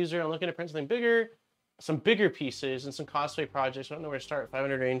for a new user? I'm looking to print something bigger, some bigger pieces, and some costly projects. I don't know where to start,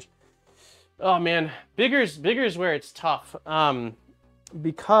 500 range. Oh man, bigger is where it's tough.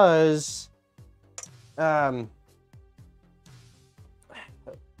 Because,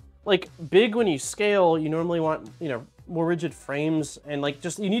 like big when you scale, you normally want, you know, more rigid frames, and like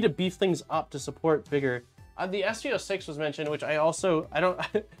just, you need to beef things up to support bigger. The SG06 was mentioned, which I also, I don't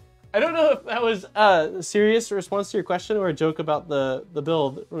know if that was a serious response to your question or a joke about the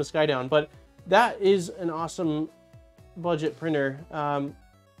build from a Skydown, but that is an awesome budget printer. Yeah,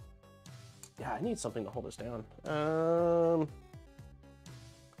 I need something to hold this down.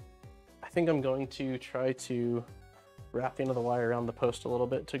 I think I'm going to try to wrap the end of the wire around the post a little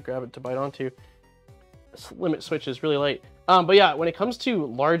bit to grab it to bite onto. This limit switch is really light. But yeah, when it comes to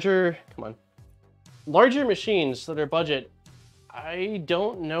larger machines that are budget, I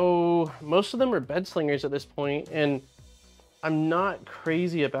don't know. Most of them are bed slingers at this point, and I'm not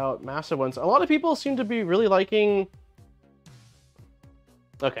crazy about massive ones. A lot of people seem to be really liking...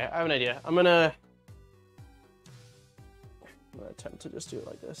 Okay, I have an idea. I'm gonna attempt to just do it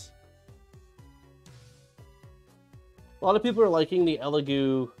like this. A lot of people are liking the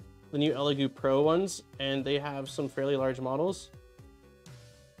Elegoo, the new Elegoo Pro ones, and they have some fairly large models.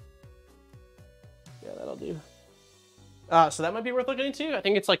 Yeah, that'll do. So that might be worth looking into. I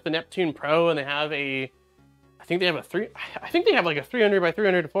think it's like the Neptune Pro, and they have a, I think they have like a 300 by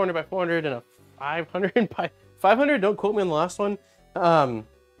 300, a 400 by 400, and a 500 by 500. Don't quote me on the last one.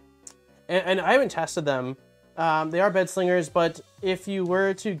 And I haven't tested them. They are bed slingers, but if you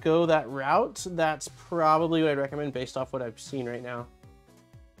were to go that route, that's probably what I'd recommend based off what I've seen right now.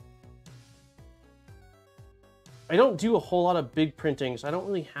 I don't do a whole lot of big printing, so I don't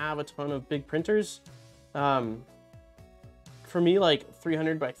really have a ton of big printers. For me, like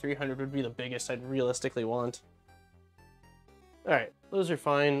 300 by 300 would be the biggest I'd realistically want. All right, those are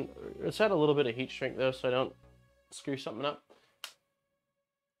fine. Let's add a little bit of heat shrink though, so I don't screw something up.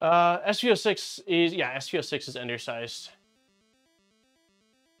 SVO6 is, yeah, SVO6 is undersized.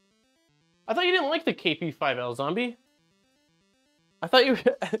 I thought you didn't like the KP5L, Zombie. I thought you,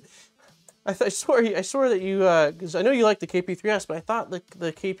 I swore that you, because I know you like the KP3S, but I thought the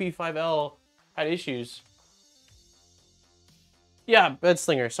KP5L had issues. Yeah, bed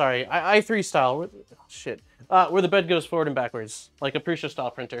slinger, sorry. I3 style, shit. Where the bed goes forward and backwards, like a Prusa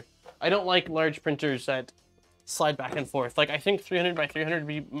style printer. I don't like large printers that slide back and forth. Like, I think 300 by 300 would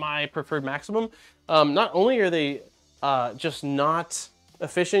be my preferred maximum. Not only are they just not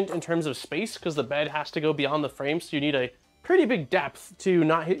efficient in terms of space, because the bed has to go beyond the frame, so you need a pretty big depth to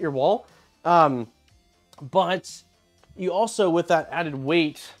not hit your wall. But you also, with that added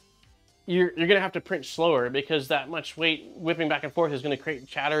weight, you're gonna have to print slower, because that much weight whipping back and forth is gonna create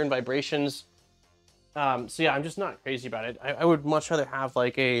chatter and vibrations. So yeah, I'm just not crazy about it. I would much rather have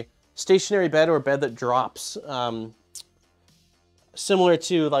like a stationary bed or a bed that drops, similar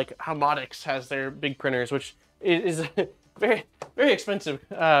to like how Modix has their big printers, which is very, very expensive.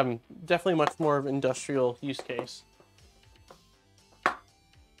 Definitely much more of an industrial use case.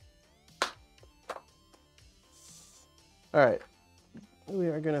 All right, we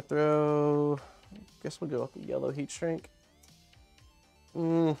are gonna throw, I guess we'll go with the yellow heat shrink.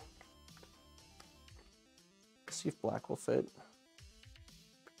 Let's see if black will fit.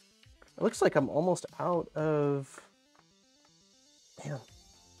 It looks like I'm almost out of, damn.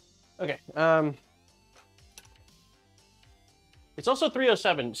 Okay, it's also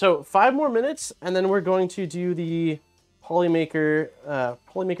 3:07, so 5 more minutes, and then we're going to do the Polymaker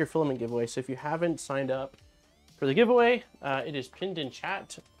filament giveaway. So if you haven't signed up for the giveaway, it is pinned in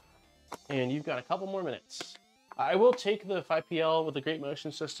chat, and you've got a couple more minutes. I will take the 5PL with a great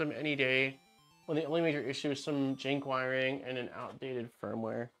motion system any day, when the only major issue is some jank wiring and an outdated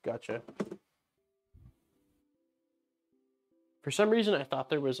firmware. Gotcha. For some reason, I thought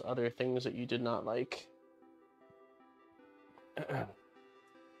there was other things that you did not like.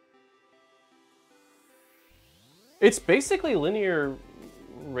 It's basically linear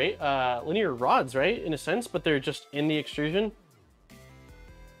rods, right? In a sense, but they're just in the extrusion.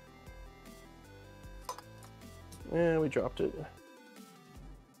 Yeah, we dropped it.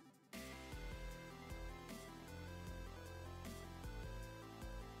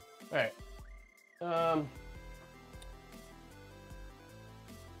 All right.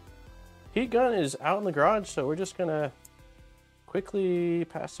 Heat gun is out in the garage, so we're just gonna quickly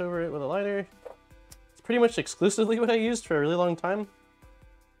pass over it with a lighter. It's pretty much exclusively what I used for a really long time.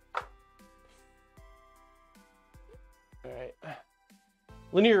 All right.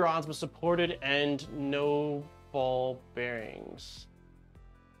 Linear rods was supported and no ball bearings.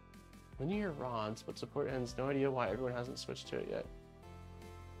 Linear rods, but support ends. No idea why everyone hasn't switched to it yet.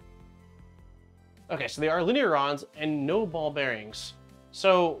 Okay, so they are linear rods and no ball bearings.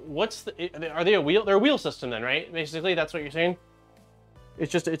 So what's the, are they a wheel? They're a wheel system then, right? Basically, that's what you're saying?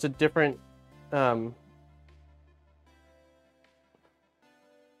 It's just, it's a different, if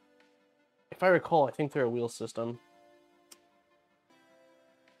I recall, I think they're a wheel system.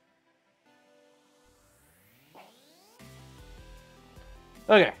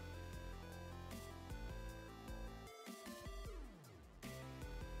 Okay.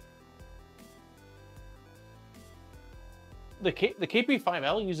 The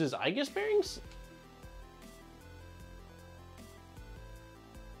KP5L uses IGUS bearings?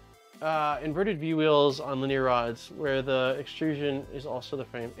 Inverted V wheels on linear rods, where the extrusion is also the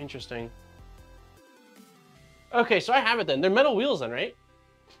frame. Interesting. Okay, so I have it then. They're metal wheels then, right?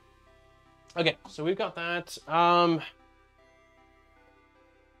 Okay, so we've got that.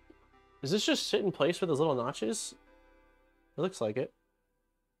 Does this just sit in place with those little notches? It looks like it.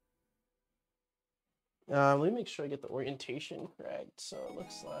 Let me make sure I get the orientation correct. So it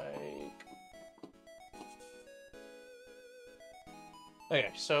looks like...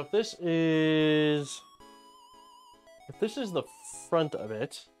 Okay, so if this is the front of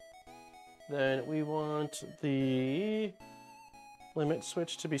it, then we want the limit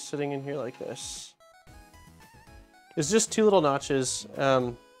switch to be sitting in here like this. It's just 2 little notches.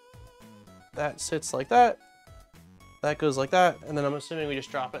 That sits like that. That goes like that, and then I'm assuming we just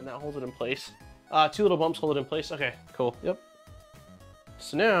drop it and that holds it in place. 2 little bumps hold it in place. Okay, cool. Yep.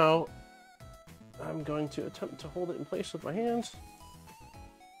 So now I'm going to attempt to hold it in place with my hands.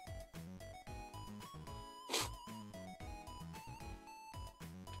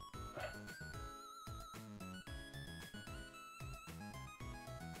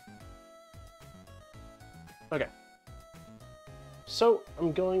 Okay. So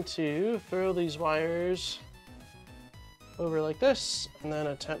I'm going to throw these wires over like this, and then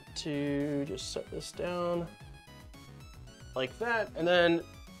attempt to just set this down like that. And then,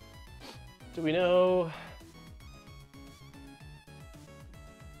 do we know?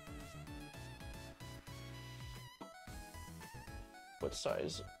 What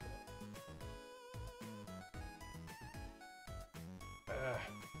size?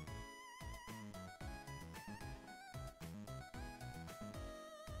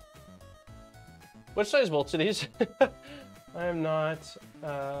 What size bolts are these? I am not,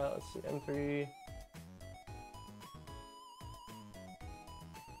 let's see, M3.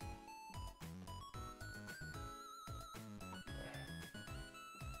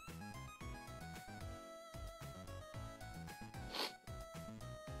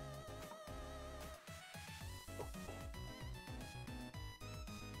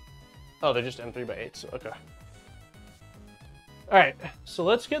 Oh, they're just M3x8s, okay. All right, so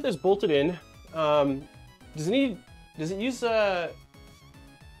let's get this bolted in. Does it use, hold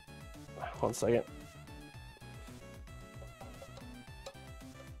on a second.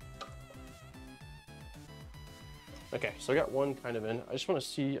 Okay, so I got one kind of in. I just want to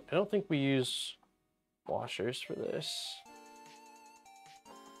see, I don't think we use washers for this.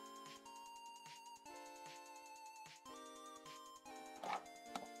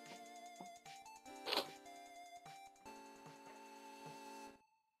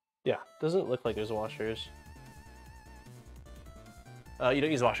 Yeah, doesn't look like there's washers. You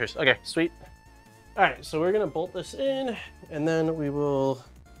don't use washers. Okay, sweet. All right, so we're gonna bolt this in, and then we will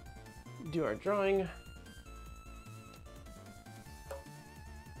do our drawing.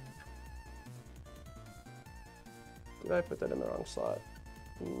 Did I put that in the wrong slot?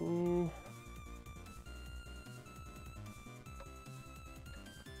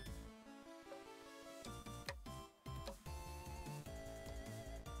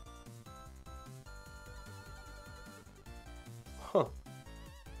 Huh.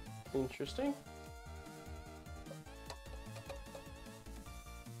 Interesting.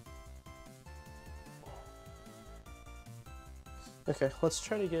 Okay, let's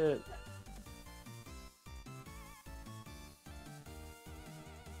try to get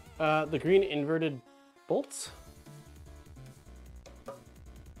the green inverted bolts.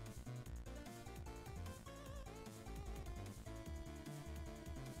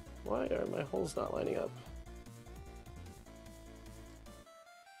 Why are my holes not lining up?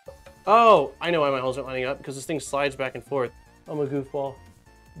 Oh, I know why my holes aren't lining up, because this thing slides back and forth. I'm a goofball.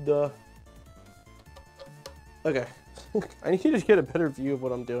 Duh. Okay. I need to get a better view of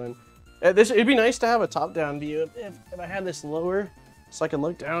what I'm doing. It'd be nice to have a top-down view if I had this lower, so I can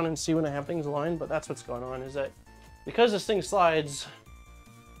look down and see when I have things aligned, but that's what's going on, is that because this thing slides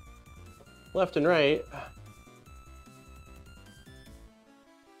left and right,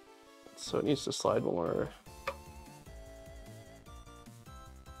 so it needs to slide more.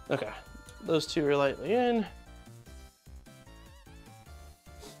 Okay, those two are lightly in.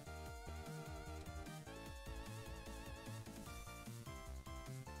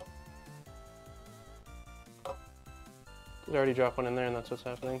 Did I already drop one in there and that's what's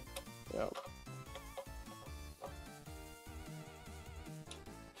happening? Yeah.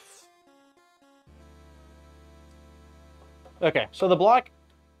 Okay, so the block,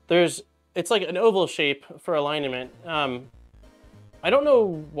 it's like an oval shape for alignment. I don't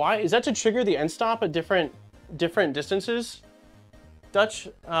know why. Is that to trigger the end stop at different distances? Dutch,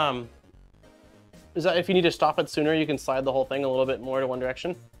 is that if you need to stop it sooner, you can slide the whole thing a little bit more to one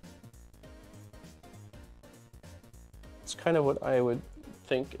direction? It's kind of what I would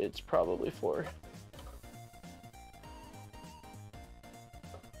think it's probably for.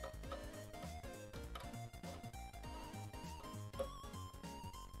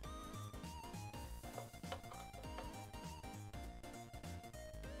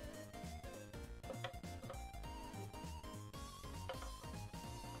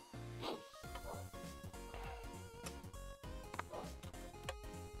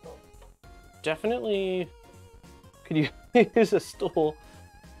 Definitely could you use a stool.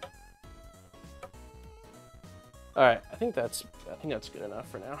 All right, I think that's good enough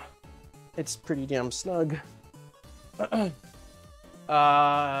for now. It's pretty damn snug.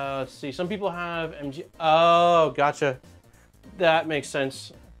 Let's see. Some people have MG. Oh, gotcha. That makes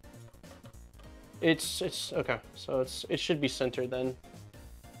sense. It's okay. So it should be centered then.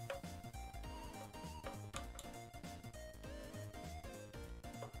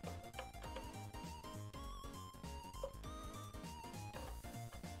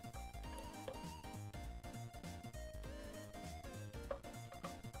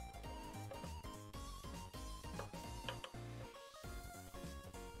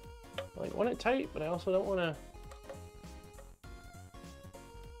 I want it tight, but I also don't want to.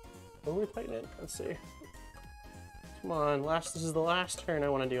 over tighten it. Let's see. Come on, this is the last turn I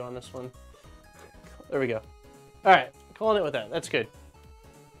want to do on this one. There we go. All right, calling it with that. That's good.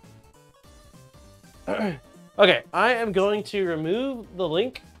 Okay, I am going to remove the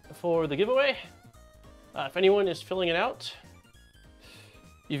link for the giveaway. If anyone is filling it out,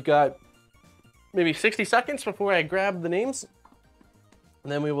 you've got maybe 60 seconds before I grab the names.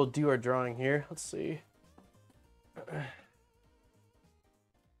 And then we will do our drawing here. Let's see.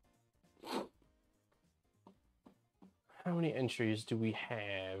 How many entries do we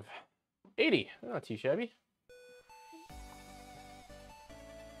have? 80. Not too shabby.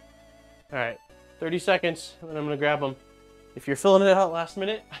 All right, 30 seconds, and then I'm gonna grab them. If you're filling it out last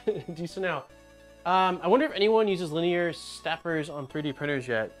minute, do so now. I wonder if anyone uses linear steppers on 3D printers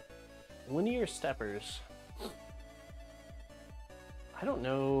yet. Linear steppers. I don't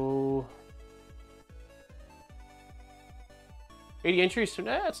know. 80 entries, so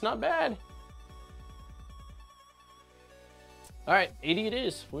it's not bad. All right, 80 it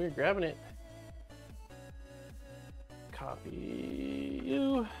is. We're grabbing it. Copy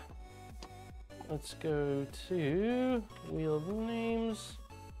you. Let's go to Wheel of Names.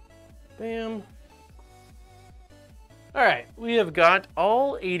 Bam. All right, we have got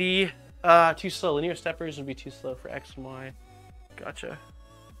all 80. Too slow. Linear steppers would be too slow for X and Y. Gotcha.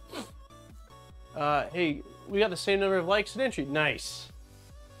 Hey, we got the same number of likes and entry. Nice.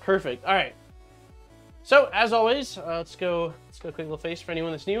 Perfect. All right. So as always, let's go quick little face for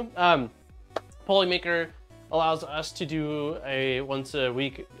anyone that's new. Polymaker allows us to do a once a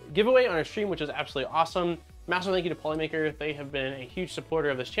week giveaway on our stream, which is absolutely awesome. Massive thank you to Polymaker. They have been a huge supporter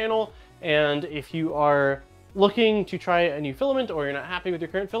of this channel. And if you are looking to try a new filament or you're not happy with your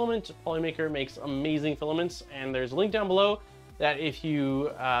current filament, Polymaker makes amazing filaments. And there's a link down below that if you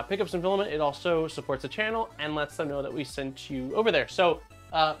pick up some filament, it also supports the channel and lets them know that we sent you over there. So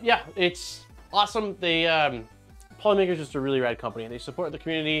yeah, it's awesome. They Polymaker is just a really rad company. They support the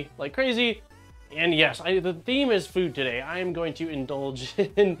community like crazy. And yes, the theme is food today. I am going to indulge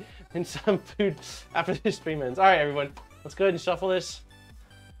in some food after this stream ends. All right, everyone, let's go ahead and shuffle this.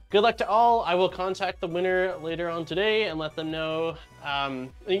 Good luck to all. I will contact the winner later on today and let them know,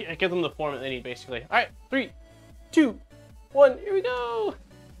 give them the form that they need, basically. All right, 3, 2, 1, here we go.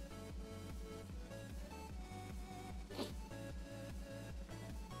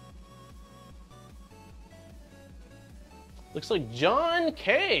 Looks like John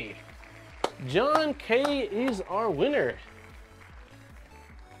K. John K is our winner.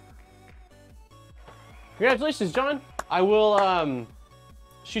 Congratulations, John. I will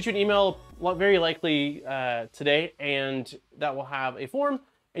shoot you an email very likely today, and that will have a form,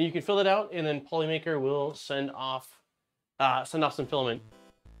 and you can fill it out, and then Polymaker will send off some filament.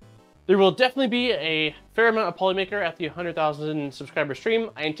 There will definitely be a fair amount of Polymaker at the 100,000 subscriber stream.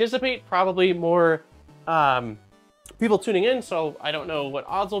 I anticipate probably more people tuning in, so I don't know what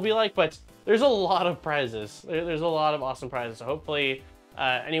odds will be like, but there's a lot of prizes. There's a lot of awesome prizes. So hopefully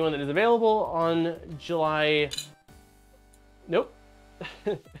anyone that is available on July, nope,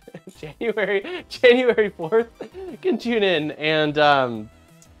 January 4th can tune in. And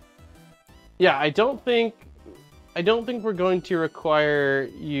yeah, I don't think we're going to require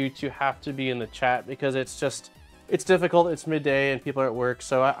you to have to be in the chat because it's difficult. It's midday and people are at work.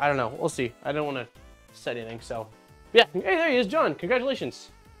 So I don't know. We'll see. I don't want to set anything. So yeah, hey, there he is, John. Congratulations.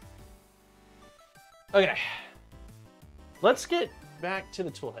 Okay, let's get back to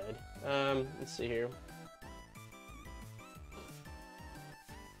the Toolhead. Let's see here.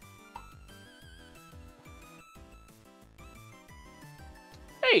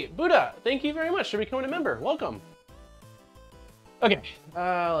 Hey, Buddha, thank you very much for becoming a member. Welcome. Okay,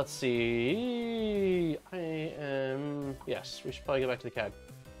 let's see. Yes, we should probably get back to the CAD.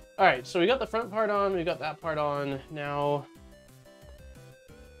 All right, so we got the front part on, we got that part on. Now,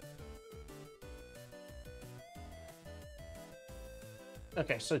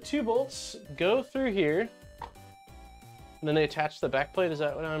 okay, so 2 bolts go through here, and then they attach the back plate. Is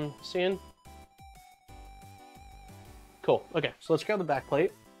that what I'm seeing? Cool. Okay, so let's grab the back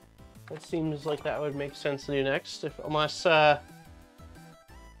plate. That seems like that would make sense to do next, unless. Oh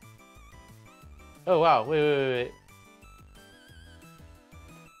wow! Wait.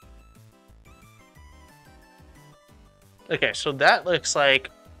 Okay, so that looks like.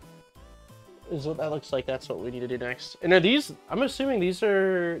 Is what that looks like. That's what we need to do next. And are these? I'm assuming these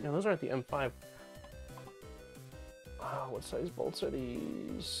are. No, those aren't the M5. Oh, what size bolts are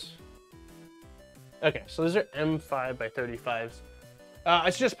these? Okay, so these are M5 by 35s. I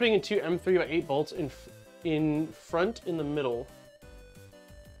suggest putting in 2 M3 by 8 bolts in front in the middle.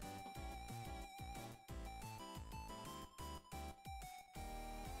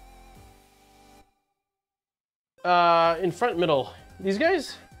 In front middle. These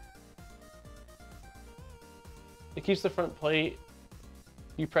guys? It keeps the front plate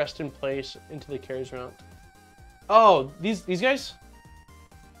depressed in place into the carriage mount. Oh, these guys?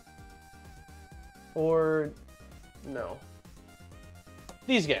 Or no.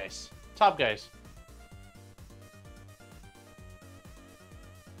 These guys. Top guys.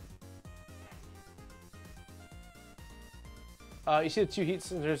 You see the two heat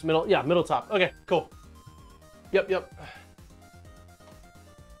sensors, middle, yeah, middle top. Okay, cool. Yep.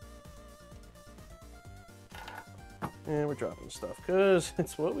 And we're dropping stuff because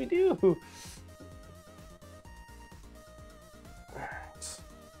it's what we do.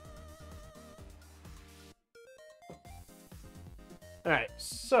 All right,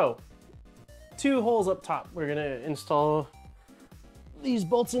 so 2 holes up top. We're gonna install these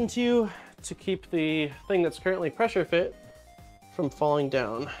bolts into to keep the thing that's currently pressure fit from falling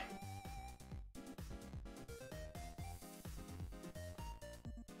down.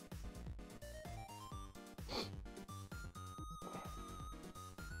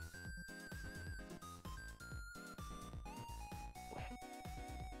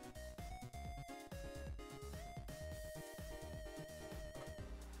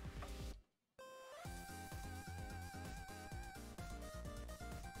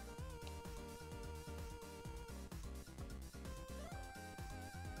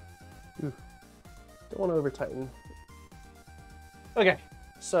 Ooh, don't want to over tighten. Okay,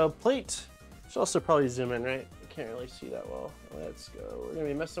 so plate should also probably zoom in, right? I can't really see that well. Let's go. We're gonna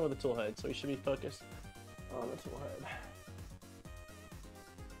be messing with the tool head, so we should be focused on the tool head.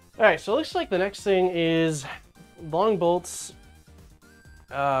 All right, so it looks like the next thing is long bolts,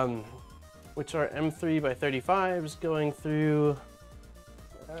 which are M3 by 35s going through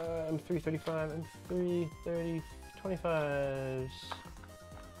M3 35, M3 30, 25s.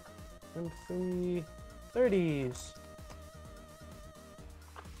 M3 30s.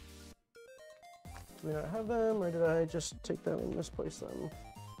 Do we not have them, or did I just take them and misplace them?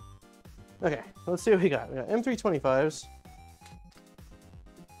 Okay, let's see what we got. We got M3 25s,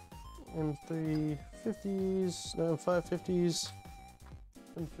 M3 50s, no, M5 50s,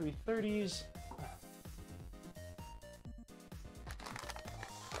 M3 30s.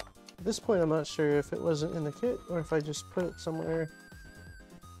 At this point, I'm not sure if it wasn't in the kit or if I just put it somewhere.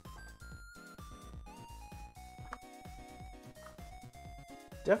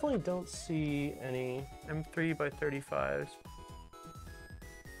 Definitely don't see any M3 by 35s.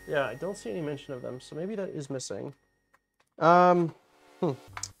 Yeah, I don't see any mention of them, so maybe that is missing. I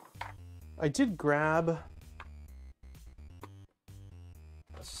did grab...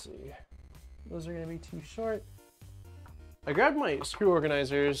 Let's see. Those are going to be too short. I grabbed my screw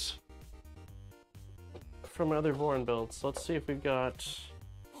organizers from my other Voron builds. So let's see if we've got...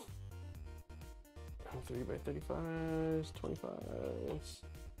 3 by 35s, 25s.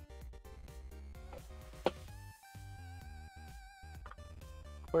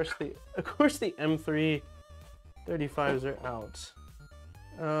 Of course the M3 35s are out.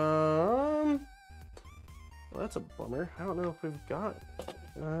 Well, that's a bummer. I don't know if we've got.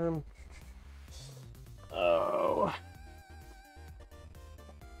 Oh.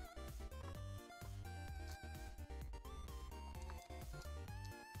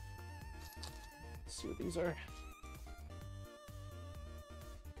 See what these are.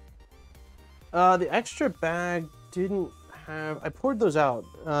 The extra bag didn't have. I poured those out.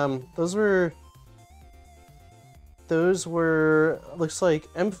 Those were looks like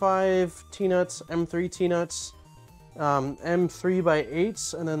M5 T-nuts, M3 T-nuts, M3 by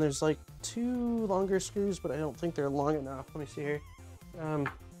 8s, and then there's like 2 longer screws, but I don't think they're long enough. Let me see here.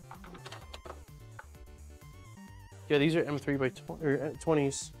 Yeah, these are M3 by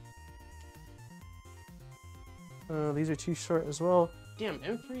 20s. These are too short as well. Damn,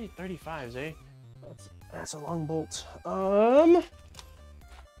 M3 35s, eh? That's a long bolt. God,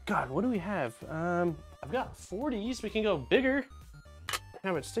 what do we have? I've got 40s. We can go bigger.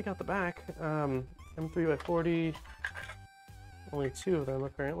 Have it stick out the back. M3 by 40. Only 2 of them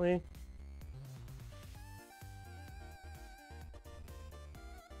apparently.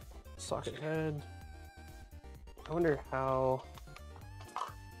 Socket head. I wonder how.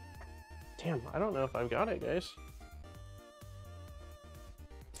 Damn, I don't know if I've got it, guys.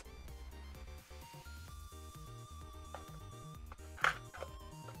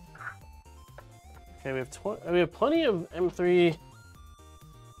 Okay, we have plenty of M3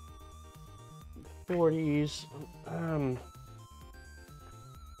 40s.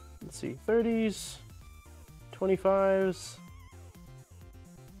 Let's see, 30s, 25s.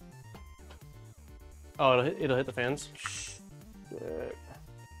 Oh, it'll hit the fans.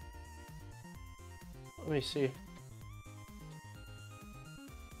 Let me see.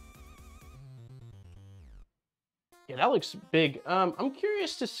 that looks big. I'm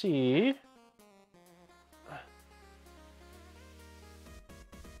curious to see.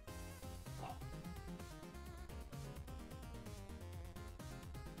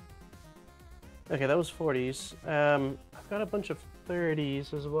 Okay, that was 40s. I've got a bunch of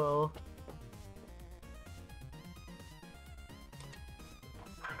 30s as well.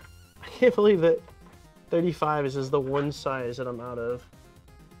 I can't believe that 35 is the one size that I'm out of.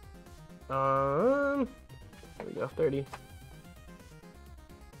 There we go, 30.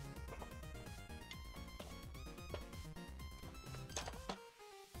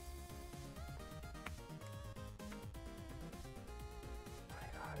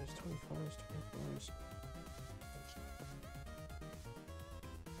 It's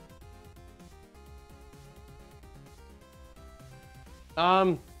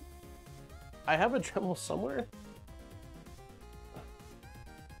 24s. I have a Dremel somewhere.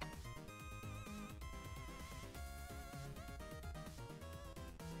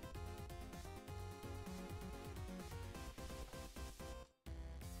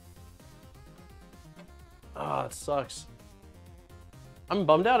 Ah, it sucks. I'm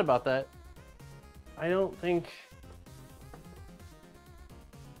bummed out about that. I don't think...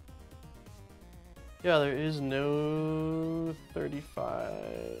 Yeah, there is no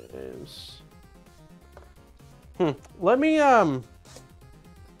 35s. Let me, Let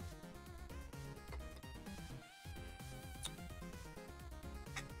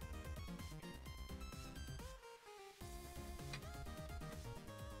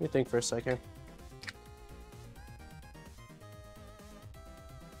me think for a second.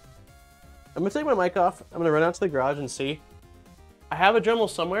 I'm gonna take my mic off. I'm gonna run out to the garage and see. I have a Dremel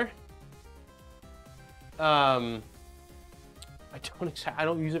somewhere. I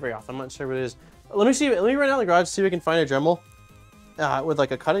don't use it very often. I'm not sure what it is. Let me see. Let me run out in the garage, see if we can find a Dremel with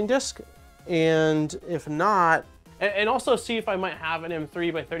like a cutting disc, and if not, and also see if I might have an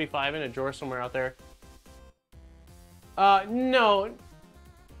M3 by 35 in a drawer somewhere out there. No,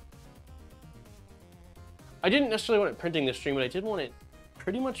 I didn't necessarily want it printing this stream, but I did want it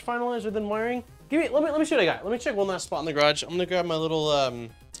pretty much finalized within wiring. Let me see what I got. Let me check one last spot in the garage. I'm gonna grab my little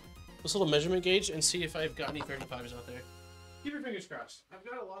this little measurement gauge and see if I've got any 35s out there. Keep your fingers crossed. I've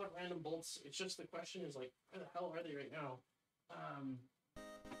got a lot of random bolts. It's just the question is like, where the hell are they right now?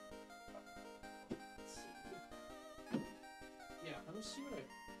 Let's see. Yeah, let me see what I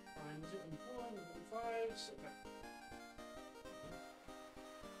find. Is it M5s? Okay.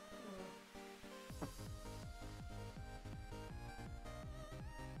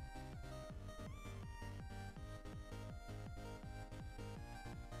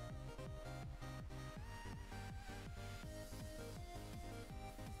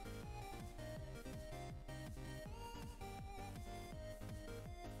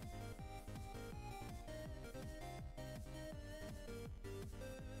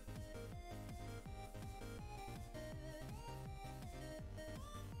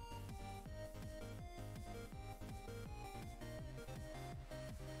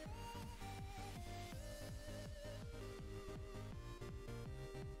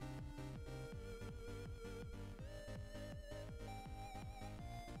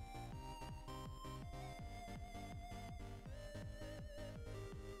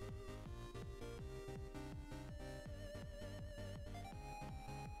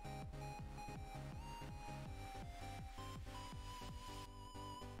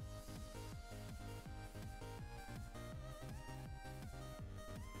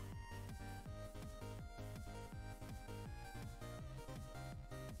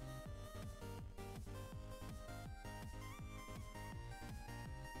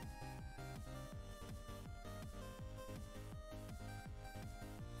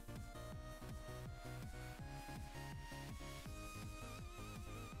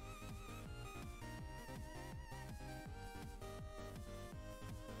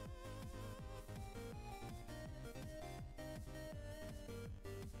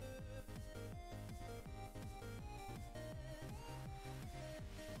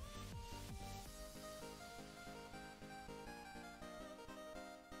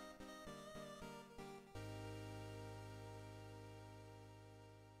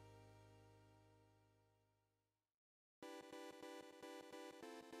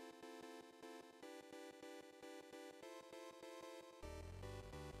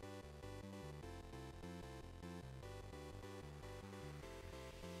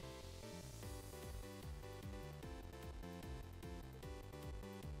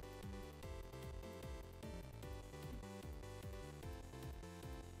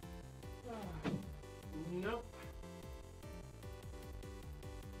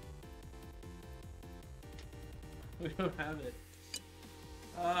 We don't have it.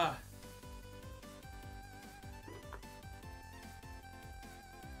 Ah.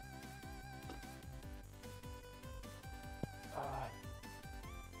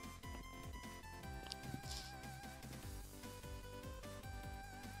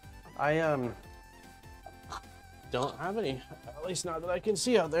 I don't have any, at least not that I can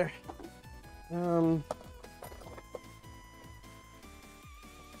see out there.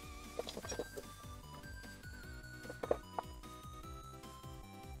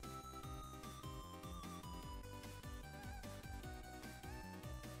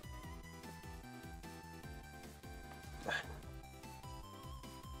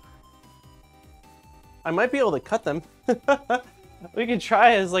 I might be able to cut them. We can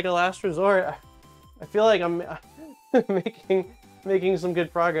try as like a last resort. I feel like I'm making some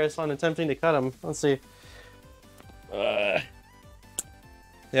good progress on attempting to cut them. Let's see.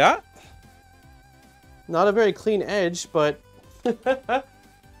 Yeah. Not a very clean edge, but for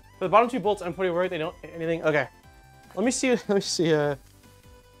the bottom two bolts, I'm pretty worried they don't hit anything. Okay. Let me see. Let me see.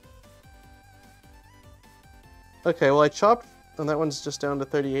 Okay. Well, I chopped, and that one's just down to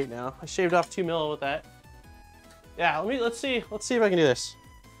 38 now. I shaved off 2 mil with that. Yeah. Let's see if I can do this.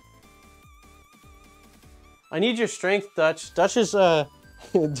 I need your strength, Dutch. Dutch is Dutch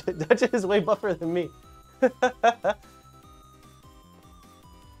is way buffer than me.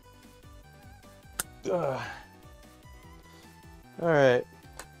 All right.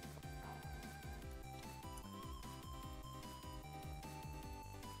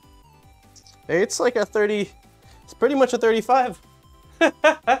 It's like a 30. It's pretty much a 35.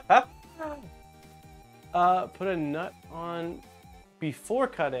 Put a nut on before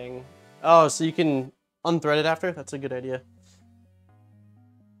cutting. Oh, so you can unthread it after? That's a good idea.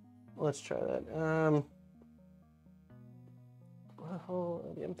 Let's try that.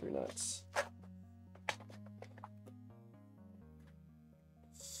 Oh, the M3 nuts.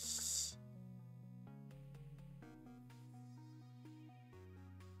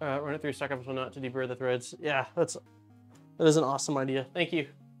 Run it through sacrificial nut to deburr the threads. Yeah, that is an awesome idea. Thank you.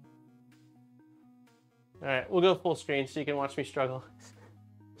 All right, we'll go full screen so you can watch me struggle.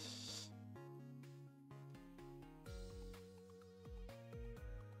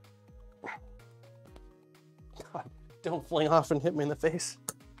 God, don't fling off and hit me in the face.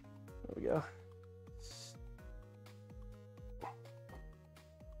 There we go.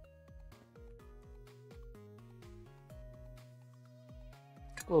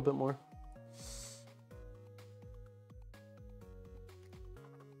 A little bit more.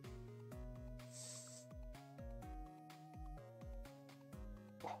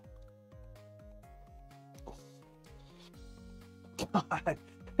 God,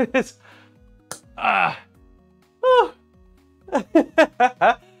 it's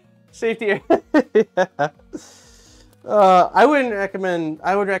safety. I wouldn't recommend.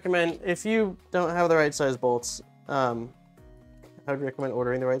 I would recommend if you don't have the right size bolts. I would recommend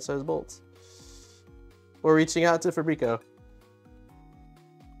ordering the right size bolts or reaching out to Fabrico.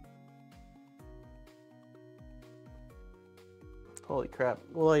 Holy crap!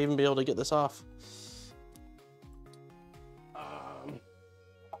 Will I even be able to get this off?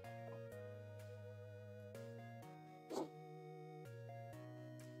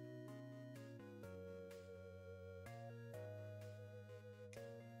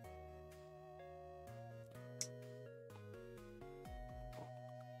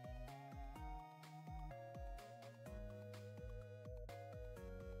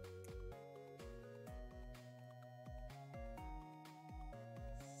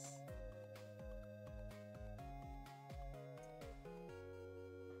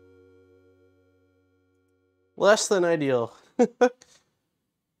 Less than ideal. I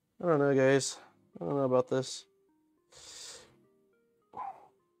don't know, guys. I don't know about this.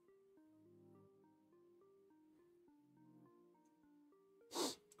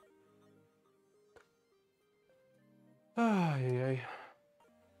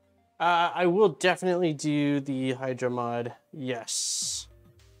 I will definitely do the Hydra mod. Yes.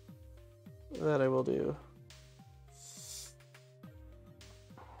 That I will do.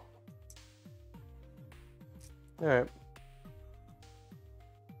 All right.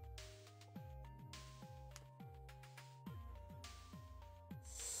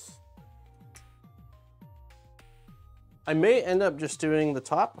 I may end up just doing the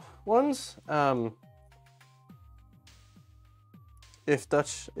top ones. If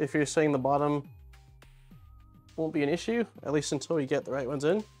you're saying the bottom won't be an issue, at least until we get the right ones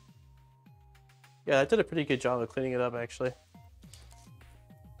in. Yeah, I did a pretty good job of cleaning it up, actually.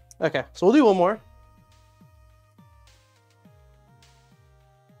 Okay, so we'll do one more.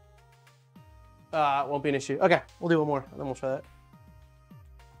 It won't be an issue. Okay, we'll do one more, and then we'll try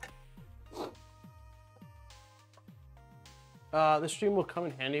that. This stream will come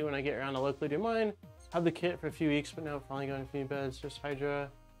in handy when I get around to locally do mine. Have the kit for a few weeks, but now finally going to feed beds. Just Hydra.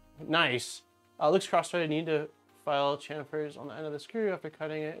 Nice. Looks cross-threaded. Need to file chamfers on the end of the screw after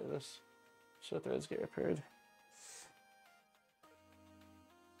cutting it. This so threads get repaired.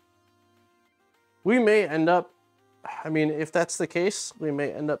 We may end up, I mean, if that's the case, we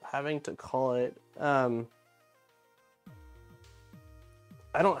may end up having to call it. I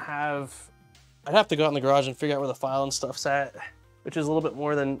don't have, I'd have to go out in the garage and figure out where the file and stuff's at, which is a little bit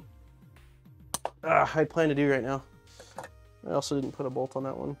more than I'd plan to do right now. I also didn't put a bolt on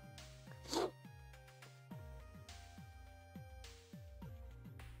that one.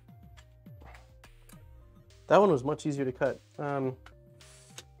 That one was much easier to cut.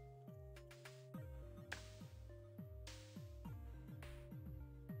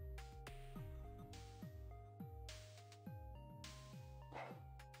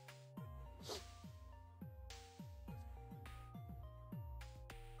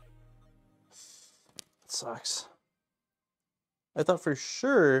 Sucks. I thought for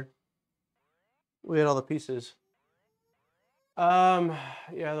sure we had all the pieces.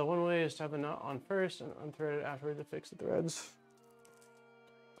 Yeah, the one way is to have the nut on first and unthread it afterward to fix the threads.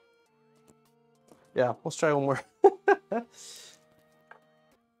 Yeah, let's try one more.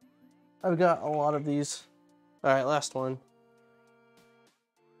 I've got a lot of these. All right, last one.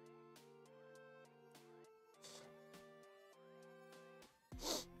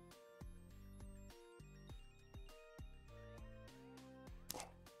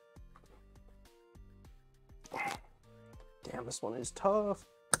 Damn, this one is tough.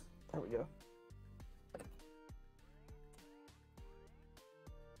 There we go.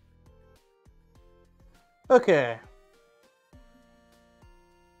 Okay.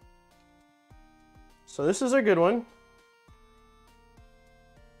 So this is a good one.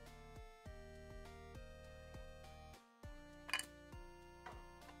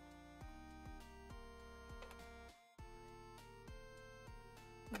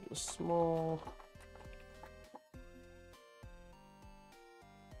 Small.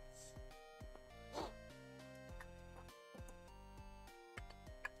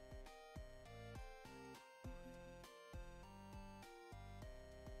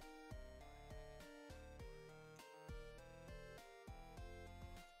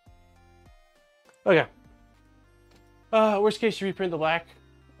 Okay. Worst case, you reprint the black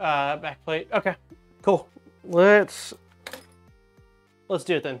back plate. Okay, cool. Let's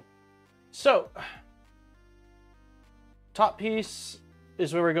do it then. So, top piece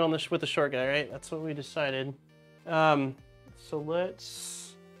is where we're going with the short guy, right? That's what we decided. So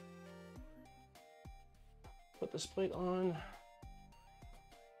let's put this plate on.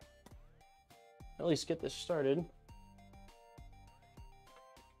 At least get this started.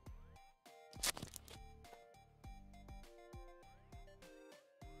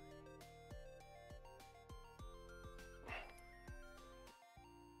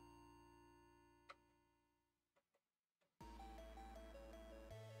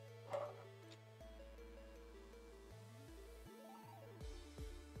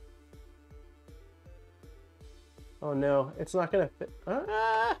 Oh no, it's not gonna fit.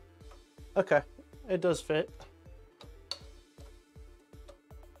 Okay, it does fit.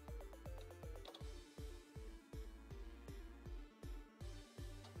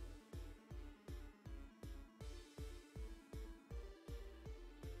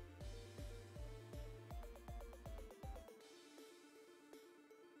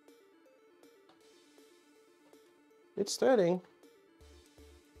 It's threading.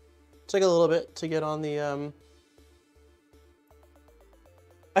 Took a little bit to get on the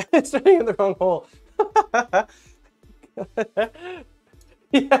it's threading in the wrong hole.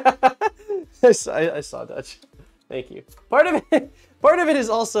 Yeah, I saw Dutch. Thank you. Part of it is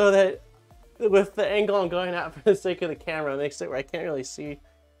also that with the angle I'm going at for the sake of the camera, it makes it where I can't really see.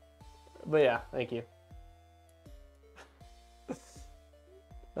 But yeah, thank you.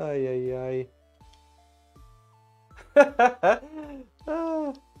 Ay, ay,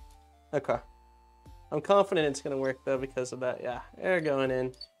 ay. Okay. I'm confident it's gonna work though because of that. Yeah, air going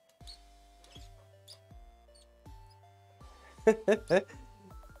in.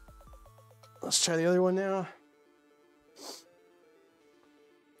 Let's try the other one now.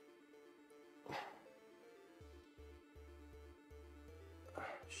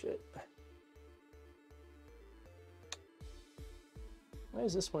 Shit. Why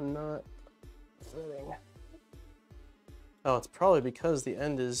is this one not threading? Oh, it's probably because the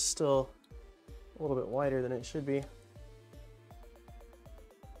end is still a little bit wider than it should be.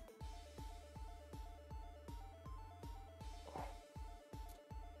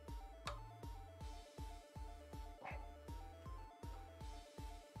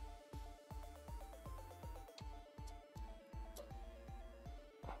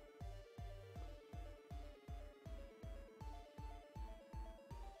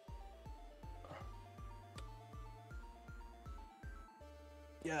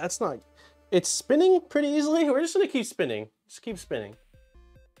 Yeah, that's not... It's spinning pretty easily. We're just gonna keep spinning. Just keep spinning.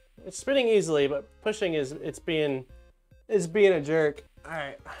 It's spinning easily, but pushing is... It's being a jerk. All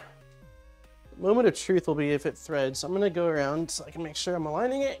right. Moment of truth will be if it threads. So I'm gonna go around so I can make sure I'm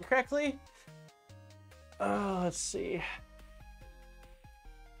aligning it correctly. Let's see.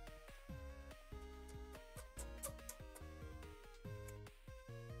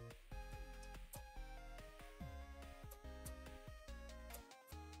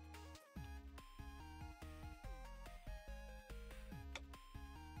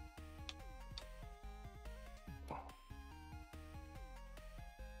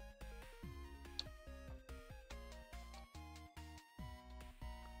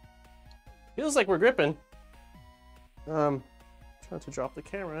 Feels like we're gripping. Trying to drop the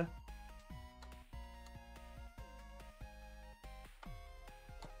camera.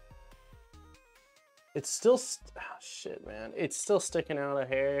 It's still, oh shit, man. It's still sticking out of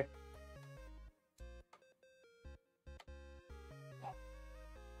hair.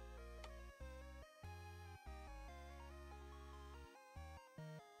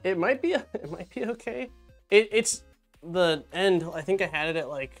 It might be okay. It's the end. I think I had it at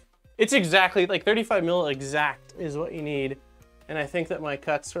like, it's exactly like 35 mil exact is what you need. And I think that my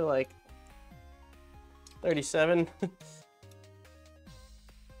cuts are like 37.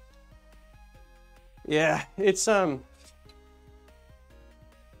 Yeah, it's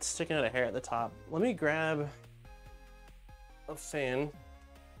sticking out of hair at the top. Let me grab a fan.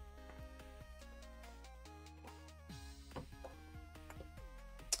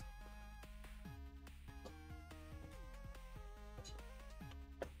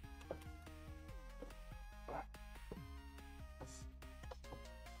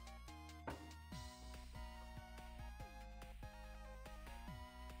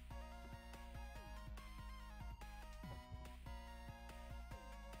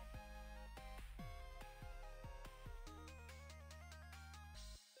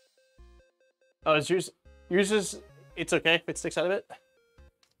 Oh, is yours is, it's okay if it sticks out of it?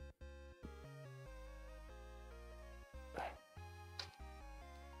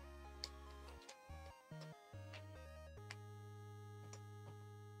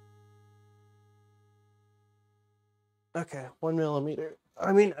 Okay, 1 millimeter.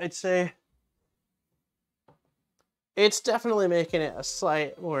 I mean, I'd say it's definitely making it a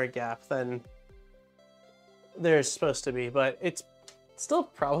slight more gap than there's supposed to be, but it's still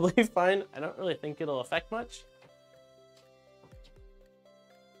probably fine. I don't really think it'll affect much.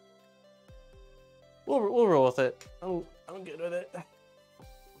 We'll roll with it. I'm good with it.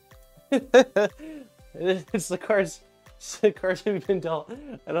 It's the cards we've been dealt.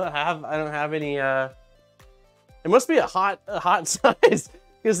 I don't have any. It must be a hot size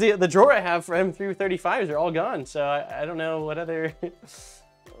because the drawer I have for M335s are all gone. So I don't know what other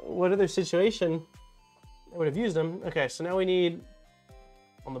situation I would have used them. Okay, so now we need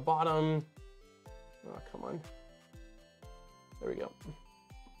on the bottom. Oh, come on. There we go.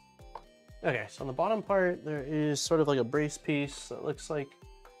 Okay, so on the bottom part, there is sort of like a brace piece that looks like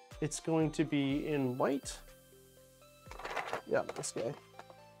it's going to be in white. Yeah, this guy.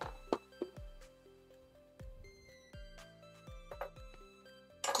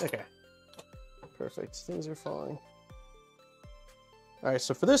 Okay, perfect. Things are falling. All right,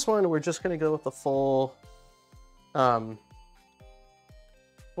 so for this one, we're just gonna go with the full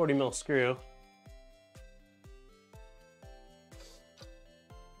 40 mil screw.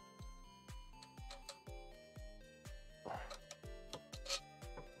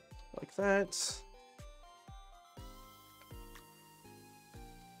 Like that.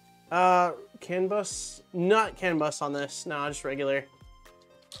 CAN bus, not CAN bus on this, no, just regular.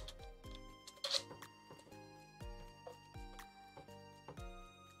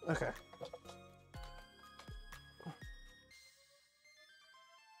 Okay.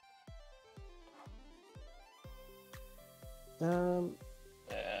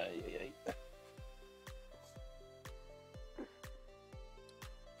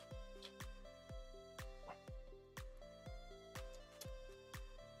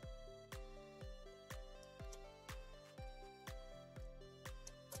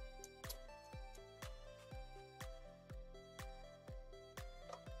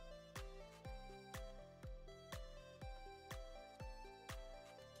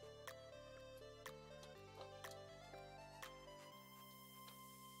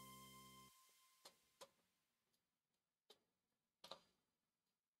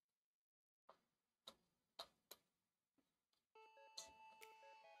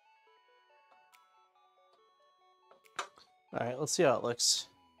 All right, let's see how it looks.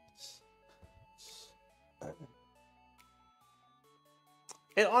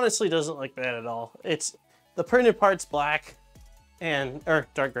 it honestly doesn't look bad at all. It's the printed part's black or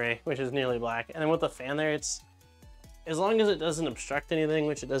dark gray, which is nearly black. And then with the fan there, it's, as long as it doesn't obstruct anything,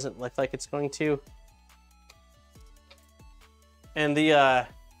 which it doesn't look like it's going to. And the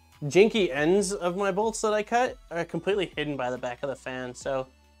janky ends of my bolts that I cut are completely hidden by the back of the fan, so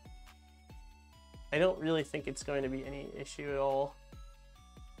I don't really think it's going to be any issue at all.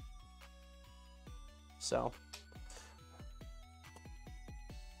 So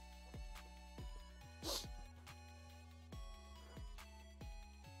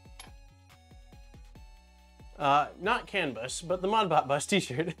not CAN bus, but the Modbot bus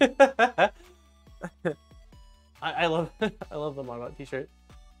t-shirt. I love I love the Modbot t-shirt.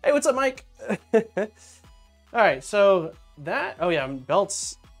 Hey, what's up, Mike? All right, so that, oh yeah,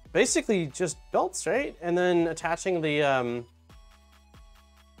 belts, basically just belts, right? And then attaching the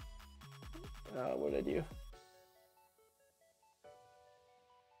what did I do?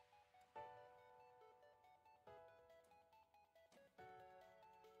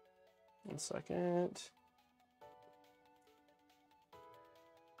 One second.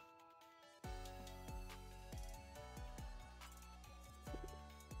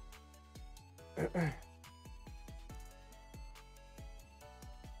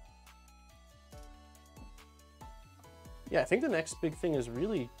 Yeah, I think the next big thing is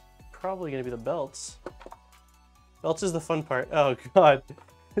really probably going to be the belts. Belts is the fun part. Oh, God.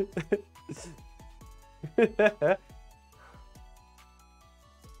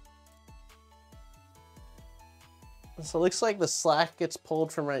 So it looks like the slack gets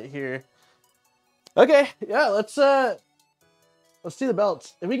pulled from right here. Okay, yeah, let's do the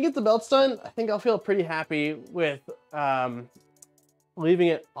belts. If we can get the belts done, I think I'll feel pretty happy with leaving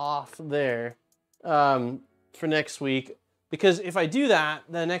it off there for next week. Because if I do that,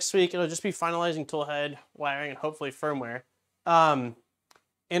 then next week it'll just be finalizing toolhead, wiring, and hopefully firmware. And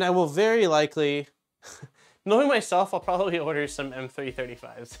I will very likely, knowing myself, I'll probably order some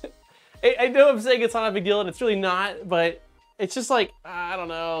M335s. I know I'm saying it's not a big deal, and it's really not, but it's just like, I don't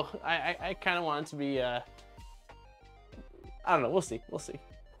know. I kind of want it to be, I don't know. We'll see. We'll see.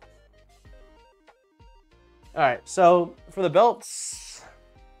 All right. So for the belts,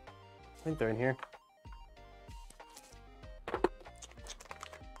 I think they're in here.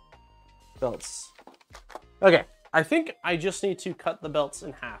 Belts. Okay. I think I just need to cut the belts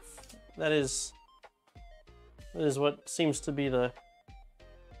in half. That is what seems to be the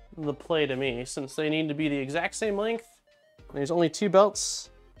play to me, since they need to be the exact same length. There's only 2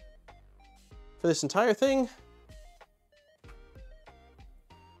 belts for this entire thing.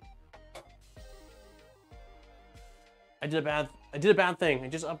 I did a bad thing. I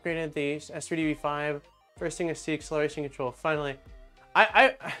just upgraded the S3DV5. First thing is the acceleration control. Finally,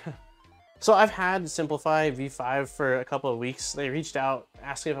 so I've had Simplify V5 for a couple of weeks. They reached out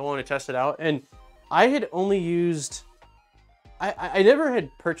asking if I wanted to test it out, and I had only used. I never had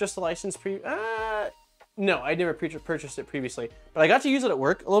purchased the license no, I never purchased it previously, but I got to use it at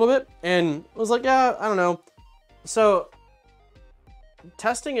work a little bit and was like, yeah, I don't know. So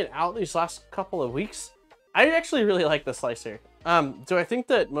testing it out these last couple of weeks, I actually really like the slicer. Do I think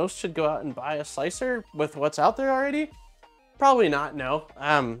that most should go out and buy a slicer with what's out there already? Probably not, no.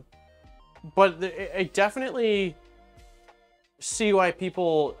 But I definitely see why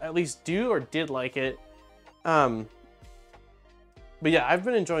people at least do or did like it. But yeah, I've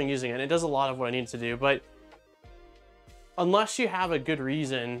been enjoying using it. It does a lot of what I need to do, but unless you have a good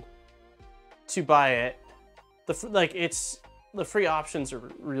reason to buy it, the free options are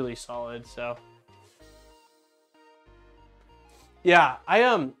really solid. So yeah,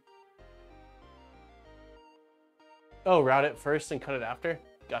 oh, route it first and cut it after.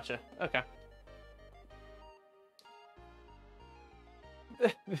 Gotcha. Okay.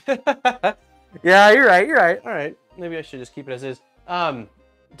 Yeah, you're right. You're right. All right. Maybe I should just keep it as is.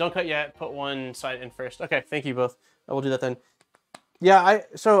 Don't cut yet. Put one side in first. Okay. Thank you both. I will do that then. Yeah.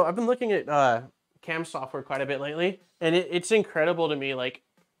 So I've been looking at cam software quite a bit lately, and it's incredible to me. Like,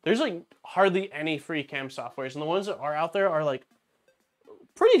 there's like hardly any free cam softwares, and the ones that are out there are like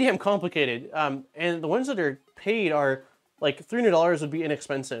pretty damn complicated. And the ones that are paid are like $300 would be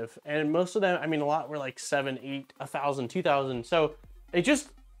inexpensive, and most of them, I mean, a lot were like $700, $800, $1,000, $2,000. So it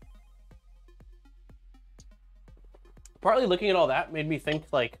just, partly looking at all that made me think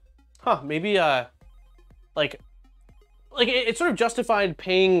like, huh, maybe like it sort of justified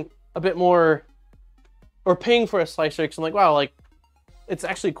paying a bit more, or paying for a slicer, because I'm like, wow, like it's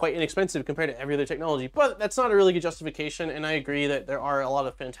actually quite inexpensive compared to every other technology. But that's not a really good justification, and I agree that there are a lot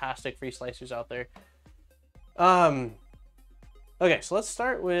of fantastic free slicers out there. Okay, so let's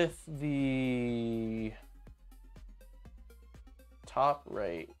start with the top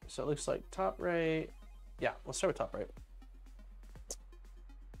right. So it looks like top right. Yeah, let's start with top right.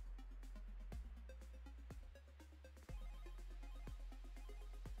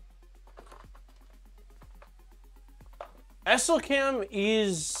 SLCam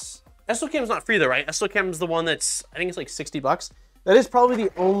is not free though, right? SLCam is the one that's, I think it's like 60 bucks. That is probably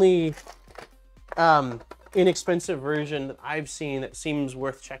the only inexpensive version that I've seen that seems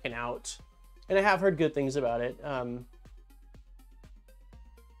worth checking out. And I have heard good things about it.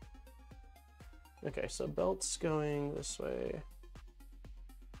 Okay, so belt's going this way.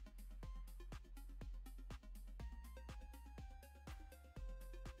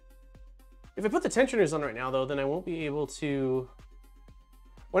 If I put the tensioners on right now though, then I won't be able to...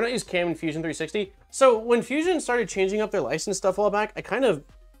 Why not use cam in Fusion 360? So when Fusion started changing up their license stuff a while back, I kind of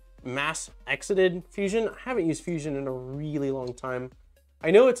mass exited Fusion. I haven't used Fusion in a really long time. I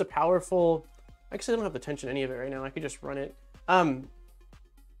know it's a powerful... Actually, I don't have to tension any of it right now. I could just run it.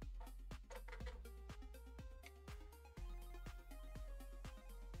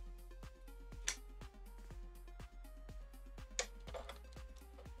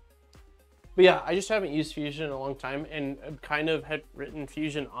 But yeah, I just haven't used Fusion in a long time and kind of had written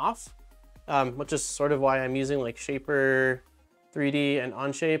Fusion off, which is sort of why I'm using like Shaper 3D and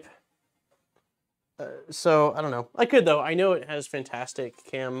Onshape. So I don't know. I could though. I know it has fantastic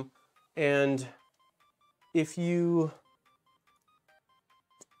cam, and if you...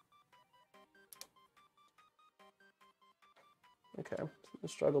 Okay, the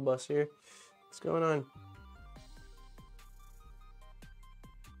struggle bus here. What's going on?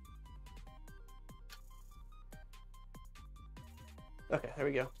 Okay, there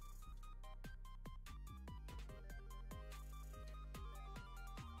we go.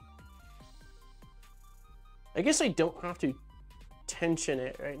 I guess I don't have to tension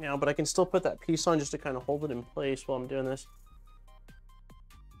it right now, but I can still put that piece on just to kind of hold it in place while I'm doing this.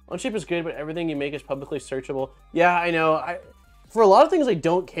 Onshape is good, but everything you make is publicly searchable. Yeah, I know. For a lot of things, I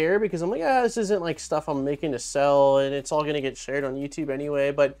don't care because I'm like, yeah, this isn't like stuff I'm making to sell, and it's all going to get shared on YouTube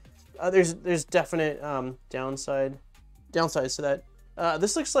anyway. But there's definite downsides to that.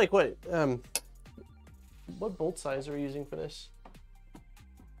 This looks like what bolt size are we using for this?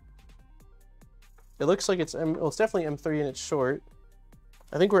 It looks like it's well, it's definitely M3 and it's short.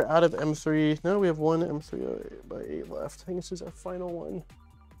 I think we're out of M3. No, we have one M3 by 8 left. I think this is our final one.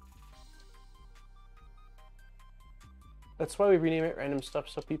 That's why we rename it random stuff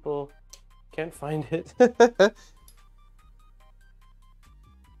so people can't find it.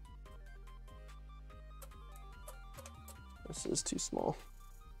 This is too small.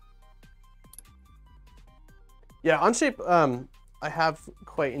 Yeah, Onshape, I have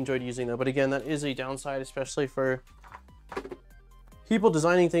quite enjoyed using though, but again, that is a downside, especially for people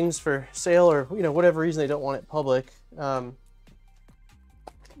designing things for sale or, you know, whatever reason they don't want it public, that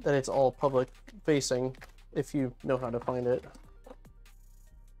it's all public facing if you know how to find it.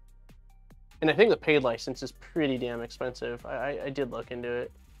 And I think the paid license is pretty damn expensive. I did look into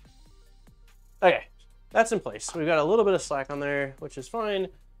it. Okay, that's in place. We've got a little bit of slack on there, which is fine.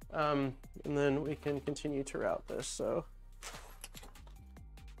 And then we can continue to route this, so.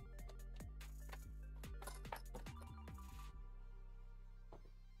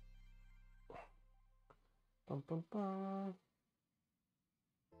 Bum, bum, bum.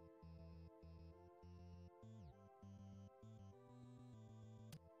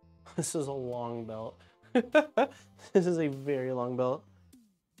 This is a long belt. This is a very long belt.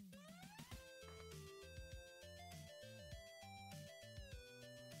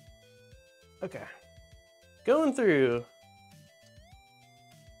 Okay, going through.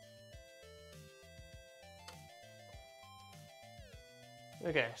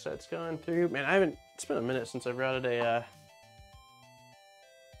 Okay, so it's going through. Man, it's been a minute since I've routed a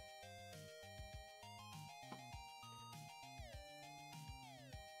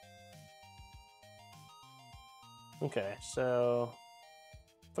okay, so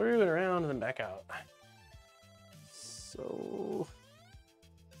through and around and then back out. So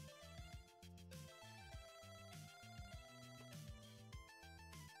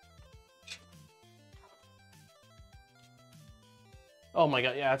oh my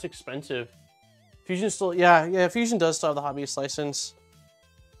god, yeah, it's expensive. Fusion still, yeah, Fusion does still have the hobbyist license.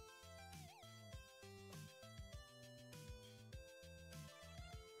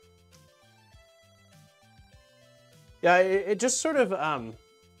 Yeah, it just sort of, I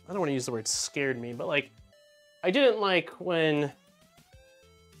don't want to use the word scared me, but like, I didn't like when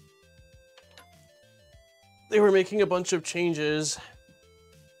they were making a bunch of changes.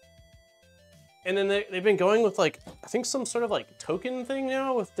 And then they've been going with like, I think some sort of like token thing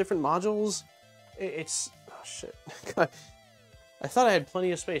now with different modules. It's, oh shit. God. I thought I had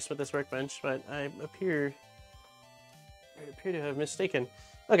plenty of space with this workbench, but I appear to have mistaken.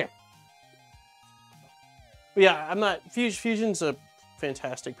 Okay. But yeah, I'm not... Fusion's a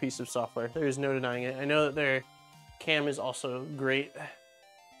fantastic piece of software. There's no denying it. I know that their cam is also great.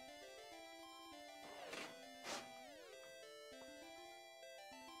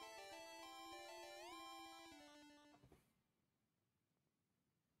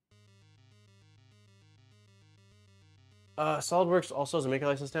 SolidWorks also has a maker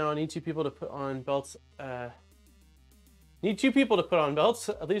license now. I need 2 people to put on belts. Need 2 people to put on belts,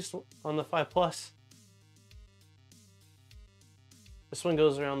 at least on the 5 Plus. This one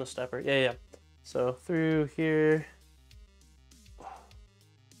goes around the stepper. Yeah. So through here.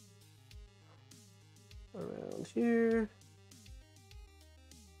 Around here.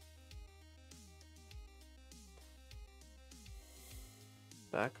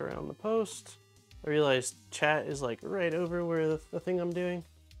 Back around the post. I realized chat is like right over where the thing I'm doing.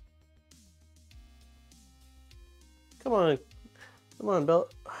 Come on,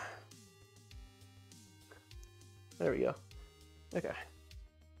 belt. There we go. Okay.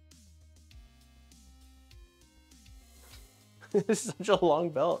 This is such a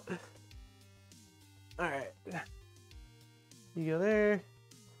long belt. All right. You go there.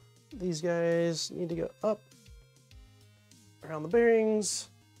 These guys need to go up around the bearings.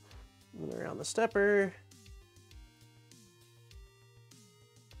 And around the stepper.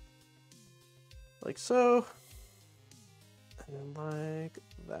 Like so. And then like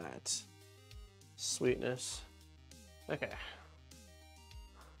that. Sweetness. Okay.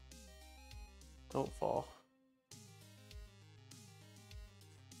 Don't fall.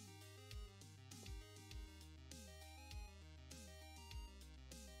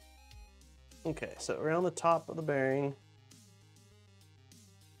 Okay, so around the top of the bearing.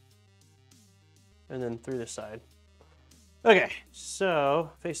 And then through this side. Okay,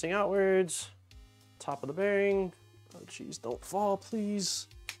 so facing outwards, top of the bearing. Oh geez, don't fall, please.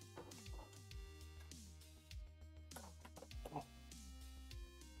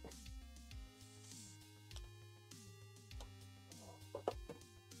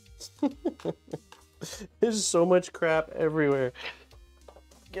 There's so much crap everywhere.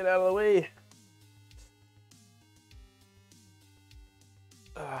 Get out of the way.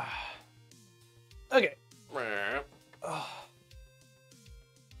 Okay.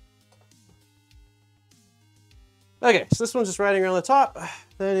 Okay, so this one's just riding around the top.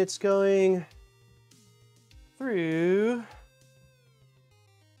 Then it's going through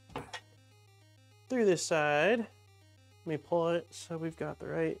this side. Let me pull it so we've got the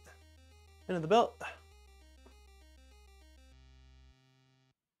right end of the belt.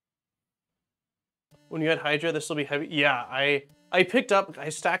 When you had Hydra, this will be heavy. Yeah, I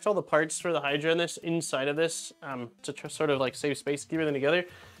stacked all the parts for the Hydra in this inside of this to sort of like save space, keep everything together.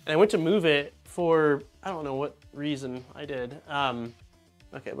 And I went to move it for, I don't know what reason I did.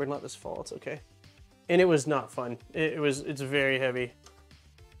 Okay, we're gonna let this fall, it's okay. And it was not fun. It's very heavy.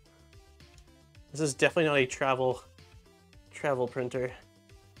 This is definitely not a travel printer.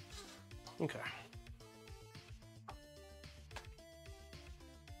 Okay.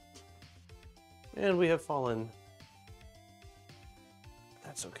 And we have fallen.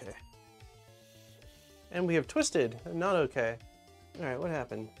 That's okay. And we have twisted. Not okay. All right, what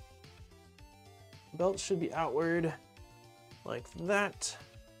happened? Belt should be outward like that.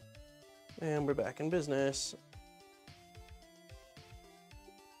 And we're back in business.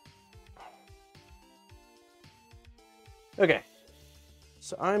 Okay.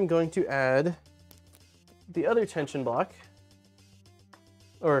 So I'm going to add the other tension block.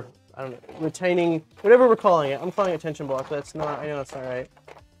 Or, I don't know, retaining, whatever we're calling it. I'm calling it tension block. That's not, I know that's not right.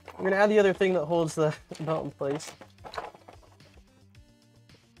 We're gonna add the other thing that holds the belt in place. There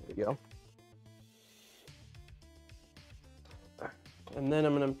we go. And then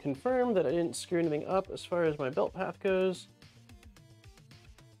I'm gonna confirm that I didn't screw anything up as far as my belt path goes.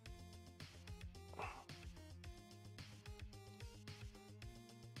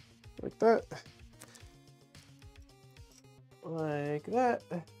 Like that. Like that.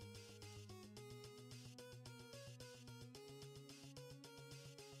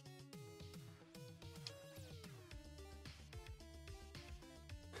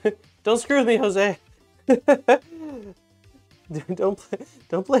 Don't screw with me, Jose. Don't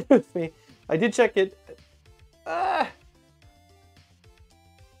play with me. I did check it. Ah.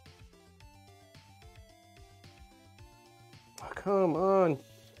 Oh, come on.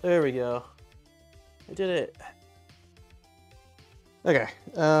 There we go. I did it. Okay.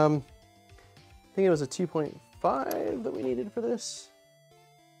 I think it was a 2.5 that we needed for this.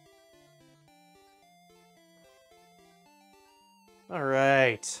 All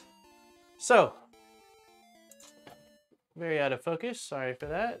right. So, very out of focus. Sorry for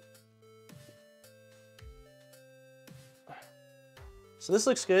that. So this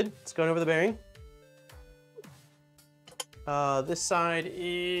looks good. It's going over the bearing. This side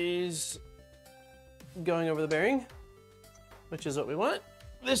is going over the bearing, which is what we want.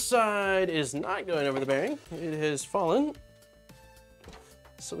 This side is not going over the bearing. It has fallen.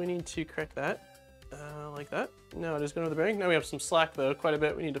 So we need to correct that, like that. Now it is going over the bearing. Now we have some slack though, quite a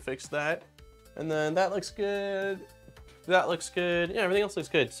bit. We need to fix that. And then that looks good. That looks good. Yeah, everything else looks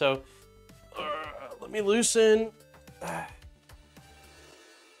good. So let me loosen.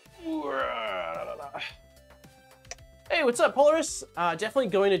 Hey, what's up, Polaris? Definitely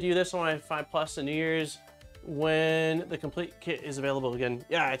going to do this on my 5 Plus in New Year's when the complete kit is available again.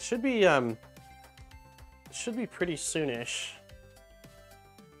 Yeah, it should be pretty soonish.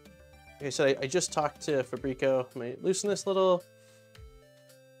 Okay, so I just talked to Fabrico. I might loosen this little.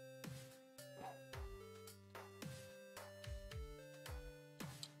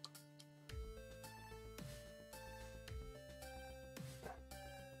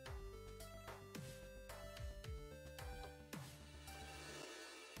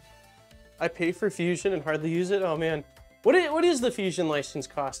 I pay for Fusion and hardly use it. Oh man, what is the Fusion license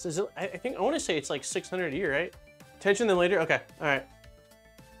cost? Is it? I want to say it's like 600 a year, right? Tension then later. Okay, all right.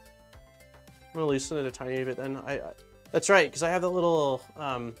 I'm gonna loosen it a tiny bit then. That's right, because I have that little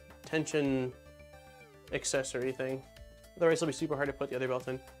tension accessory thing. Otherwise, it'll be super hard to put the other belt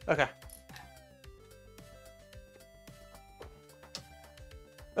in. Okay.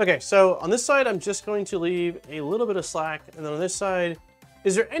 Okay, so on this side, I'm just going to leave a little bit of slack, and then on this side.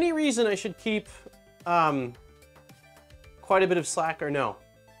 Is there any reason I should keep quite a bit of slack or no?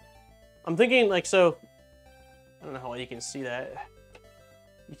 I'm thinking like, so, I don't know how well you can see that.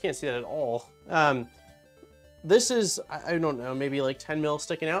 You can't see that at all. This is, I don't know, maybe like 10 mil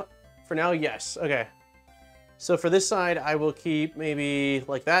sticking out. For now, yes, okay. So for this side, I will keep maybe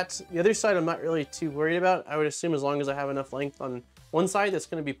like that. The other side, I'm not really too worried about. I would assume as long as I have enough length on one side that's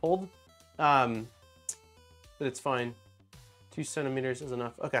gonna be pulled, that it's fine. 2 centimeters is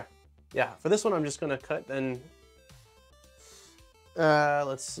enough. Okay. Yeah, for this one, I'm just gonna cut then.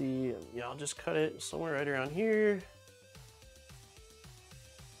 Let's see. Yeah, I'll just cut it somewhere right around here.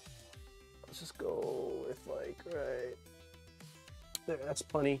 Let's just go with like right there. That's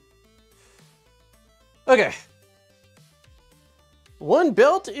plenty. Okay. One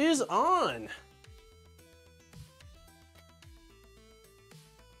belt is on.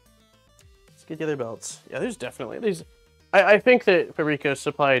 Let's get the other belts. Yeah, there's definitely I think that Fabrico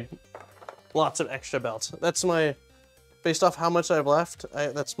supplied lots of extra belts. That's my, based off how much I've left,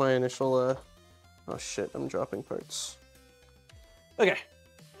 that's my initial, oh shit, I'm dropping parts. Okay,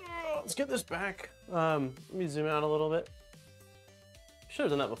 let's get this back. Let me zoom out a little bit. Should have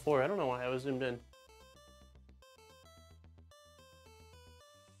done that before. I don't know why I was zoomed in.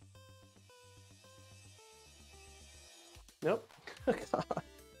 Nope.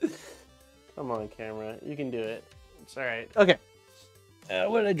 Come on, camera. You can do it. It's all right. Okay.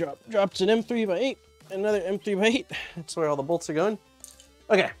 What did I drop? Dropped an M3x8. Another M3x8. That's where all the bolts are going.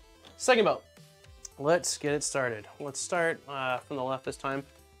 Okay. Second belt. Let's get it started. Let's start from the left this time.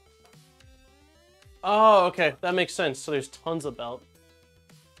 Oh, okay. That makes sense. So there's tons of belt.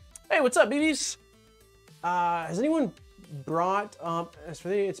 Hey, what's up, BBs? Has anyone brought up,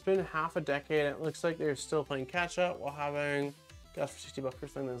 it's been half a decade. It looks like they're still playing catch up while having, gosh, for $60 for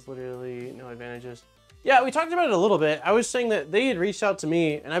something there's literally no advantages. Yeah, we talked about it a little bit. I was saying that they had reached out to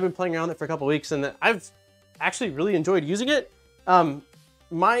me and I've been playing around with it for a couple weeks and that I've actually really enjoyed using it. The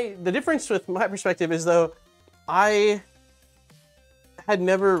difference with my perspective is though, I had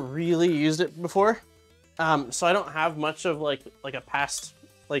never really used it before. So I don't have much of like a past,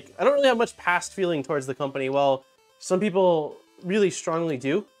 I don't really have much past feeling towards the company. Well, some people really strongly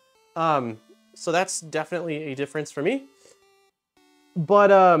do. So that's definitely a difference for me.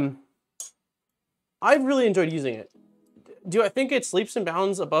 But I've really enjoyed using it. Do I think it's leaps and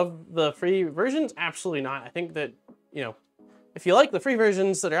bounds above the free versions? Absolutely not. I think that, you know, if you like the free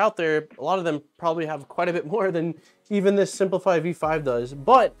versions that are out there, a lot of them probably have quite a bit more than even this simplified V5 does.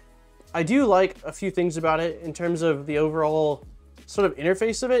 But I do like a few things about it in terms of the overall sort of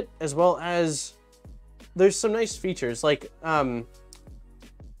interface of it, as well as there's some nice features like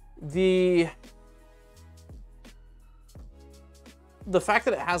the fact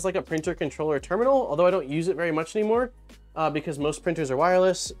that it has like a printer controller terminal, although I don't use it very much anymore because most printers are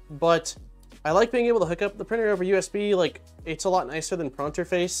wireless, but I like being able to hook up the printer over USB. Like, it's a lot nicer than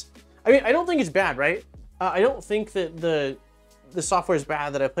Pronterface. I mean, I don't think it's bad, right? I don't think that the software is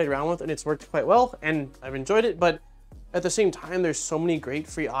bad that I played around with and it's worked quite well and I've enjoyed it, but at the same time, there's so many great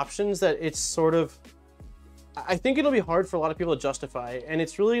free options that it's sort of, I think it'll be hard for a lot of people to justify. And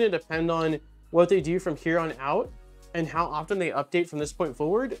it's really going to depend on what they do from here on out and how often they update from this point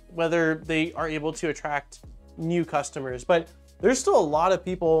forward, whether they are able to attract new customers. But there's still a lot of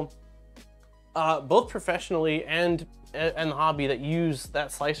people, both professionally and the hobby, that use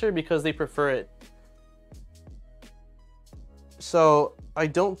that slicer because they prefer it. So I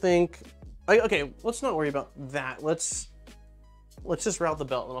don't think, okay, let's not worry about that. Let's just route the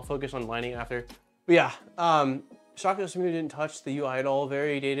belt and I'll focus on lining after. But yeah, Shotgun Simulator didn't touch the UI at all.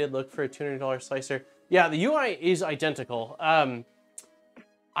 Very dated. Look for a $200 slicer. Yeah, the UI is identical.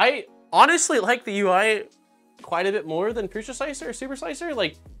 I honestly like the UI quite a bit more than Prusa Slicer or Super Slicer.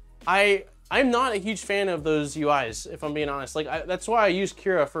 Like, I'm not a huge fan of those UIs, if I'm being honest. Like, that's why I used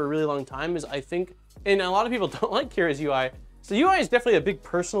Cura for a really long time, is I think, and a lot of people don't like Cura's UI. So UI is definitely a big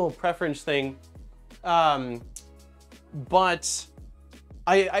personal preference thing. But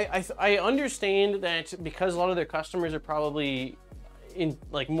I understand that because a lot of their customers are probably in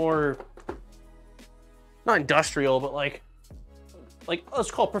like more, not industrial, but like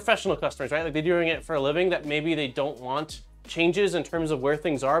let's call it professional customers, right? Like they're doing it for a living, that maybe they don't want changes in terms of where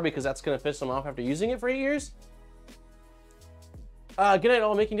things are because that's gonna piss them off after using it for 8 years. Good night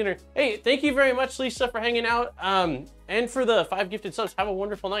all, making dinner. Hey, thank you very much, Lisa, for hanging out. And for the 5 gifted subs. Have a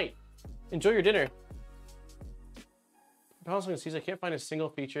wonderful night. Enjoy your dinner. I can't find a single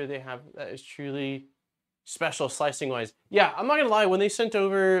feature they have that is truly special slicing wise. Yeah, I'm not gonna lie, when they sent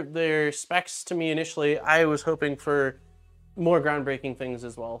over their specs to me initially, I was hoping for more groundbreaking things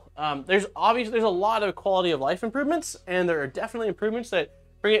as well. There's a lot of quality of life improvements, and there are definitely improvements that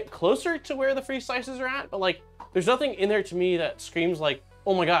bring it closer to where the free slices are at, but like, there's nothing in there to me that screams like,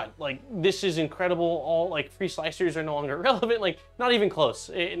 oh my God, like this is incredible. All like free slicers are no longer relevant, like not even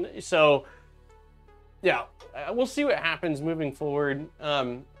close. So yeah, we'll see what happens moving forward.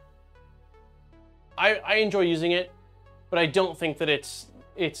 I enjoy using it, but I don't think that it's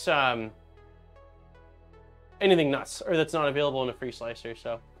anything nuts or that's not available in a free slicer.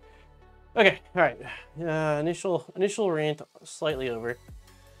 So, okay, all right. Initial rant slightly over.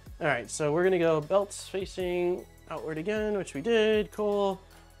 All right, so we're gonna go belts facing outward again, which we did, cool.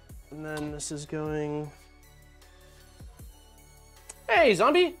 And then this is going, hey,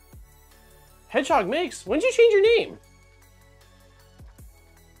 zombie. Hedgehog Makes, when did you change your name?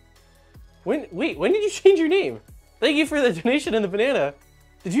 When did you change your name? Thank you for the donation and the banana.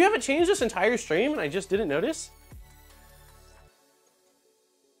 Did you have it changed this entire stream and I just didn't notice?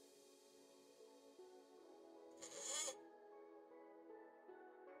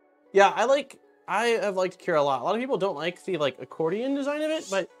 Yeah, I have liked Cura a lot. A lot of people don't like the like accordion design of it,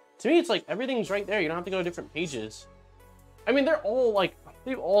 but to me it's like everything's right there. You don't have to go to different pages. I mean, they're all like,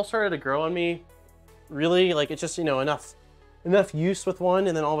 they've all started to grow on me. Really, like it's just, you know, enough use with one,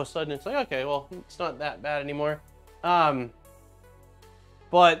 and then all of a sudden it's like, okay, well, it's not that bad anymore. But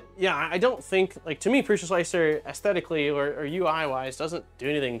yeah, I don't think, like, to me, Prusa Slicer aesthetically or UI wise doesn't do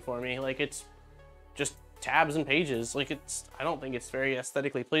anything for me. Like, it's just tabs and pages. Like, I don't think it's very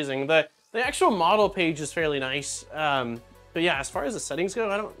aesthetically pleasing. The actual model page is fairly nice. But yeah, as far as the settings go,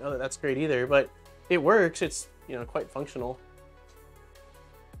 I don't know that that's great either, but it works. It's, you know, quite functional.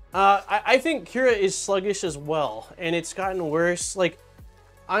 I think Cura is sluggish as well, and it's gotten worse. Like,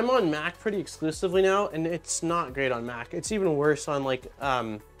 I'm on Mac pretty exclusively now, and it's not great on Mac. It's even worse on like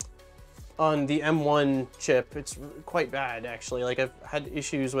on the M1 chip. It's quite bad actually. Like, I've had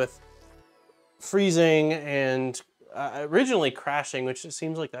issues with freezing and originally crashing, which it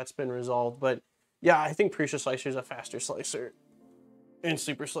seems like that's been resolved. But yeah, I think Prusa Slicer is a faster slicer and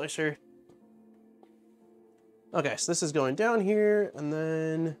Super Slicer. Okay, so this is going down here, and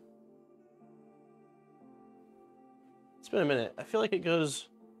then it's been a minute. I feel like it goes.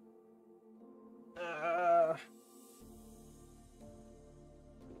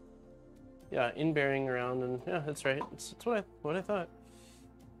 Yeah, in bearing around, and yeah, that's right. That's what I thought.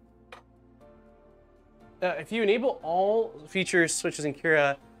 If you enable all features, switches in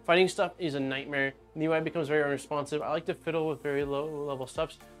Cura, finding stuff is a nightmare. And the UI becomes very unresponsive. I like to fiddle with very low level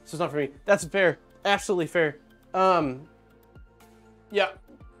stuff, so it's not for me. That's fair, absolutely fair. Yeah,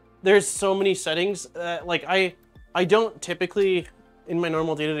 there's so many settings. Like I don't typically, in my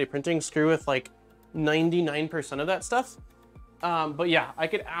normal day-to-day printing, screw with like 99% of that stuff. But yeah, I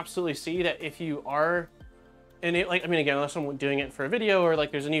could absolutely see that if you are, and it, like, I mean, again, unless I'm doing it for a video or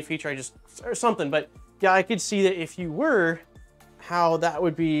like there's a new feature or something, but yeah, I could see that if you were, how that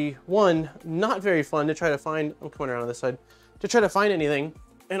would be, one, not very fun to try to find, I'm coming around on this side, to try to find anything.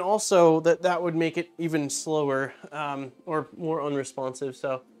 And also that would make it even slower or more unresponsive.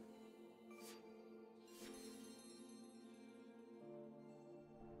 So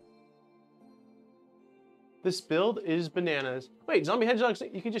This build is bananas. Wait, zombie hedgehogs,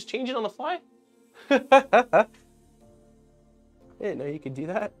 you can just change it on the fly? I didn't know you could do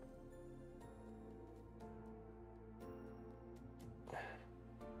that.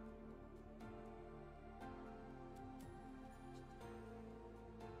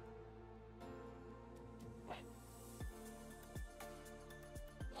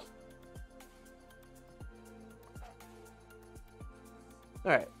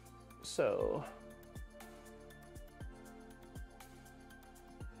 All right, so.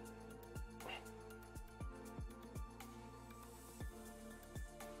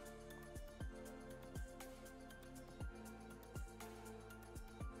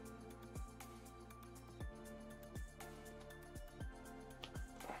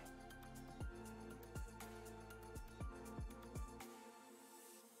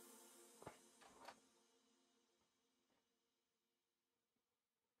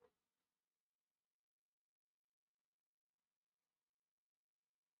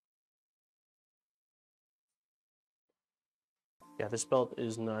 Yeah, this belt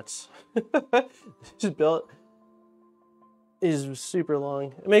is nuts. This belt is super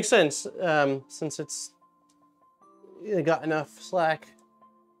long. It makes sense since it's got enough slack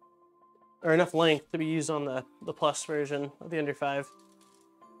or enough length to be used on the plus version of the Under 5.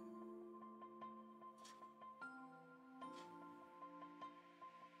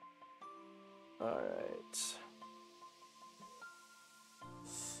 All right.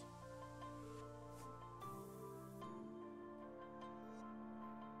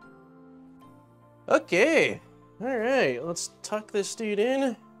 Okay, all right, let's tuck this dude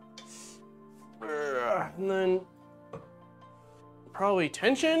in. And then probably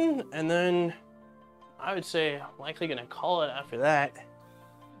tension, and then I would say I'm likely gonna call it after that.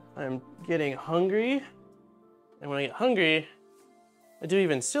 I'm getting hungry, and when I get hungry, I do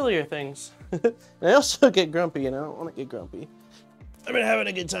even sillier things. And I also get grumpy, and I don't wanna get grumpy. I've been having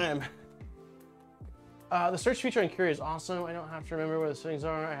a good time. The search feature on Curie is awesome. I don't have to remember where the settings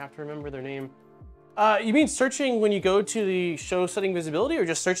are, I have to remember their name. You mean searching when you go to the show setting visibility, or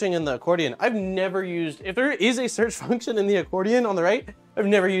just searching in the accordion? I've never used, if there is a search function in the accordion on the right, I've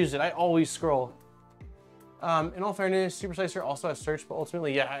never used it. I always scroll. In all fairness, Super Slicer also has search, but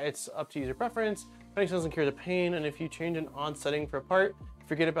ultimately, yeah, it's up to user preference. Finding doesn't cure the pain, and if you change an odd setting for a part,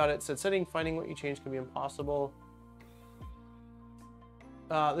 forget about it. Said setting, finding what you changed can be impossible.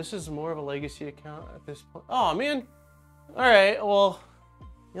 This is more of a legacy account at this point. Oh, man. All right, well,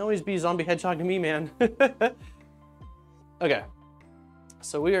 you always be zombie hedgehog to me, man. Okay,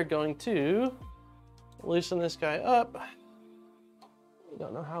 so we are going to loosen this guy up. I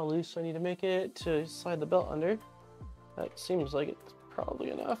don't know how loose I need to make it to slide the belt under. That seems like it's probably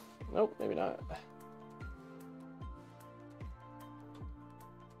enough. Nope, maybe not.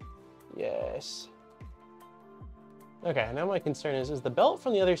 Yes. Okay, now my concern is the belt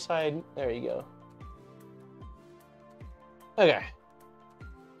from the other side? There you go. Okay.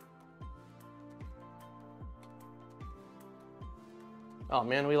 Oh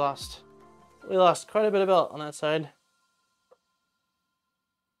man, we lost quite a bit of belt on that side.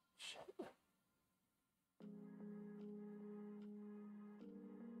 Shit.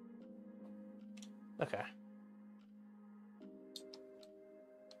 Okay.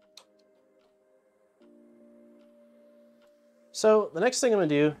 So the next thing I'm gonna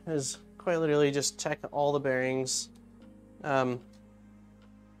do is quite literally just check all the bearings and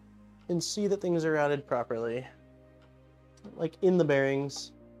see that things are routed properly. Like in the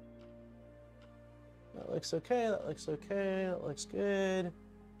bearings. That looks okay, that looks okay, that looks good.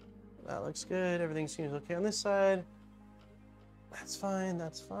 That looks good, everything seems okay on this side. That's fine,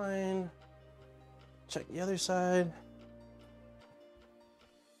 that's fine. Check the other side.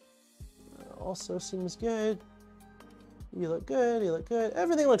 That also seems good. You look good, you look good.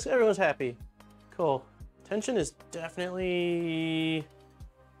 Everyone's happy. Cool. Tension is definitely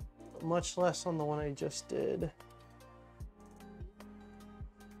much less on the one I just did.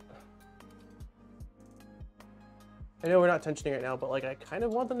 I know we're not tensioning right now, but like I kind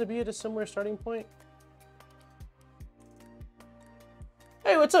of want them to be at a similar starting point.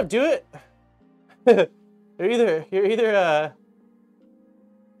 Hey, what's up, do it? You're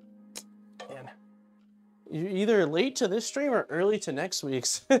either late to this stream or early to next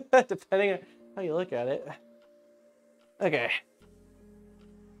week's, depending on how you look at it. Okay.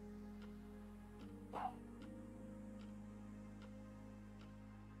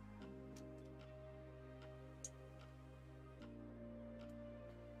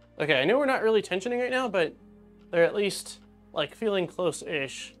 Okay, I know we're not really tensioning right now, but they're at least like feeling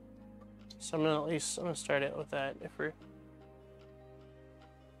close-ish. So I'm gonna start it with that if we're...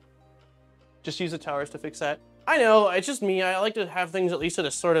 just use the towers to fix that. I know, it's just me. I like to have things at least at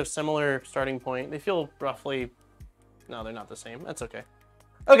a sort of similar starting point. They feel roughly, no, they're not the same. That's okay.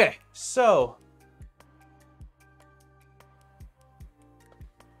 Okay, so.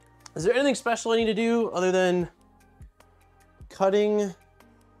 Is there anything special I need to do other than cutting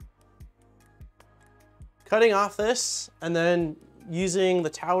off this and then using the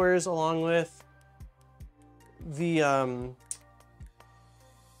towers along with the, I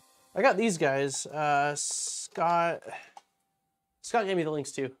got these guys, Scott gave me the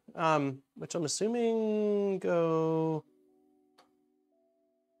links too, which I'm assuming go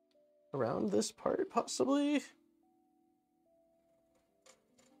around this part possibly.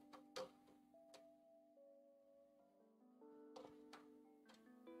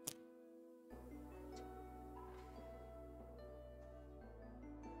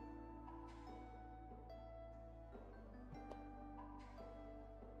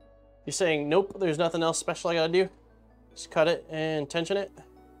 You're saying, nope, there's nothing else special I gotta do? Just cut it and tension it?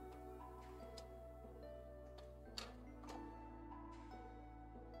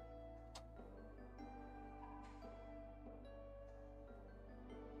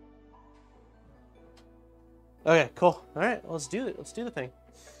 Okay, cool. All right, let's do it. Let's do the thing.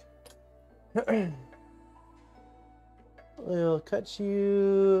 We'll cut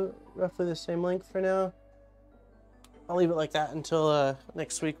you roughly the same length for now. I'll leave it like that until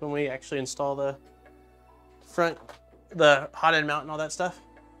next week when we actually install the front, the hot end mount and all that stuff.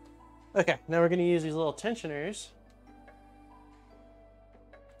 Okay, now we're gonna use these little tensioners.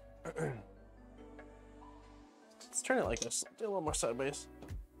 Let's turn it like this, do a little more sideways.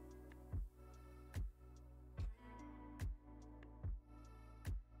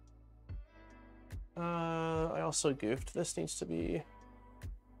 I also goofed. This needs to be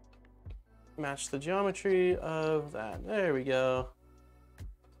match the geometry of that. There we go.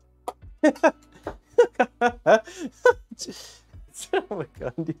 Oh my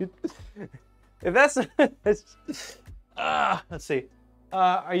god, dude. If that's let's see.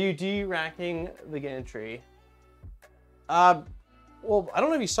 Are you de-racking the gantry? Well, I don't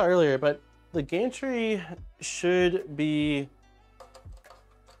know if you saw earlier, but the gantry should be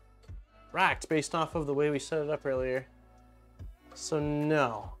racked based off of the way we set it up earlier. So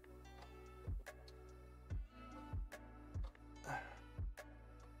no.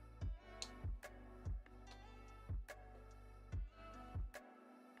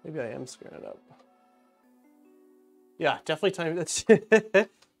 Maybe I am screwing it up. Yeah, definitely time. That's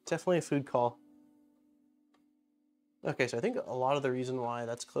definitely a food call. Okay, so I think a lot of the reason why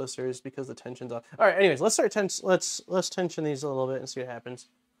that's closer is because the tension's off. All right, anyways, let's start let's tension these a little bit and see what happens.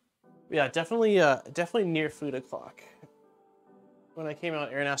 Yeah, definitely definitely near food o'clock. When I came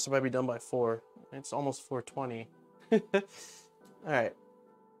out, Aaron asked if I'd be done by 4. It's almost 4:20. All right.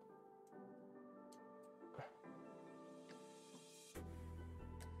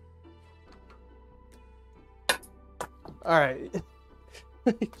 All right.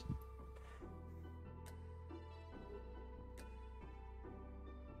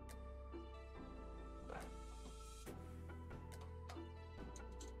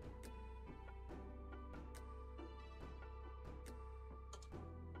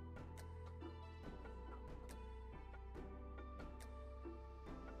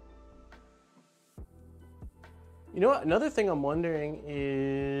 You know what? Another thing I'm wondering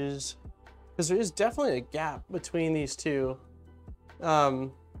is, because there is definitely a gap between these two.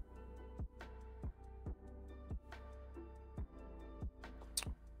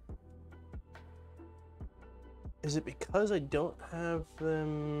 Is it because I don't have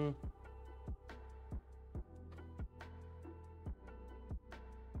them?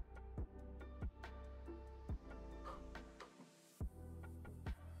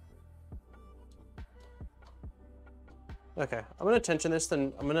 Okay, I'm gonna tension this,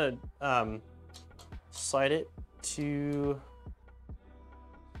 then I'm gonna slide it to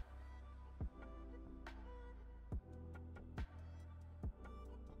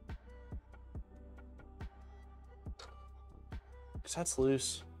because that's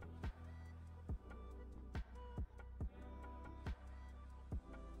loose.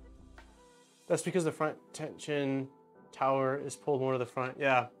 That's because the front tension tower is pulled more to the front.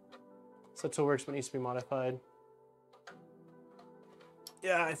 Yeah, so that's what works but needs to be modified.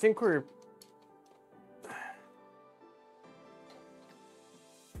 Yeah, I think we're...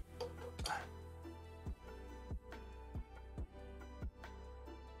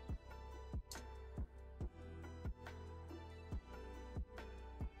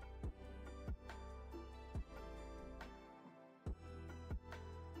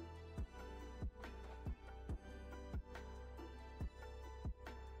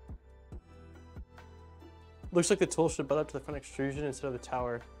 Looks like the tool should butt up to the front extrusion instead of the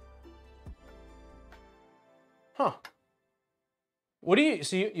tower. Huh. What do you,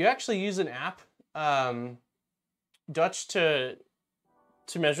 so you actually use an app, Dutch, to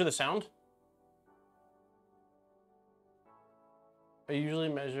measure the sound? I usually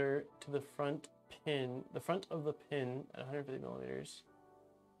measure to the front of the pin at 150 millimeters.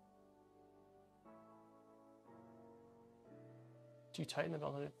 Do you tighten the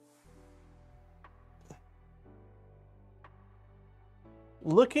belt?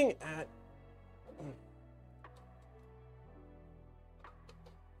 Looking at...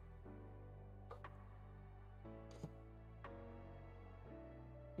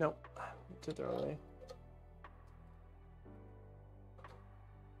 No, did throw away.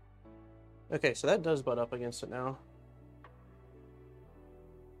 Okay, so that does butt up against it now.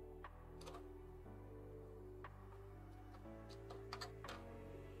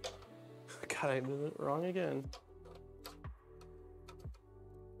 God, I did it wrong again.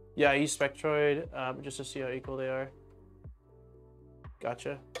 Yeah, I use Spectroid just to see how equal they are.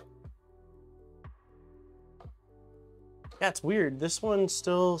 Gotcha. Yeah, it's weird. This one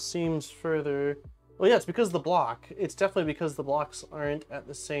still seems further... Well, yeah, it's because of the block. It's definitely because the blocks aren't at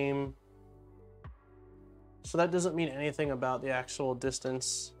the same... So that doesn't mean anything about the actual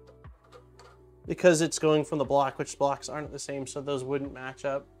distance. Because it's going from the block, which blocks aren't the same, so those wouldn't match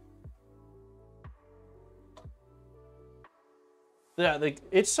up. Yeah,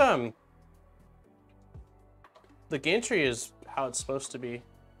 it's the gantry is how it's supposed to be.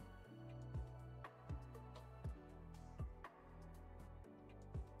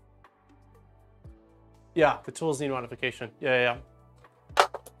 Yeah, the tools need modification. Yeah.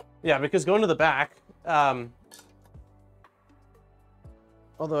 Yeah, because going to the back,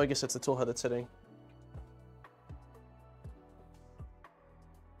 although I guess it's the tool head that's hitting.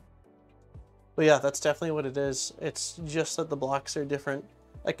 But yeah, that's definitely what it is. It's just that the blocks are different.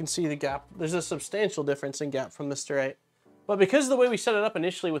 I can see the gap. There's a substantial difference in gap from Mr. Right. But because of the way we set it up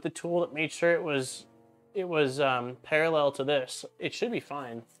initially with the tool that made sure it was parallel to this, it should be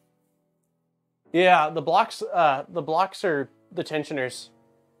fine. Yeah, the blocks are the tensioners.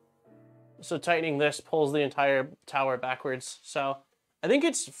 So tightening this pulls the entire tower backwards. So I think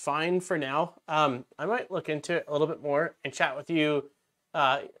it's fine for now. I might look into it a little bit more and chat with you,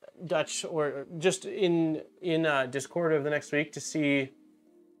 Dutch, or just in Discord over the next week to see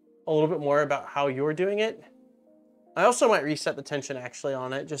a little bit more about how you're doing it. I also might reset the tension actually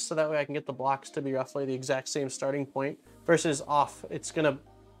on it, just so that way I can get the blocks to be roughly the exact same starting point versus off.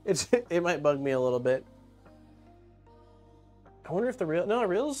 It might bug me a little bit. I wonder if the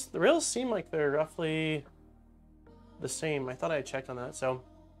rails seem like they're roughly the same. I thought I had checked on that. So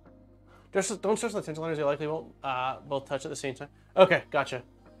don't stress the tension liners. They likely won't both touch at the same time. Okay, gotcha.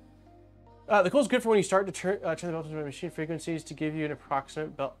 The coil's good for when you start to turn the belt to machine frequencies to give you an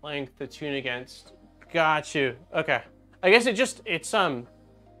approximate belt length to tune against. Got you. Okay. I guess it's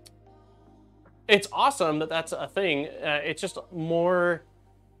awesome that that's a thing. It's just more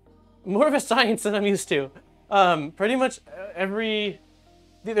of a science than I'm used to. Pretty much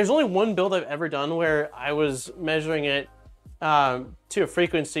there's only one build I've ever done where I was measuring it to a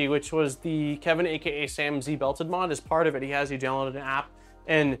frequency, which was the Kevin aka Sam Z belted mod. As part of it, he has you download an app,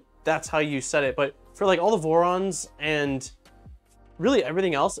 and that's how you set it. But for like all the Vorons and really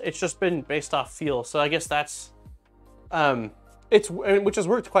everything else, it's just been based off feel. So I guess that's which has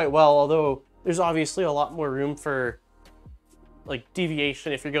worked quite well, although there's obviously a lot more room for like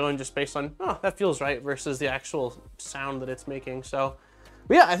deviation if you're going just based on, oh, that feels right, versus the actual sound that it's making. So,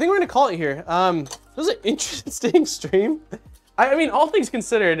 but yeah, I think we're gonna call it here. This was an interesting stream. I mean, all things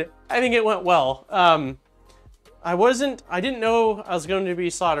considered, I think it went well. I didn't know I was going to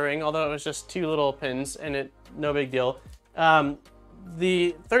be soldering, although it was just 2 little pins and no big deal.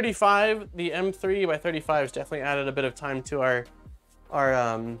 The 35, the M3 by 35 definitely added a bit of time to our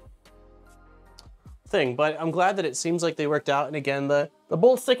thing, but I'm glad that it seems like they worked out. And again, the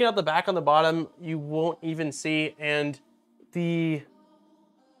bolt sticking out the back on the bottom, you won't even see, and the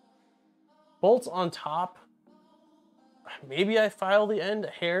bolts on top, maybe I file the end a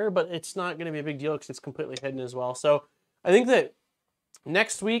hair, but it's not going to be a big deal because it's completely hidden as well. So I think that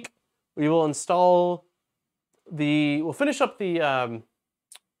next week we will install we'll finish up the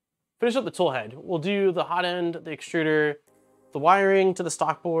tool head. We'll do the hot end, the extruder, the wiring to the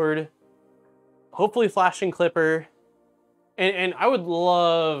stock board, hopefully flashing Klipper, and I would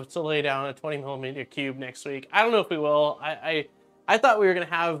love to lay down a 20mm cube next week. I don't know if we will. I thought we were gonna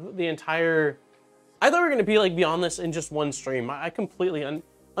have the entire, I thought we were gonna be like beyond this in just one stream. I completely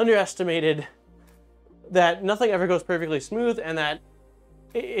underestimated that nothing ever goes perfectly smooth, and that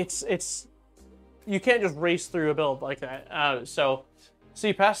it's you can't just race through a build like that. So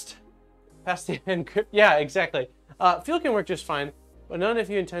you passed the encrypt. Yeah, exactly. Fuel can work just fine, but none if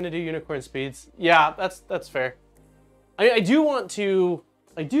you intend to do unicorn speeds. Yeah, that's fair. I do want to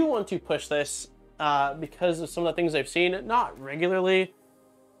push this because of some of the things I've seen. Not regularly.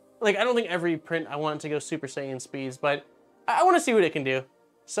 Like, I don't think every print I want to go Super Saiyan speeds, but I want to see what it can do.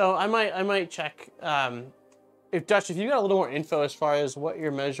 So I might check. If Dutch, if you got a little more info as far as what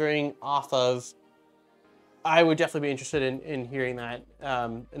you're measuring off of, I would definitely be interested in hearing that.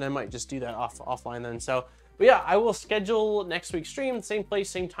 And I might just do that offline then. So, but yeah, I will schedule next week's stream, same place,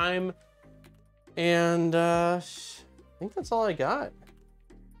 same time. And I think that's all I got.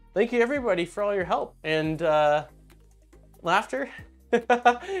 Thank you everybody for all your help and laughter.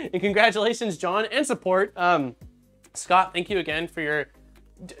 And congratulations, John, and support. Scott, thank you again for your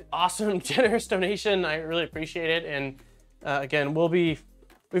awesome, generous donation. I really appreciate it. And again, we've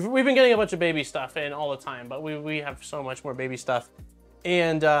been getting a bunch of baby stuff in all the time, but we have so much more baby stuff.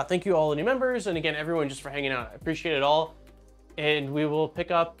 And thank you all the new members, and again, everyone just for hanging out. I appreciate it all. And we will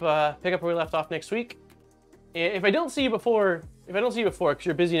pick up where we left off next week. And if I don't see you before, because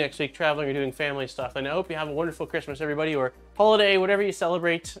you're busy next week traveling or doing family stuff, then I hope you have a wonderful Christmas, everybody, or holiday, whatever you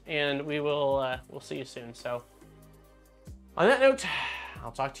celebrate. And we will we'll see you soon. So on that note,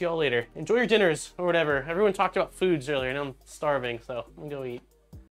 I'll talk to you all later. Enjoy your dinners or whatever. Everyone talked about foods earlier, and I'm starving, so I'm gonna go eat.